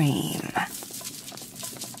cream.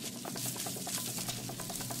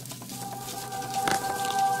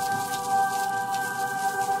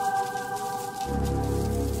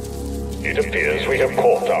 It appears we have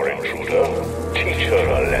caught our intruder. Teach her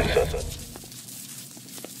a lesson.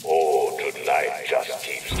 Oh, tonight just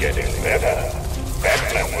keeps getting better.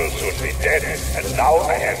 Batman will soon be dead, and now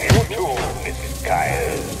I have you too, Mrs.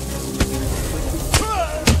 Kyle.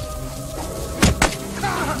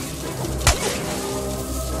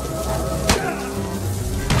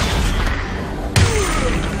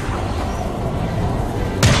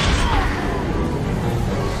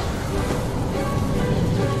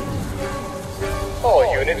 All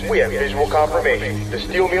units, we have visual confirmation. The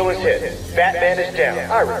steel mill is hit. Batman is down.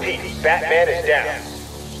 I repeat, Batman is down.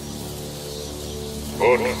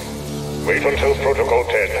 Good. Wait until Protocol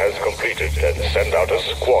 10 has completed and send out a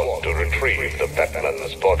squad to retrieve the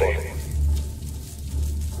Batman's body.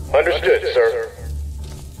 Understood, sir.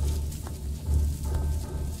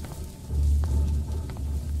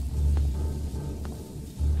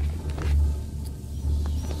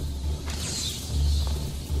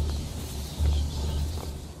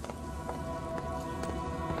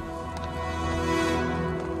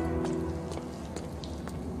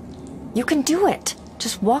 You can do it.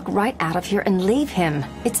 Just walk right out of here and leave him.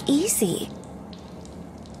 It's easy.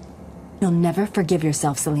 You'll never forgive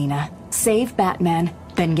yourself, Selina. Save Batman,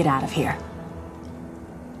 then get out of here.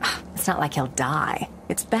 It's not like he'll die.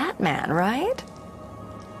 It's Batman, right?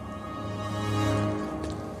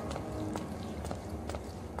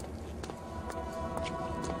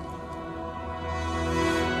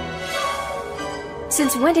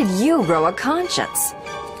 Since when did you grow a conscience?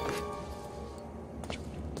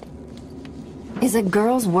 Is a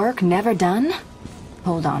girl's work never done?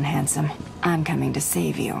 Hold on, handsome. I'm coming to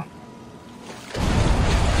save you.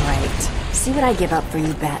 Great. See what I give up for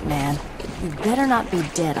you, Batman. You better not be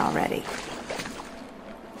dead already.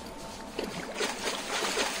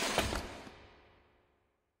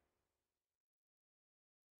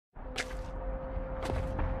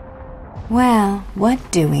 Well, what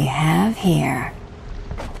do we have here?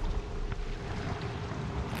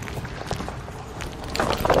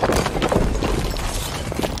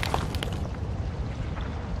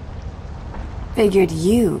 Figured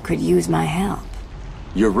you could use my help.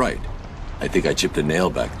 You're right. I think I chipped a nail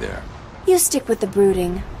back there. You stick with the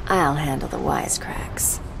brooding. I'll handle the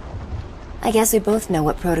wisecracks. I guess we both know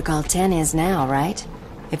what Protocol 10 is now, right?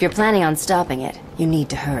 If you're planning on stopping it, you need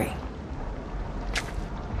to hurry.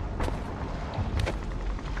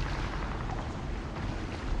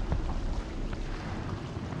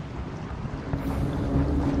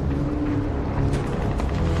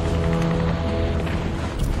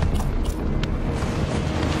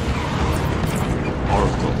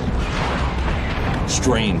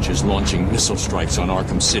 Strange is launching missile strikes on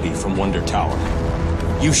Arkham City from Wonder Tower.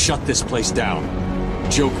 You shut this place down.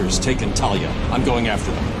 Joker's taken Talia. I'm going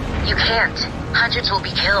after them. You can't. Hundreds will be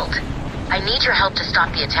killed. I need your help to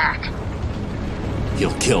stop the attack.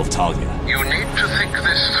 He'll kill Talia. You need to think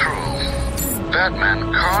this through.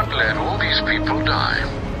 Batman can't let all these people die.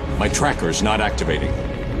 My tracker's not activating.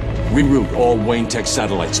 Reroute all Wayne Tech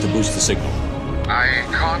satellites to boost the signal. I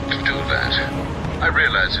can't do that. I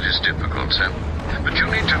realize it is difficult, Sam. But you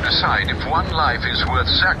need to decide if one life is worth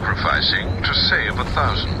sacrificing to save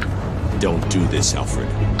 1,000. Don't do this, Alfred.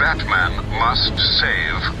 Batman must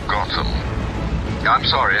save Gotham. I'm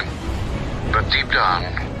sorry, but deep down,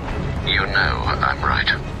 you know I'm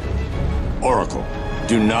right. Oracle,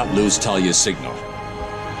 do not lose Talia's signal.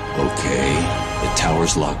 Okay, the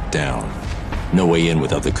tower's locked down. No way in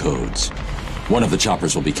without the codes. One of the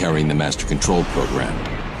choppers will be carrying the master control program.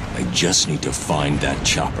 I just need to find that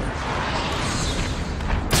chopper.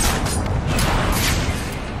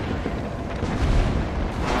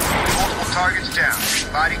 Targets down.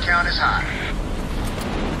 Body count is high.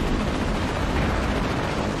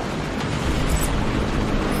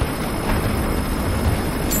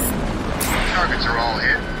 Targets are all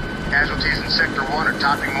hit. Casualties in Sector 1 are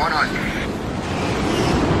topping 100.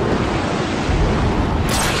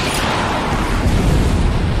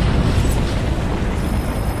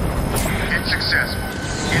 Hit successful.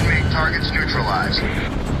 Inmate targets neutralized.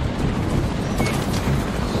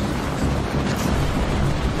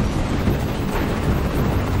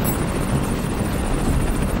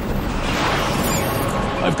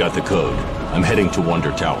 I've got the code. I'm heading to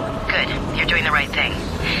Wonder Tower. Good. You're doing the right thing.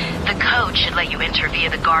 The code should let you enter via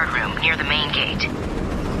the guard room near the main gate.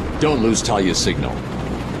 Don't lose Talia's signal.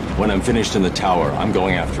 When I'm finished in the tower, I'm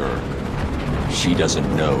going after her. She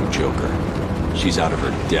doesn't know Joker. She's out of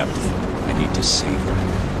her depth. I need to save her.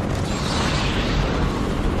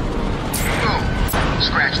 Boom.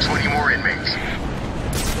 Scratch 20 more inmates.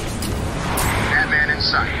 Batman in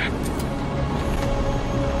sight.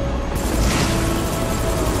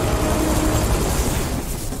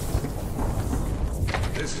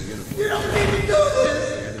 You don't need to do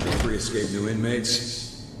this! The three escaped new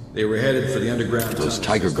inmates. They were headed for the underground. Those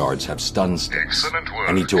Tiger Guards have stun sticks. Excellent work.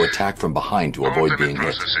 I need to attack from behind to avoid being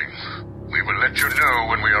hit. We will let you know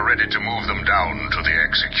when we are ready to move them down to the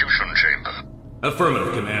execution chamber.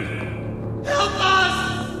 Affirmative, Command. Help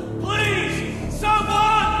us! Please!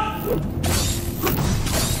 Someone!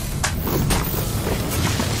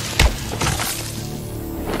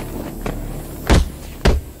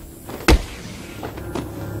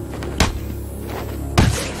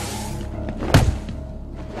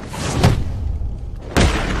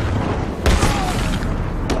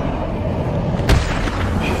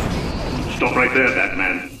 Stop right there,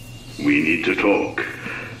 Batman. We need to talk.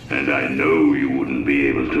 And I know you wouldn't be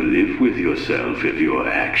able to live with yourself if your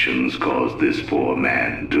actions caused this poor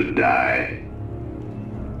man to die.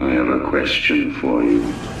 I have a question for you.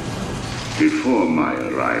 Before my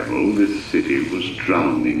arrival, this city was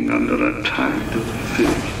drowning under a tide of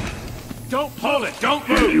filth. Don't pull it! Don't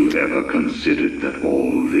move! Have you ever considered that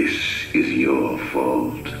all this is your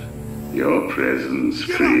fault? Your presence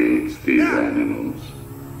creates these animals.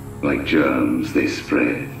 Like germs, they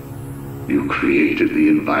spread. You created the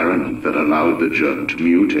environment that allowed the germ to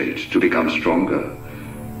mutate, to become stronger.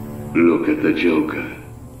 Look at the Joker.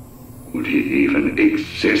 Would he even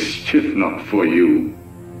exist if not for you?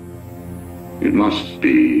 It must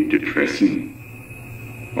be depressing.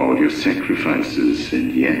 All your sacrifices,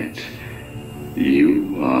 and yet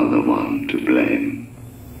you are the one to blame.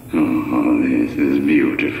 Oh, this is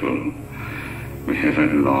beautiful. We have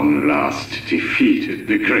at long last defeated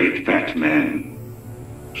the great Batman.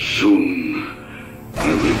 Soon,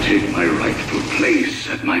 I will take my rightful place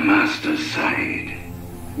at my master's side.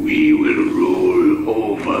 We will rule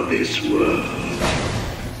over this world.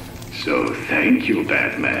 So thank you,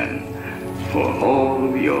 Batman, for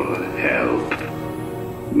all your help.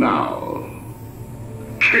 Now,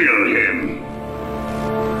 kill him.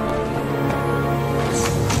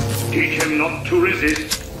 Teach him not to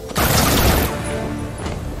resist.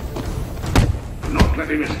 Not let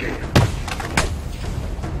him escape.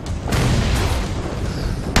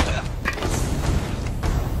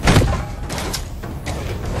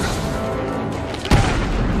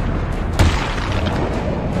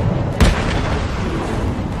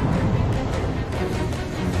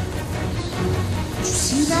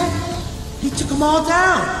 them all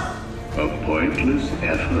down. A pointless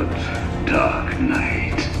effort, Dark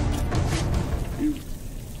Knight.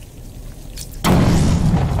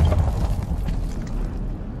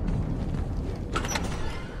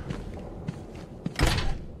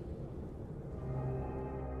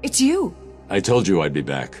 It's you. I told you I'd be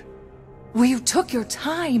back. Well, you took your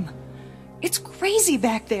time. It's crazy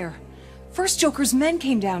back there. First Joker's men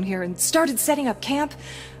came down here and started setting up camp.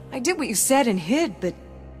 I did what you said and hid, but...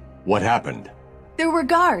 What happened? There were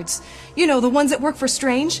guards. You know, the ones that work for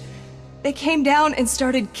Strange. They came down and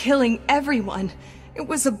started killing everyone. It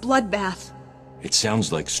was a bloodbath. It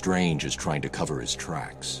sounds like Strange is trying to cover his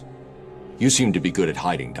tracks. You seem to be good at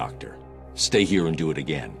hiding, Doctor. Stay here and do it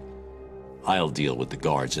again. I'll deal with the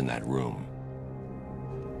guards in that room.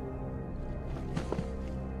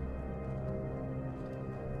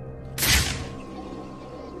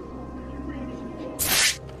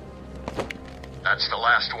 That's the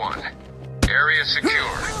last one. Area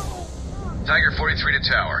secure. Tiger 43 to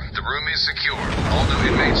tower. The room is secure. All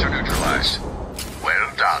new inmates are neutralized.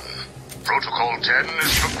 Well done. Protocol 10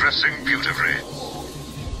 is progressing beautifully.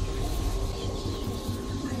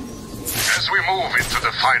 As we move into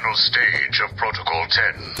the final stage of Protocol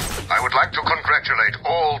 10, I would like to congratulate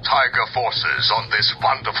all Tiger forces on this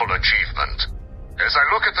wonderful achievement. As I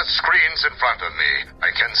look at the screens in front of me,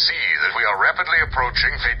 I can see that we are rapidly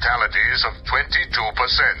approaching fatalities of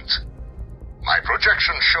 22%. My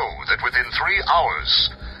projections show that within 3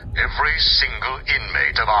 hours, every single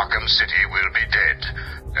inmate of Arkham City will be dead,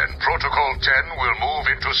 and Protocol 10 will move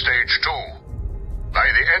into Stage 2. By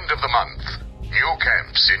the end of the month, new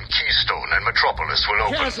camps in Keystone and Metropolis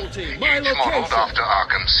will open, Casualty, my each modeled location. after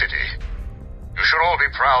Arkham City. You should all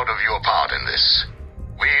be proud of your part in this.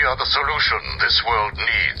 We are the solution this world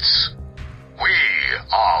needs. We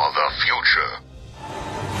are the future.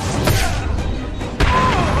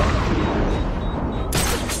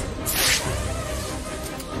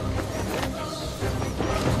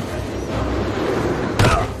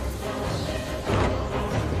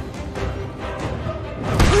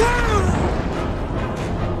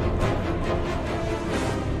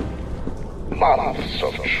 Months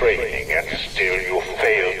of training and still you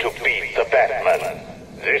fail to beat the Batman.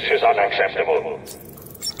 This is unacceptable.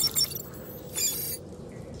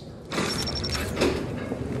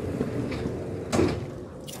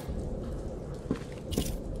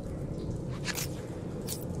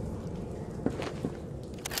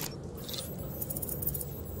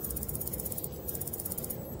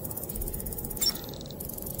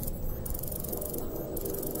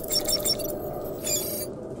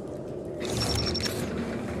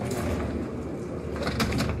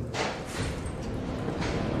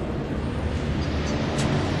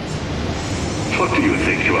 What do you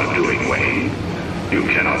think you are doing, Wayne? You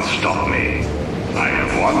cannot stop me. I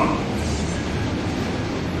have won.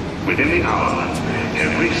 Within the hour,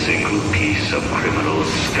 every single piece of criminal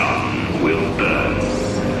scum will burn.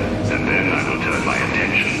 And then I will turn my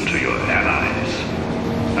attention to your allies.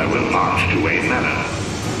 I will march to Wayne Manor.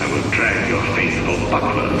 I will drag your faithful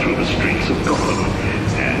butler through the streets of Gotham.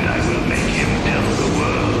 And I will make him tell the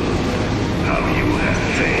world how you have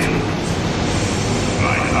failed.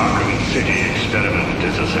 My Arkham City experiment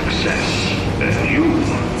is a success, and you will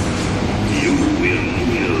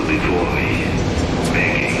kneel before me,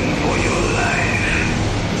 begging for your life.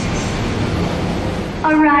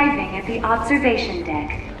 Arriving at the observation deck.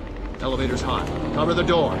 Elevator's hot. Cover the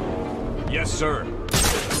door. Yes, sir.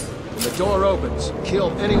 When the door opens,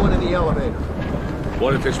 kill anyone in the elevator.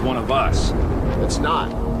 What if it's one of us? It's not.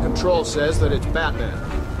 Control says that it's Batman.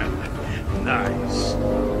 Nice.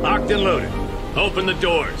 Locked and loaded. Open the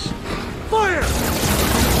doors. Fire!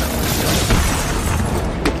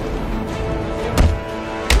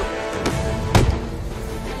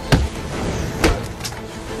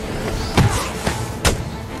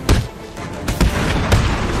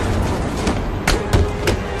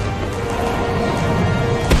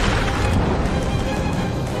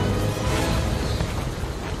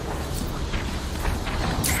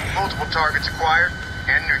 Multiple targets acquired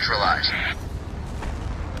and neutralized.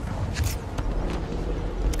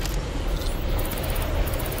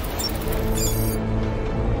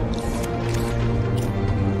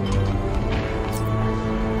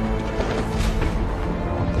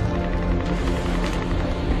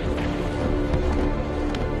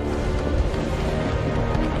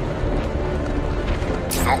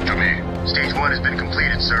 Talk to me. Stage 1 has been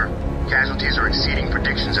completed, sir. Casualties are exceeding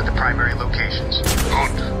predictions at the primary locations.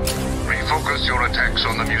 Good. Refocus your attacks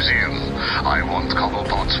on the museum. I want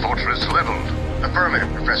Cobblepot's fortress leveled.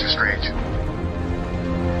 Affirmative, Professor Strange.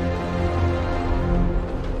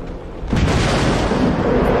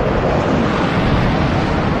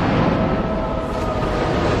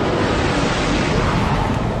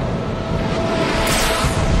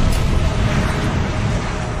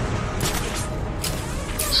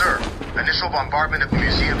 bombardment of the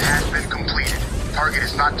museum has been completed. Target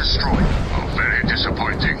is not destroyed. Oh, very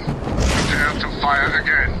disappointing. Prepare to fire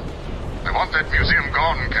again. I want that museum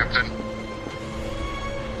gone, Captain.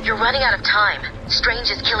 You're running out of time.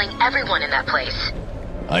 Strange is killing everyone in that place.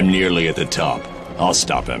 I'm nearly at the top. I'll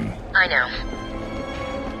stop him. I know.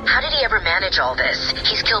 How did he ever manage all this?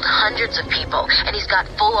 He's killed hundreds of people, and he's got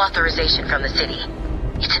full authorization from the city.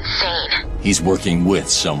 It's insane. He's working with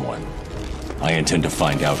someone. I intend to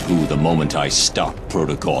find out who the moment I stop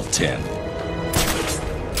Protocol 10.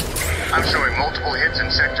 I'm showing multiple hits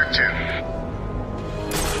in Sector 2.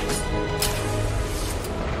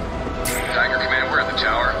 Tiger Command, we're at the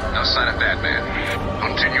tower. No sign of Batman.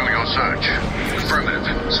 Continue your search.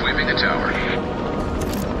 Affirmative. Sweeping the tower.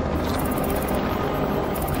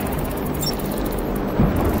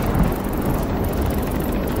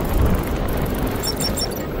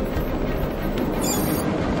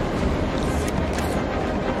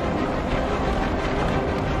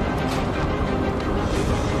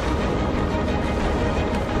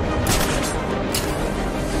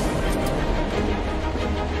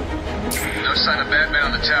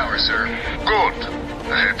 Tower, sir. Good.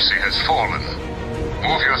 Perhaps he has fallen.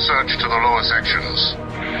 Move your search to the lower sections.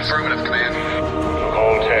 Affirmative, Command.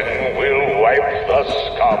 Protocol 10 will wipe the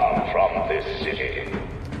scum from this city.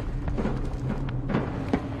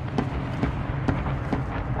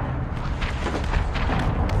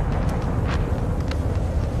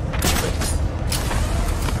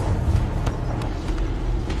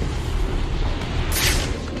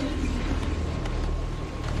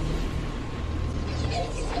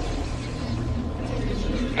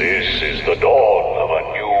 This is the dawn of a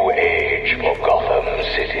new age for Gotham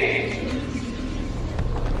City.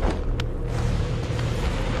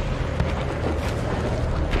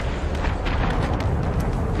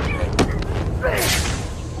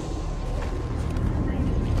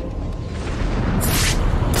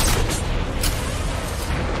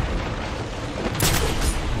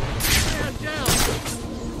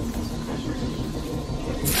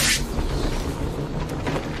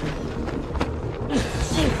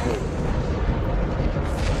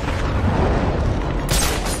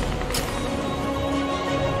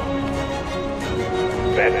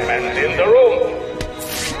 Batman's in the room.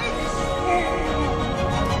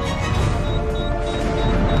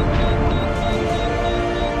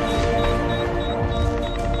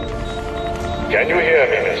 Can you hear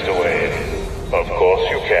me, Mr. Wayne? Of course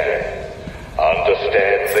you can.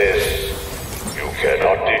 Understand this. You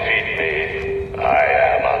cannot defeat me. I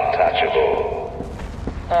am untouchable.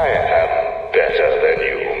 I am better than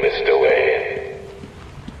you, Mr. Wayne.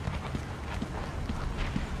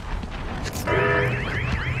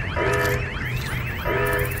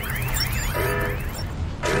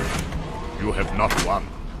 You have not won.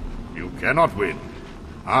 You cannot win.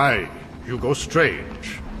 I, Hugo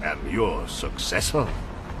Strange, am your successor.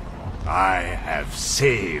 I have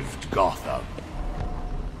saved Gotham.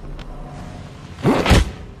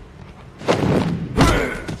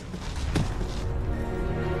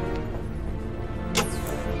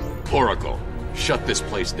 Oracle, shut this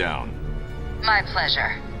place down. My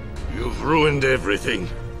pleasure. You've ruined everything.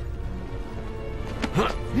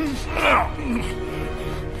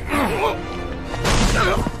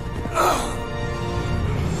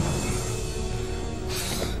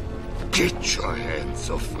 Get your hands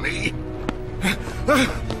off me.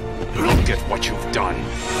 Look at what you've done.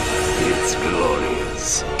 It's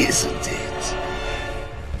glorious, isn't it?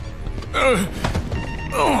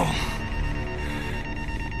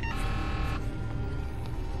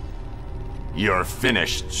 You're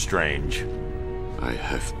finished, Strange. I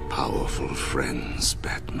have powerful friends,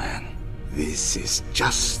 Batman. This is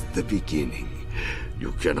just the beginning.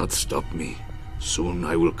 You cannot stop me. Soon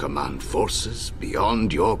I will command forces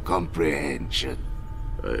beyond your comprehension.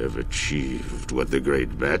 I have achieved what the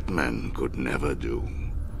great Batman could never do.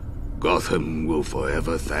 Gotham will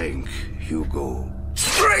forever thank Hugo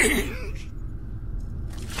Strange!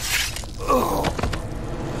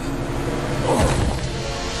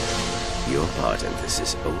 Your part in this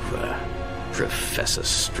is over, Professor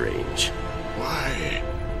Strange. Why?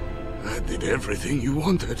 I did everything you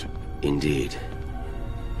wanted. Indeed.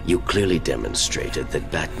 You clearly demonstrated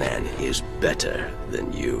that Batman is better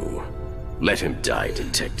than you. Let him die,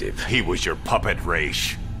 Detective. He was your puppet,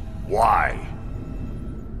 Raish. Why?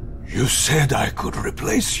 You said I could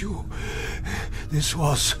replace you. This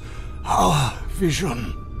was our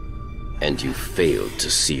vision. And you failed to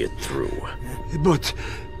see it through. But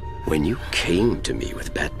when you came to me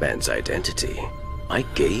with Batman's identity, I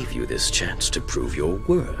gave you this chance to prove your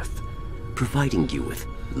worth, providing you with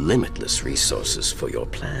limitless resources for your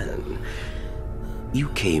plan. You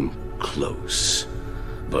came close.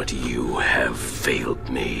 But you have failed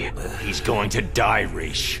me. He's going to die,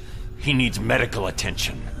 Rish. He needs medical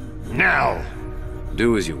attention. Now!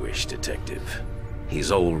 Do as you wish, Detective.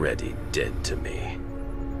 He's already dead to me.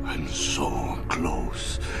 I'm so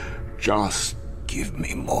close. Just give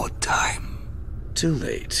me more time. Too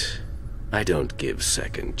late. I don't give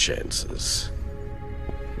second chances.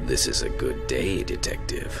 This is a good day,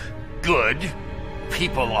 Detective. Good?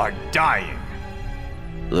 People are dying.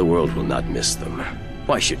 The world will not miss them.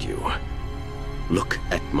 Why should you? Look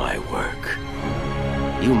at my work.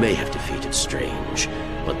 You may have defeated Strange,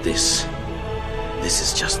 but this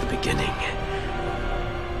is just the beginning.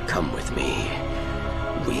 Come with me.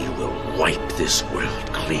 We will wipe this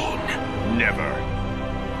world clean. Never.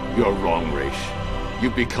 You're wrong, Rish.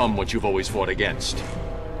 You've become what you've always fought against.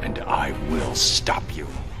 And I will stop you.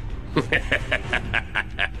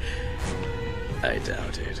 I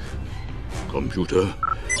doubt it. Computer,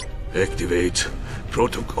 activate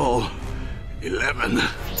Protocol 11.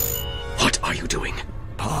 What are you doing?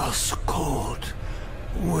 Passcode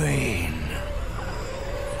Wayne.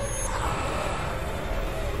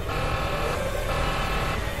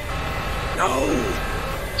 No!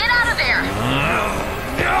 Get out of there!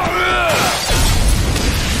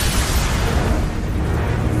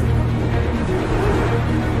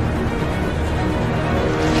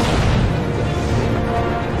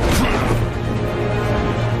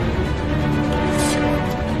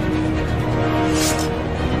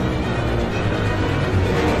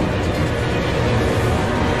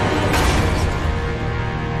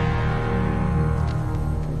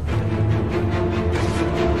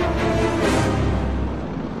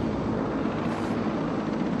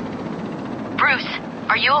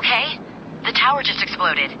 Are you okay? The tower just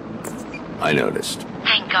exploded. I noticed.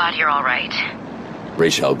 Thank God you're all right.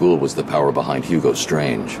 Ra's al Ghul was the power behind Hugo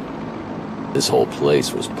Strange. This whole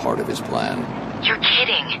place was part of his plan. You're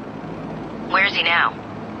kidding. Where is he now?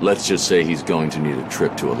 Let's just say he's going to need a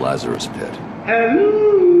trip to a Lazarus pit.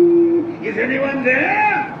 Hello? Is anyone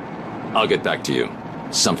there? I'll get back to you.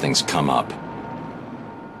 Something's come up.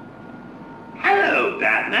 Hello,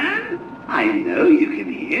 Batman. I know you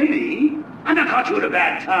can hear me. I've not caught you at a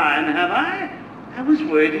bad time, have I? I was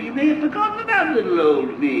worried that you may have forgotten about little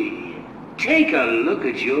old me. Take a look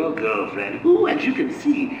at your girlfriend, who, as you can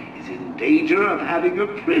see, is in danger of having her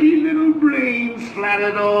pretty little brains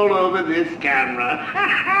splattered all over this camera.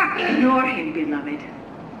 Ignore him, beloved.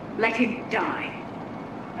 Let him die.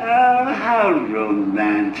 Oh, how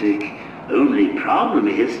romantic. Only problem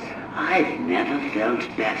is, I've never felt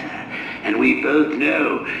better. And we both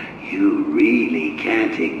know you really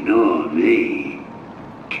can't ignore me,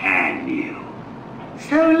 can you?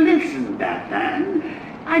 So listen, Batman.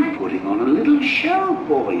 I'm putting on a little show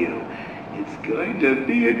for you. It's going to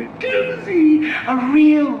be a doozy, a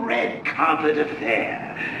real red carpet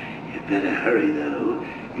affair. You better hurry, though.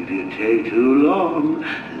 If you take too long,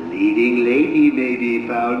 the leading lady may be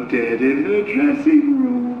found dead in her dressing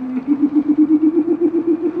room.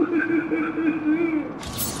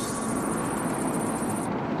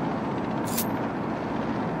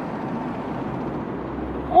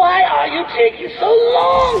 Why are you taking so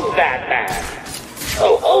long, Batman?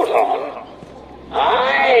 Oh, hold on.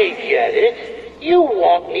 I get it. You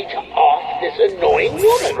want me to off this annoying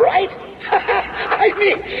woman, right? I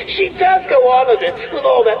mean, she does go on a bit with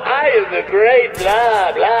all that I am the great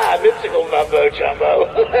blah blah mystical mumbo jumbo.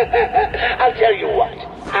 I'll tell you what,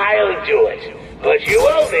 I'll do it. But you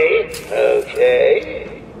owe me,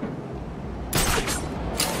 okay?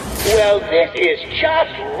 Well, this is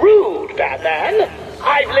just rude, Batman.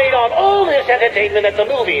 I've laid on all this entertainment at the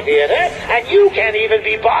movie theater, and you can't even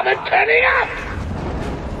be bothered turning up!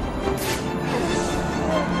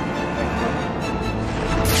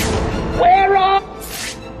 Where are...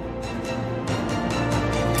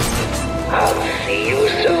 I'll see you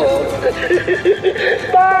soon.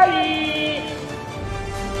 Bye!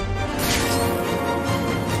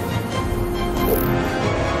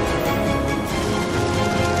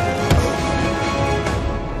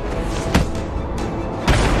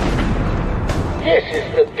 This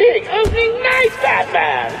is the big opening night,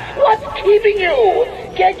 Batman! What's keeping you?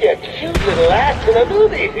 Get your cute little ass to the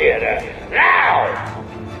movie theater, now!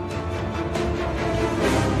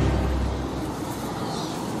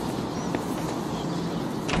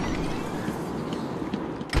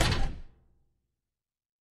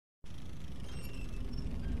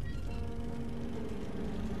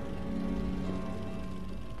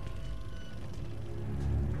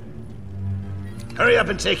 Hurry up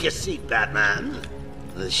and take your seat, Batman.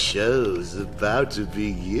 The show's about to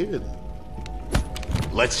begin.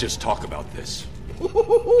 Let's just talk about this.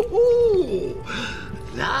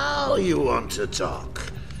 Now you want to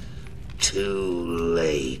talk. Too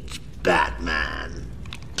late, Batman.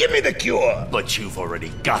 Give me the cure! But you've already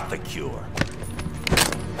got the cure.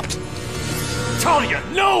 Talia,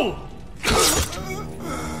 no!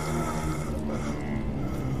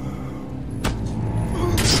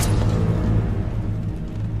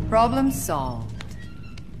 Problem solved.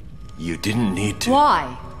 You didn't need to.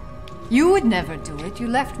 Why? You would never do it. You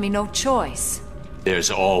left me no choice.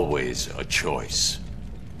 There's always a choice.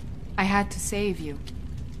 I had to save you.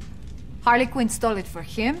 Harley Quinn stole it for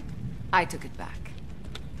him. I took it back.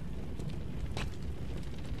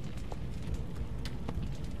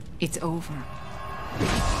 It's over.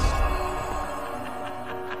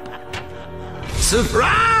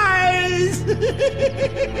 Surprise!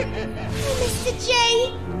 Mr. J,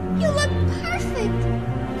 you look perfect.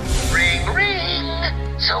 Ring,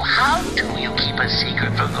 ring! So how do you keep a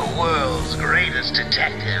secret from the world's greatest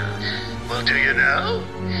detective? Well, do you know?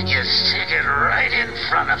 You stick it right in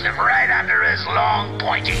front of him, right under his long,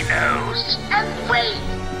 pointy nose, and wait.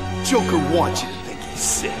 Joker wants you to think he's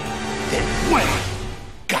sick. Then wait!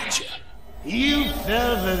 Gotcha! You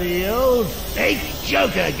fell for the old fake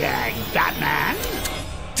Joker gang, Batman!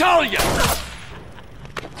 Talia!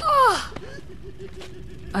 Oh.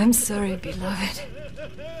 I'm sorry, beloved.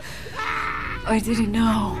 I didn't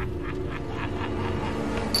know.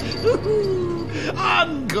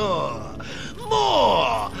 Encore!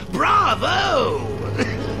 More! Bravo!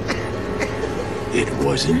 It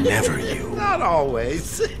was never you. Not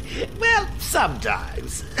always. Well,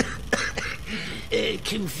 sometimes.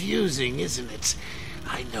 Confusing, isn't it?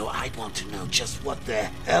 I know I'd want to know just what the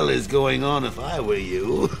hell is going on if I were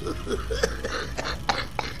you.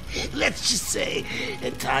 Let's just say,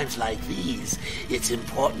 at times like these, it's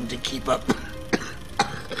important to keep up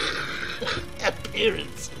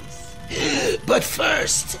appearances. But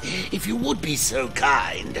first, if you would be so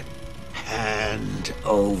kind, hand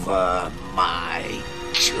over my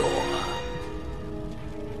cure.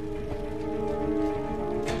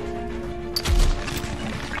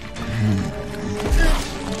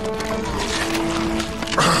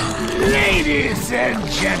 Ladies and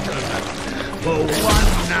gentlemen, for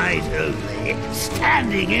one night only,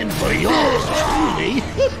 standing in for yours truly,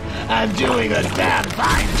 and doing a damn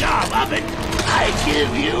fine job of it, I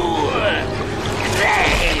give you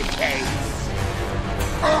Clayface.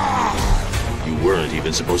 You weren't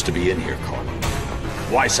even supposed to be in here, Carmen.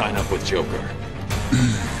 Why sign up with Joker?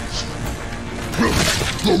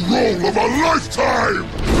 The role of a lifetime!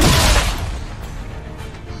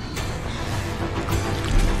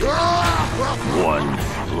 One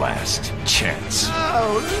last chance.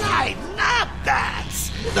 Oh, lighten up, Bats!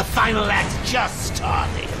 The final act's just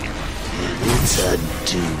starting. It's a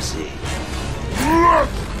doozy.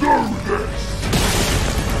 Let's do this!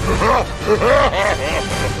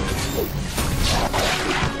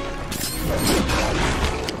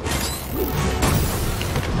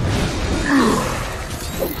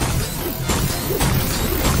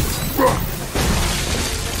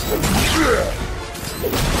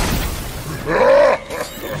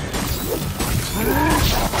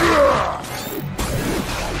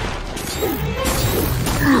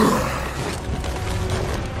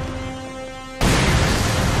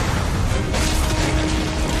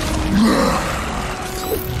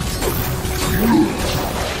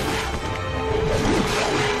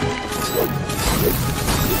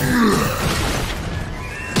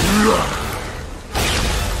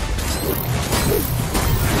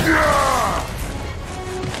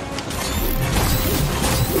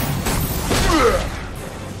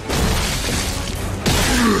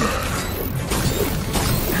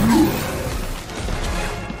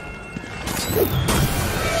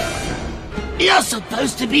 You're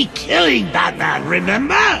supposed to be killing Batman,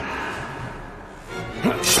 remember?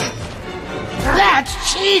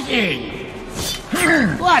 That's cheating!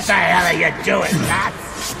 What the hell are you doing, Bat?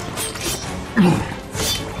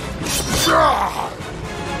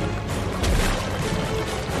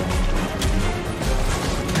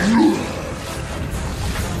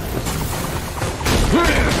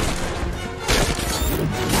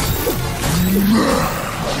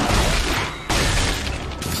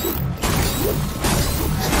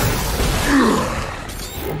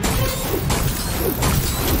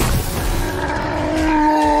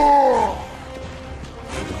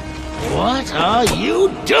 What are you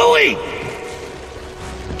doing?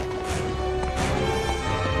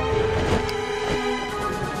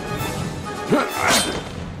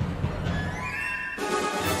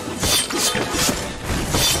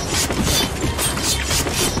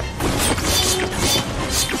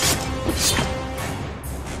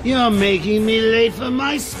 You're making me late for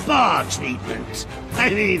my spa treatment. I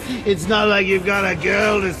mean, it's not like you've got a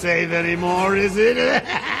girl to save anymore, is it?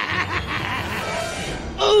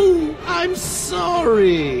 Oh, I'm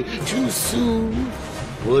sorry. Too soon?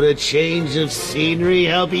 Would a change of scenery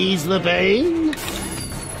help ease the pain?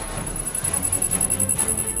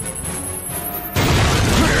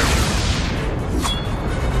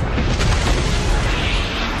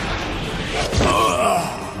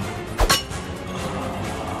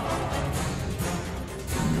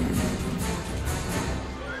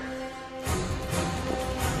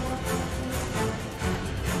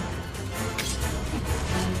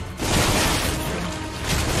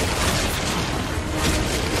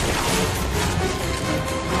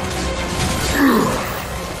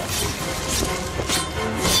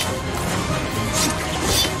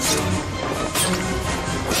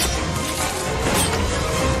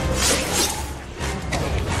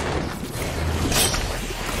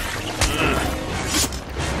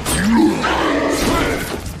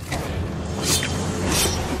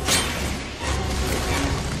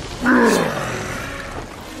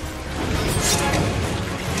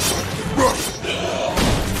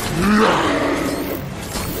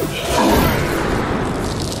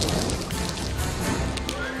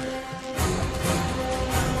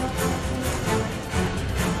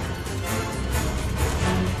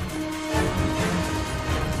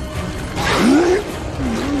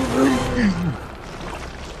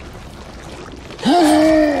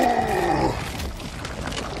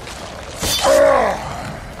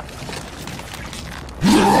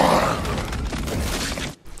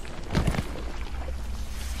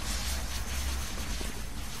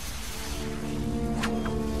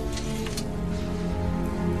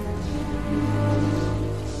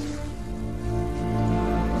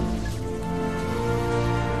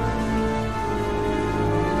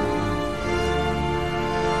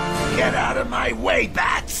 Get out of my way,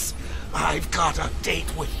 bats! I've got a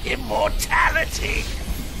date with immortality!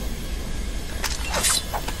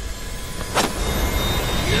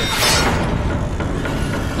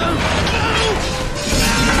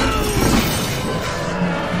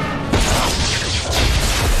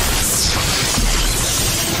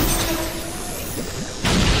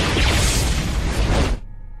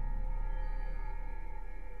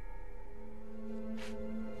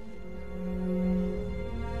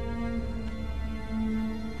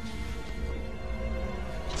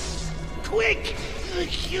 Quick! The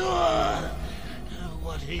cure!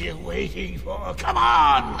 What are you waiting for? Come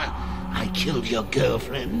on! I killed your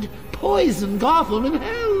girlfriend, poisoned Gotham in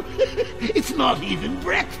hell. It's not even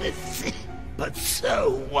breakfast. But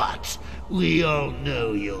so what? We all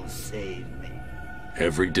know you'll save me.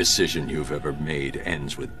 Every decision you've ever made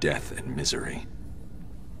ends with death and misery.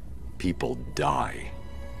 People die.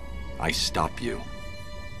 I stop you.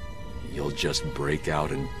 You'll just break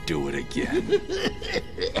out and do it again.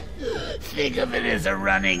 Think of it as a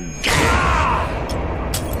running gag.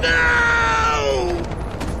 No!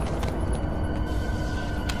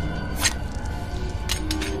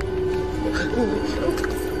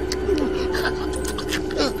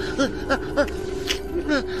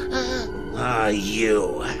 Are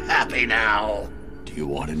you happy now? Do you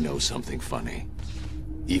want to know something funny?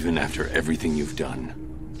 Even after everything you've done,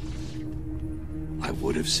 I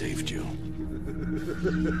would have saved you.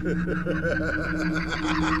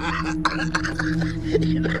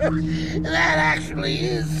 You know, that actually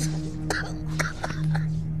is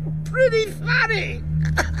pretty funny.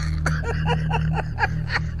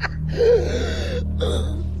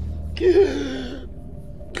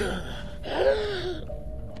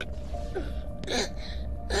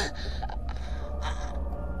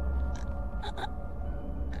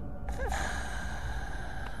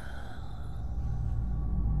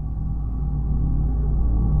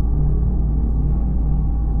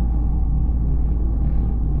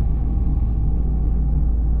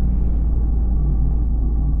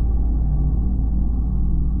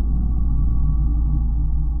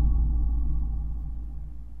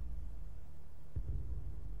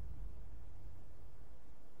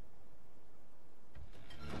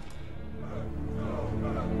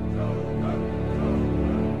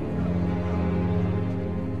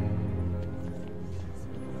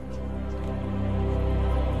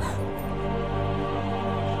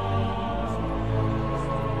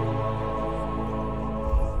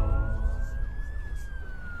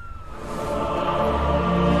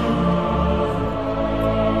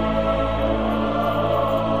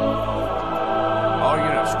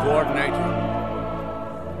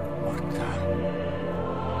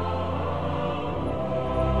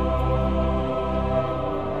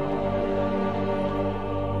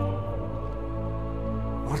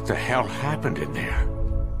 What the hell happened in there?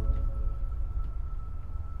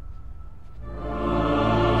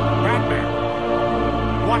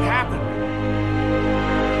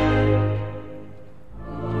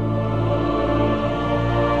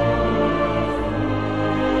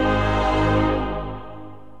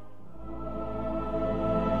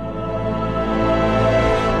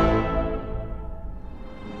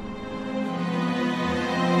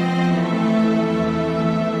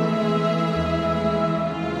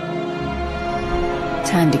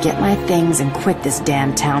 Time to get my things and quit this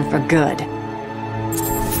damn town for good.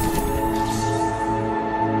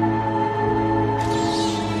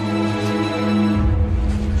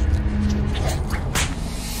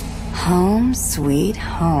 Home sweet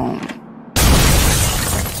home.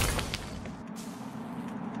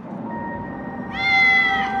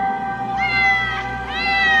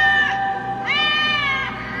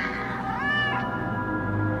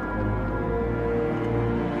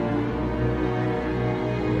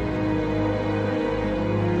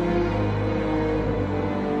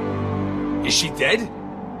 Is she dead?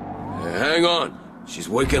 Hang on. She's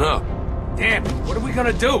waking up. Damn, what are we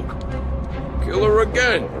gonna do? Kill her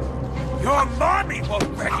again. Your mommy won't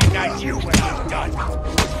recognize you when I'm done.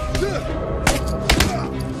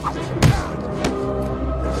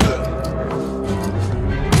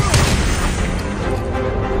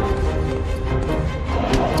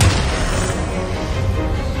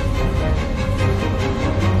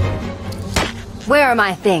 Where are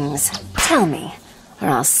my things? Tell me, or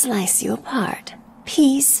I'll slice you apart,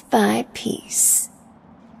 piece by piece.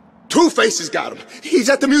 Two-Face has got him. He's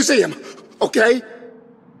at the museum, okay?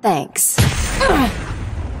 Thanks.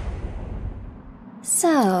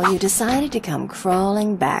 So, you decided to come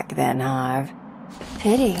crawling back then, Harv.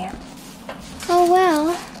 Pity. Oh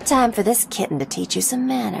well, time for this kitten to teach you some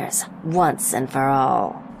manners, once and for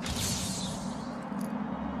all.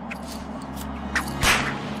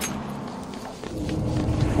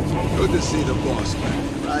 Good to see the boss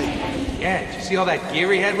man, right? Yeah, did you see all that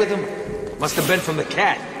gear he had with him? Must have been from the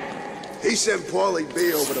cat. He sent Paulie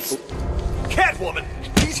B over to... Catwoman,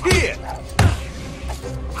 he's here!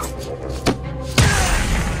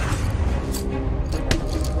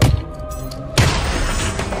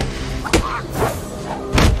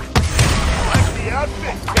 Like the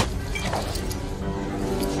outfit?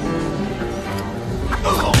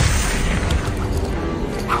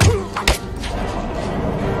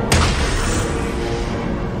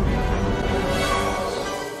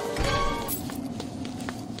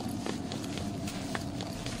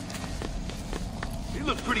 He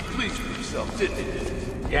looked pretty pleased with himself, didn't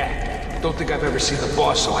he? Yeah, don't think I've ever seen the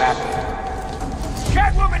boss so happy.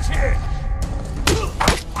 Catwoman's here!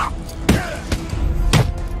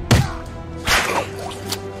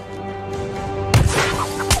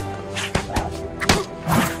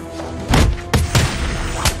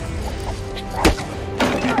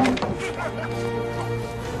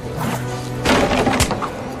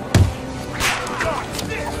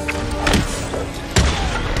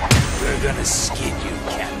 We're gonna skin you,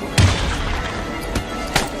 Catwoman.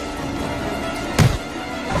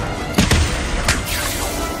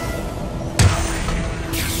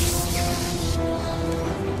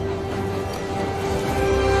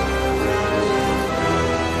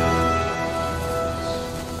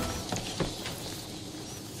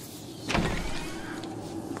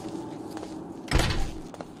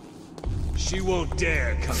 She won't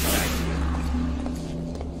dare come back here.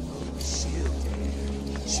 Oh, she'll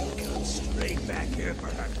dare. She'll come straight back here for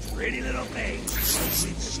her pretty little things.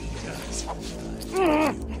 If she does,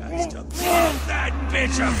 you guys to blow that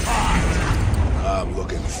bitch apart! I'm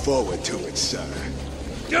looking forward to it, sir.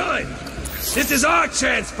 Good! This is our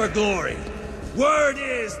chance for glory! Word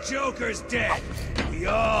is Joker's dead. We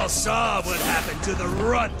all saw what happened to the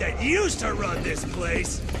runt that used to run this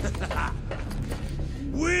place.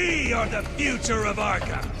 We are the future of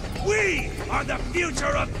Arkham! We are the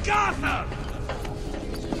future of Gotham!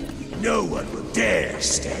 No one will dare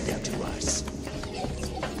stand up to us.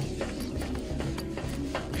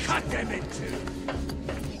 Cut them in two.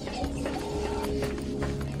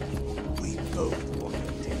 We both want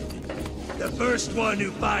her dead. The first one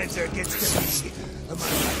who finds her gets to be... Am I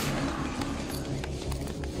right?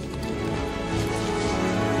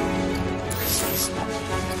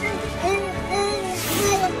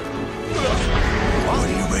 What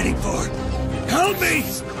are you waiting for? Help me!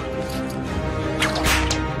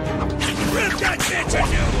 Rip that bitch a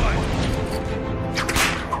new one!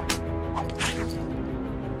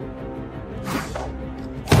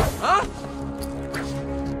 Huh?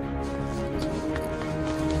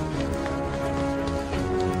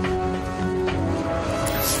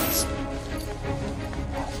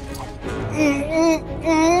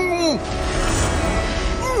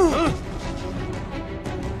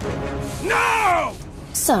 No!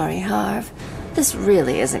 Sorry, Harv. This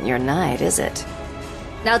really isn't your night, is it?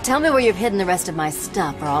 Now tell me where you've hidden the rest of my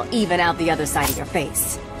stuff, or I'll even out the other side of your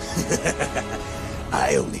face.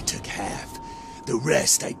 I only took half. The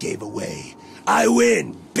rest I gave away. I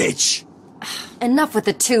win, bitch! Enough with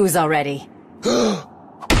the twos already.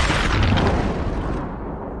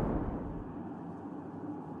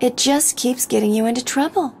 It just keeps getting you into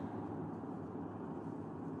trouble.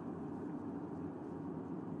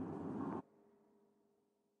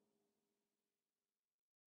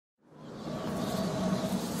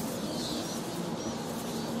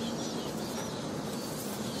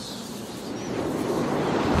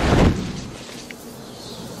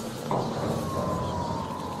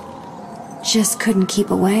 Just couldn't keep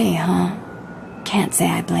away, huh? Can't say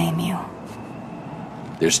I blame you.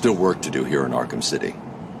 There's still work to do here in Arkham City.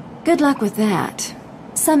 Good luck with that.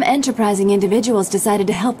 Some enterprising individuals decided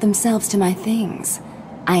to help themselves to my things.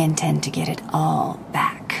 I intend to get it all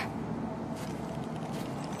back.